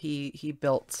job. He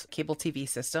built cable TV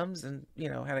systems and,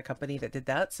 had a company that did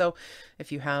that. So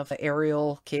if you have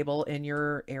aerial cable in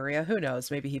your area, who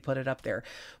knows, maybe he put it up there.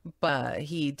 But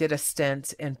he did a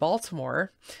stint in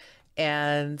Baltimore,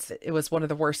 and it was one of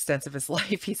the worst stints of his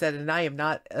life, he said. And I am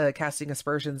not casting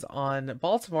aspersions on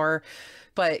Baltimore,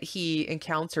 but he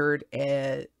encountered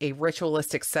a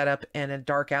ritualistic setup in a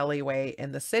dark alleyway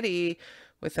in the city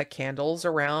with the candles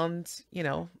around,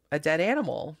 a dead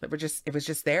animal. It was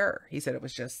just there. He said it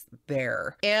was just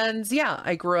there. And yeah,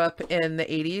 I grew up in the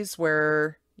 80s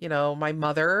where, my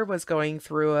mother was going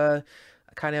through a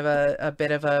kind of a bit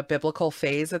of a biblical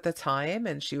phase at the time,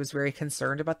 and she was very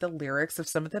concerned about the lyrics of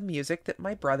some of the music that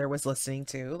my brother was listening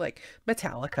to, like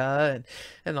Metallica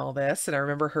and all this. And I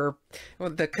remember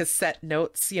the cassette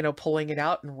notes, pulling it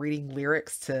out and reading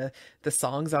lyrics to the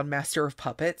songs on Master of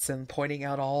Puppets and pointing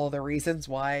out all the reasons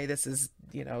why this is,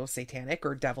 satanic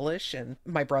or devilish. And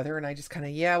my brother and I just kind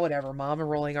of, yeah, whatever, Mom, and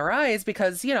rolling our eyes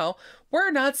because,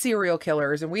 we're not serial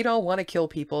killers and we don't want to kill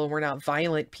people and we're not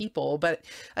violent people. But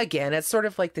again, it's sort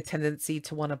of like the tendency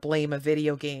to want to blame a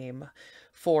video game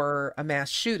for a mass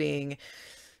shooting.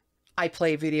 I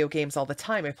play video games all the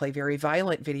time. I play very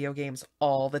violent video games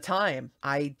all the time.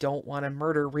 I don't want to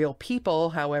murder real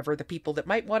people. However, the people that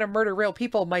might want to murder real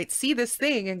people might see this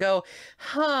thing and go,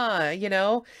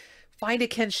 find a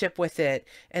kinship with it.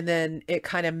 And then it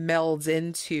kind of melds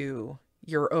into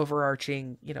your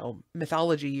overarching,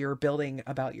 mythology you're building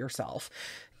about yourself.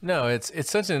 No, it's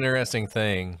such an interesting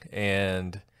thing.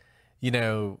 And,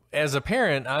 as a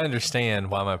parent, I understand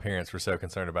why my parents were so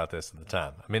concerned about this at the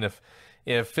time. I mean,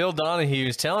 if Phil Donahue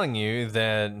is telling you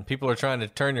that people are trying to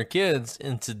turn your kids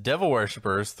into devil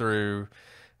worshippers through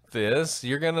this,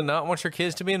 you're going to not want your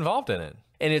kids to be involved in it.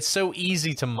 And it's so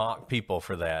easy to mock people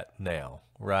for that now,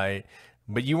 right?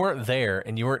 But you weren't there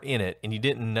and you weren't in it and you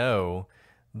didn't know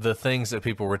the things that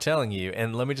people were telling you.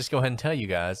 And let me just go ahead and tell you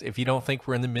guys, if you don't think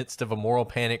we're in the midst of a moral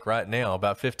panic right now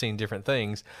about 15 different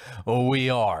things, well, we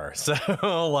are. So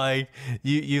like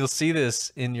you'll see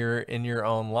this in your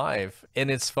own life.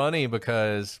 And it's funny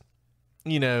because,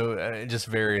 you know, just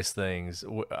various things.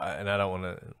 And I don't want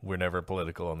to, we're never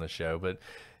political on this show, but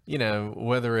you know,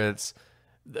 whether it's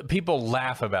people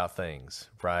laugh about things,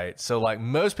 right? So like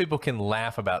most people can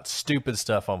laugh about stupid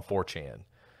stuff on 4chan,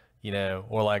 you know,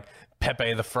 or like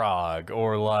Pepe the Frog,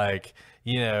 or like,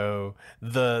 you know,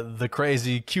 the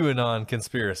crazy QAnon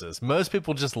conspiracists. Most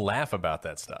people just laugh about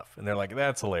that stuff and they're like,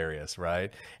 that's hilarious,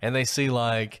 right? And they see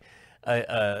like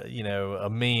a you know, a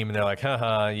meme and they're like,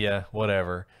 haha, yeah,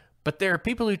 whatever. But there are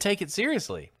people who take it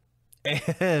seriously.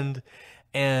 And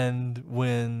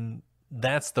when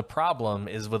that's the problem,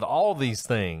 is with all these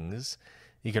things,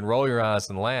 you can roll your eyes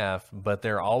and laugh, but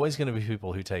there are always going to be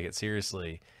people who take it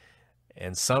seriously.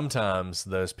 And sometimes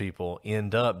those people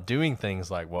end up doing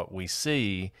things like what we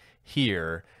see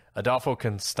here. Adolfo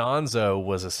Constanzo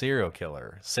was a serial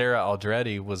killer. Sarah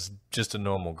Aldrete was just a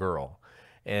normal girl.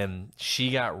 And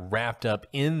she got wrapped up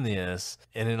in this.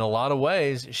 And in a lot of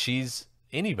ways, she's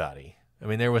anybody. I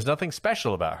mean, there was nothing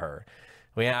special about her.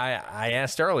 I mean, I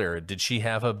asked earlier, did she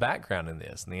have a background in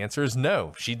this? And the answer is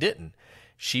no, she didn't.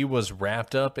 She was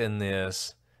wrapped up in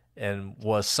this and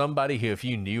was somebody who, if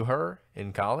you knew her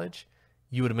in college,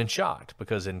 you would have been shocked,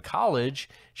 because in college,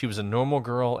 she was a normal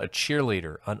girl, a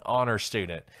cheerleader, an honor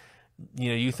student. You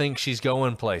know, you think she's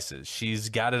going places. She's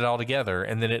got it all together.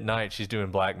 And then at night, she's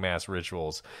doing black mass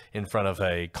rituals in front of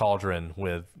a cauldron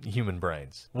with human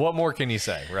brains. What more can you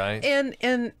say, right?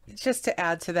 And just to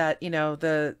add to that, you know,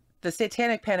 the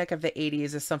satanic panic of the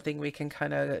 80s is something we can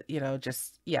kind of, you know,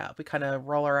 just, yeah, we kind of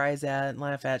roll our eyes at and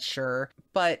laugh at, sure.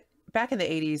 But back in the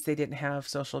 80s, they didn't have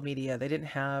social media. They didn't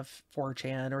have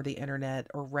 4chan or the internet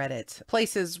or Reddit,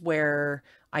 places where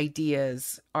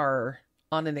ideas are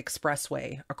on an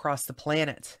expressway across the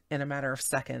planet in a matter of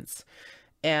seconds.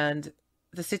 And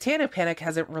the satanic panic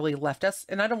hasn't really left us.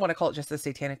 And I don't want to call it just the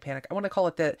satanic panic. I want to call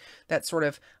it that sort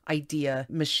of idea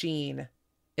machine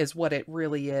is what it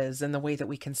really is, and the way that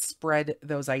we can spread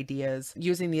those ideas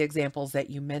using the examples that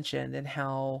you mentioned, and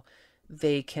how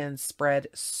they can spread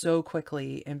so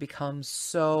quickly and become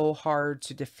so hard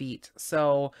to defeat.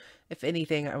 So if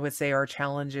anything, I would say our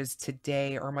challenges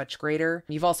today are much greater.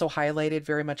 You've also highlighted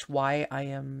very much why I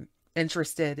am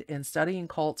interested in studying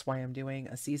cults, why I'm doing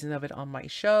a season of it on my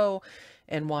show,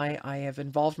 and why I have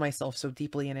involved myself so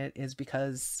deeply in it is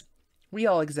because we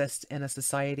all exist in a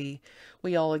society.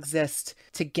 We all exist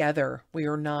together. We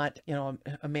are not, you know,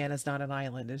 a man is not an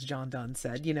island, as John Donne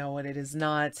said, you know, and it is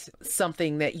not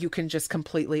something that you can just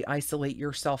completely isolate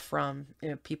yourself from.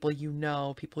 You know, people you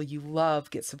love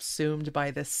get subsumed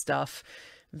by this stuff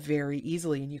very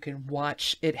easily, and you can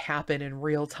watch it happen in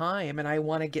real time. And I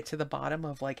want to get to the bottom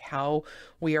of like how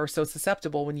we are so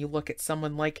susceptible when you look at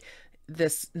someone like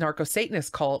this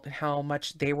narco-Satanist cult and how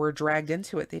much they were dragged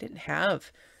into it. They didn't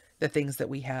have the things that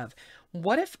we have.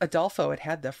 What if Adolfo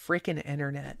had the freaking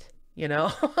internet? You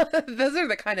know, those are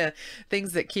the kind of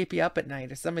things that keep you up at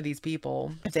night. If some of these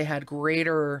people, if they had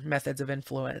greater methods of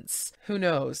influence, who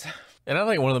knows? And I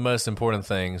think one of the most important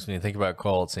things when you think about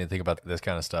cults and you think about this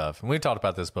kind of stuff, and we've talked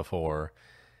about this before,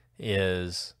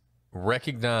 is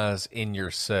recognize in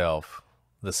yourself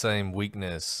the same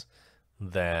weakness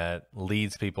that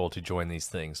leads people to join these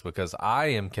things. Because I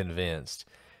am convinced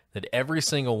that every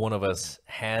single one of us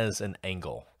has an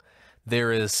angle.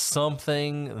 There is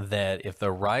something that if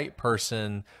the right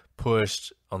person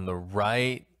pushed on the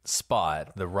right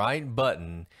spot, the right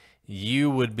button,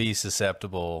 you would be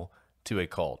susceptible to a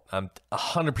cult. I'm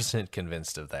 100%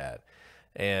 convinced of that.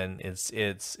 And it's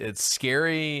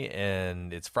scary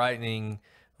and it's frightening,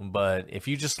 but if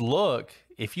you just look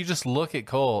at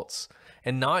cults,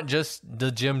 and not just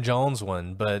the Jim Jones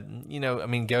one, but you know, I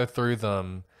mean, go through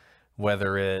them.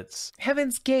 Whether it's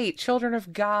Heaven's Gate, Children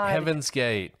of God,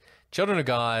 Children of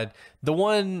God,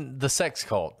 the sex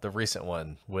cult, the recent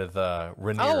one with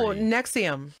Raniere. Oh,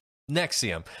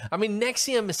 NXIVM. I mean,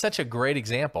 NXIVM is such a great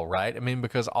example, right? I mean,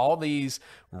 because all these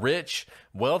rich,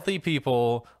 wealthy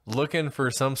people looking for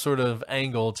some sort of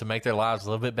angle to make their lives a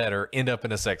little bit better end up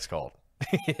in a sex cult.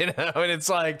 You know, and it's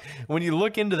like, when you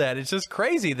look into that, it's just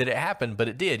crazy that it happened, but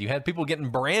it did. You had people getting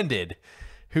branded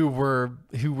who were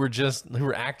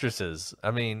actresses.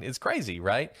 I mean, it's crazy,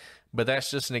 right? But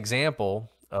that's just an example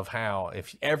of how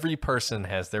if every person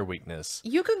has their weakness.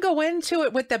 You can go into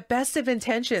it with the best of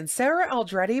intentions. Sarah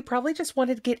Aldrete probably just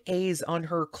wanted to get A's on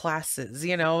her classes.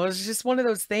 You know, it was just one of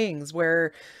those things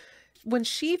where when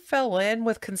she fell in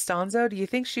with Constanzo, do you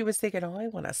think she was thinking, oh, I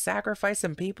want to sacrifice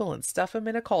some people and stuff them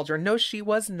in a cauldron? No, she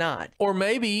was not. Or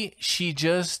maybe she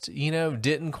just,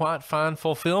 didn't quite find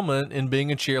fulfillment in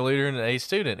being a cheerleader and an A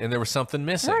student, and there was something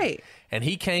missing. Right. And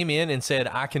he came in and said,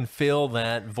 I can fill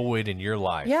that void in your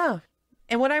life. Yeah.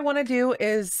 And what I want to do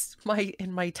is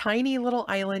in my tiny little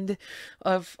island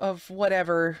of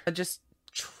whatever, just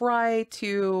try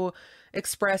to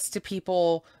express to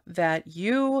people that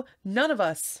none of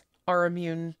us are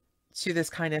immune to this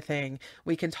kind of thing.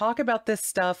 We can talk about this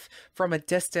stuff from a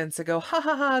distance and go, ha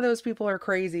ha ha, those people are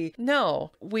crazy.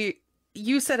 No,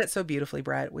 you said it so beautifully,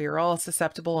 Brett. We are all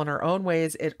susceptible in our own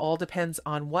ways. It all depends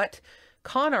on what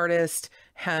con artist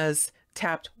has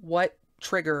tapped what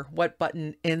trigger, what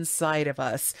button inside of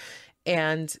us.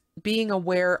 And being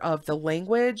aware of the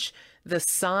language, the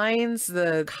signs,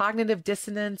 the cognitive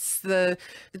dissonance, the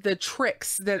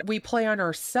tricks that we play on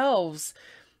ourselves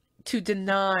to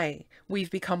deny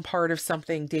we've become part of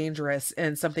something dangerous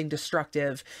and something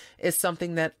destructive is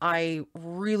something that I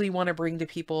really want to bring to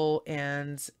people,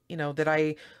 and that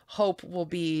I hope will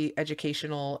be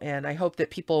educational. And I hope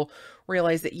that people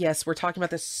realize that, yes, we're talking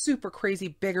about this super crazy,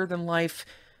 bigger than life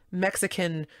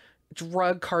Mexican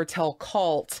drug cartel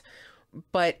cult,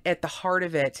 but at the heart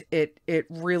of it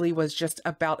really was just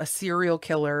about a serial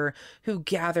killer who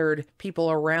gathered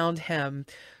people around him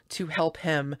to help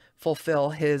him fulfill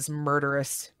his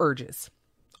murderous urges,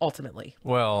 ultimately.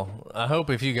 Well, I hope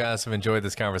if you guys have enjoyed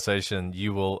this conversation,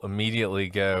 you will immediately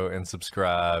go and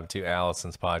subscribe to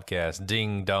Allison's podcast,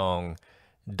 Ding Dong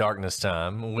Darkness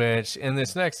Time, which in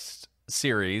this next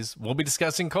series, we'll be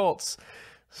discussing cults.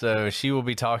 So she will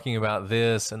be talking about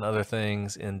this and other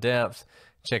things in depth.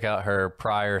 Check out her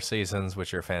prior seasons,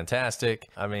 which are fantastic.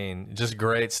 I mean, just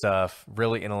great stuff.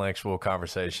 Really intellectual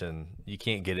conversation. You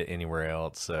can't get it anywhere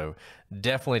else. So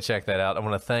definitely check that out. I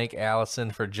want to thank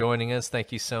Allison for joining us.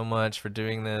 Thank you so much for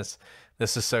doing this.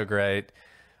 This is so great.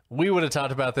 We would have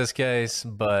talked about this case,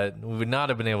 but we would not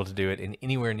have been able to do it in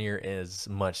anywhere near as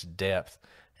much depth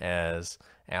as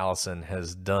Allison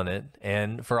has done it.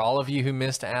 And for all of you who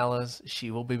missed Alice,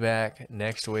 she will be back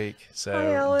next week. So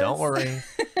Hi, don't worry.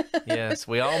 Yes,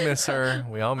 we all miss her.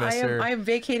 We all miss her. I am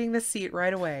vacating the seat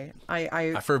right away.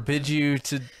 I forbid you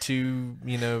to do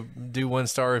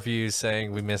 1-star reviews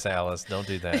saying we miss Alice. Don't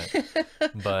do that.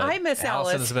 But I miss Alice.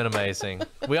 Allison's been amazing.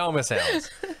 We all miss Alice.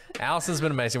 Allison's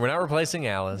been amazing. We're not replacing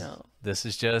Alice. No. This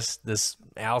is just this.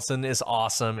 Allison is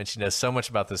awesome, and she knows so much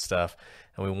about this stuff.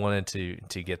 And we wanted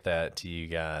to get that to you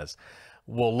guys.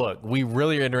 Well, look, we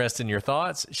really are interested in your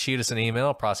thoughts. Shoot us an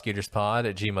email,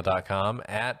 prosecutorspod@gmail.com,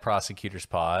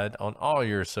 @prosecutorspod on all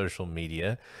your social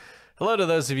media. Hello to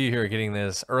those of you who are getting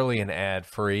this early and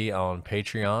ad-free on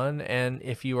Patreon. And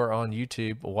if you are on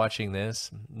YouTube watching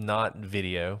this, not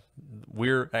video,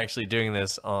 we're actually doing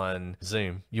this on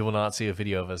Zoom. You will not see a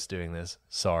video of us doing this.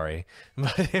 Sorry.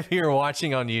 But if you're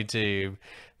watching on YouTube,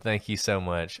 thank you so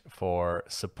much for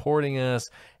supporting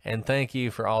us. And thank you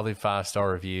for all the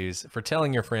 5-star reviews, for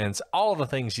telling your friends all the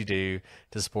things you do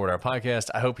to support our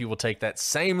podcast. I hope you will take that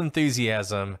same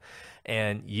enthusiasm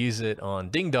and use it on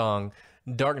Ding Dong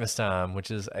Darkness Time,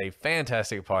 which is a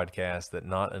fantastic podcast that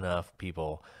not enough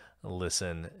people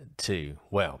listen to.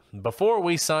 Well, before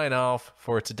we sign off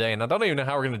for today, and I don't even know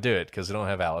how we're going to do it because we don't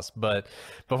have Alice, but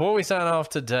before we sign off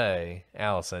today,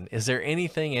 Allison, is there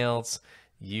anything else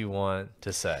you want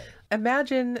to say?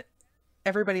 Imagine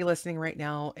everybody listening right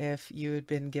now if you had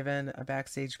been given a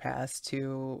backstage pass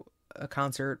to a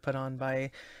concert put on by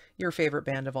your favorite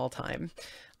band of all time.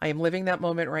 I am living that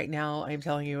moment right now. I am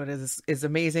telling you, it is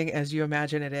amazing as you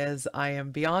imagine it is. I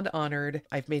am beyond honored.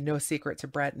 I've made no secret to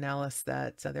Brett and Alice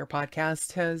that their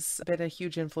podcast has been a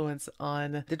huge influence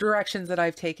on the directions that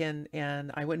I've taken,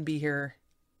 and I wouldn't be here.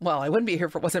 Well, I wouldn't be here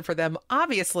if it wasn't for them,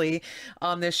 obviously,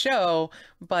 on this show,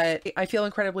 but I feel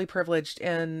incredibly privileged,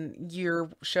 and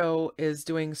your show is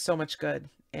doing so much good,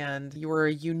 and you are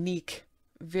a unique,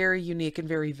 very unique and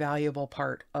very valuable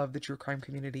part of the true crime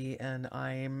community, and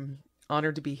I'm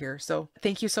honored to be here. So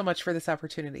thank you so much for this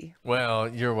opportunity. Well,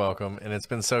 you're welcome, and it's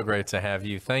been so great to have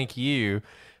you. Thank you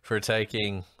for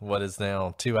taking what is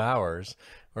now 2 hours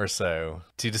or so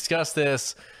to discuss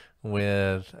this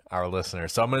with our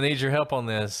listeners. So I'm going to need your help on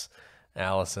this,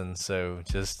 Allison. So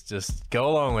just go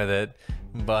along with it.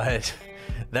 But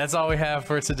that's all we have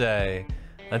for today.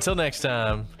 Until next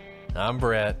time, I'm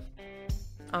Brett.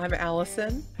 I'm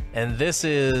Allison. And this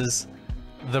is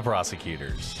The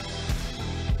Prosecutors.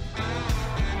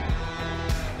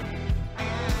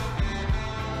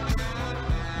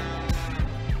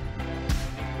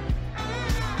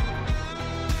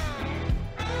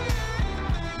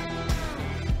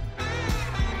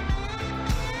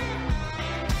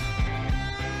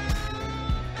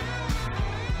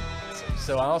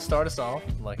 So I'll start us off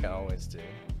like I always do.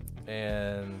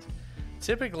 And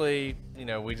typically, you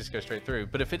know, we just go straight through.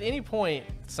 But if at any point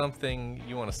something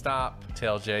you want to stop,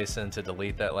 tell Jason to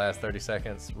delete that last 30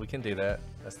 seconds, we can do that.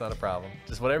 That's not a problem.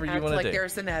 Just whatever you want to do.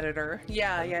 There's an editor.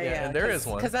 Yeah. And there is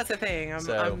one. Because that's the thing.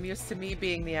 I'm used to me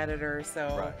being the editor,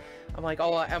 so Right. I'm like,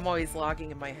 oh, I'm always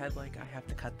logging in my head like I have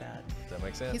to cut that. Does that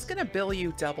make sense? He's gonna bill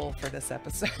you double for this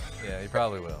episode. Yeah, he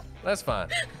probably will. That's fine.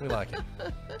 We like it.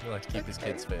 We like to keep his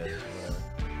kids fed. Or whatever.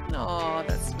 Oh,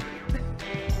 that's sweet.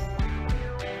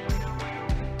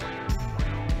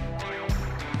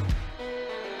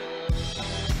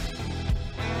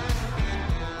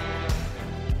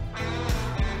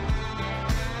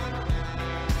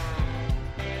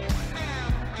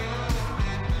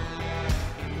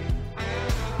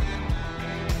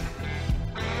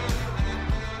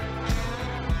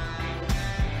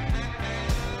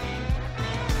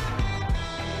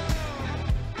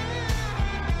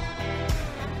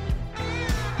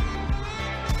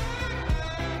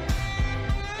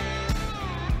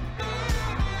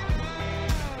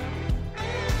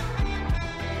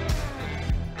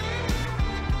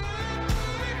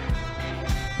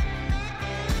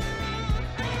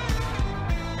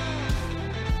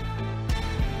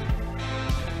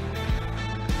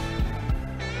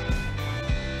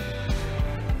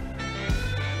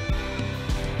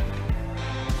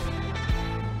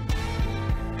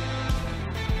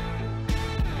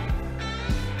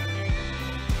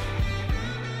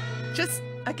 Just,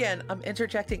 again, I'm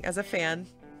interjecting as a fan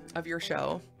of your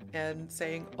show and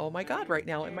saying, oh my God, right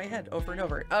now in my head over and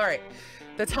over. All right.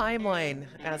 The timeline,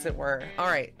 as it were. All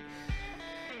right.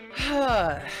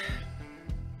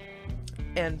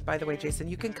 And by the way, Jason,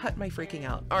 you can cut my freaking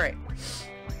out. All right.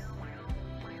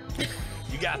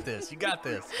 You got this. You got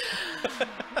this.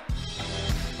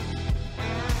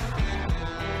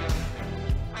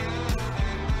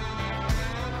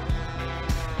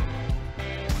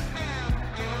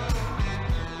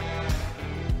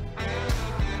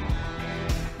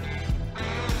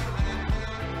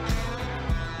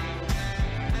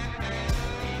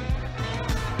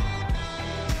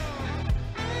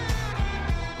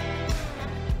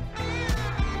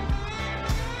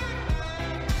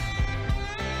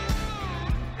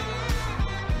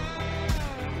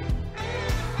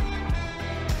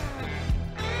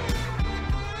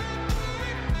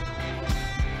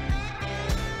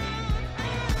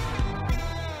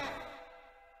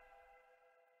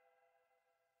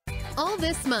 All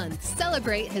this month,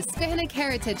 celebrate Hispanic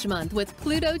Heritage Month with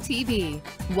PlutoTV.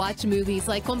 Watch movies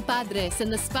like Compadres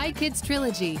and the Spy Kids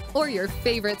trilogy, or your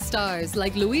favorite stars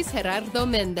like Luis Gerardo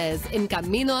Mendez in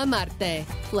Camino a Marte.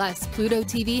 Plus,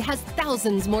 PlutoTV has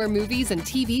thousands more movies and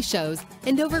TV shows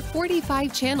and over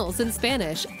 45 channels in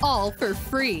Spanish, all for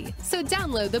free. So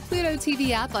download the PlutoTV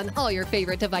app on all your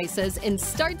favorite devices and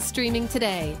start streaming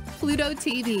today.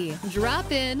 PlutoTV.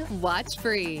 Drop in, watch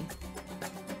free.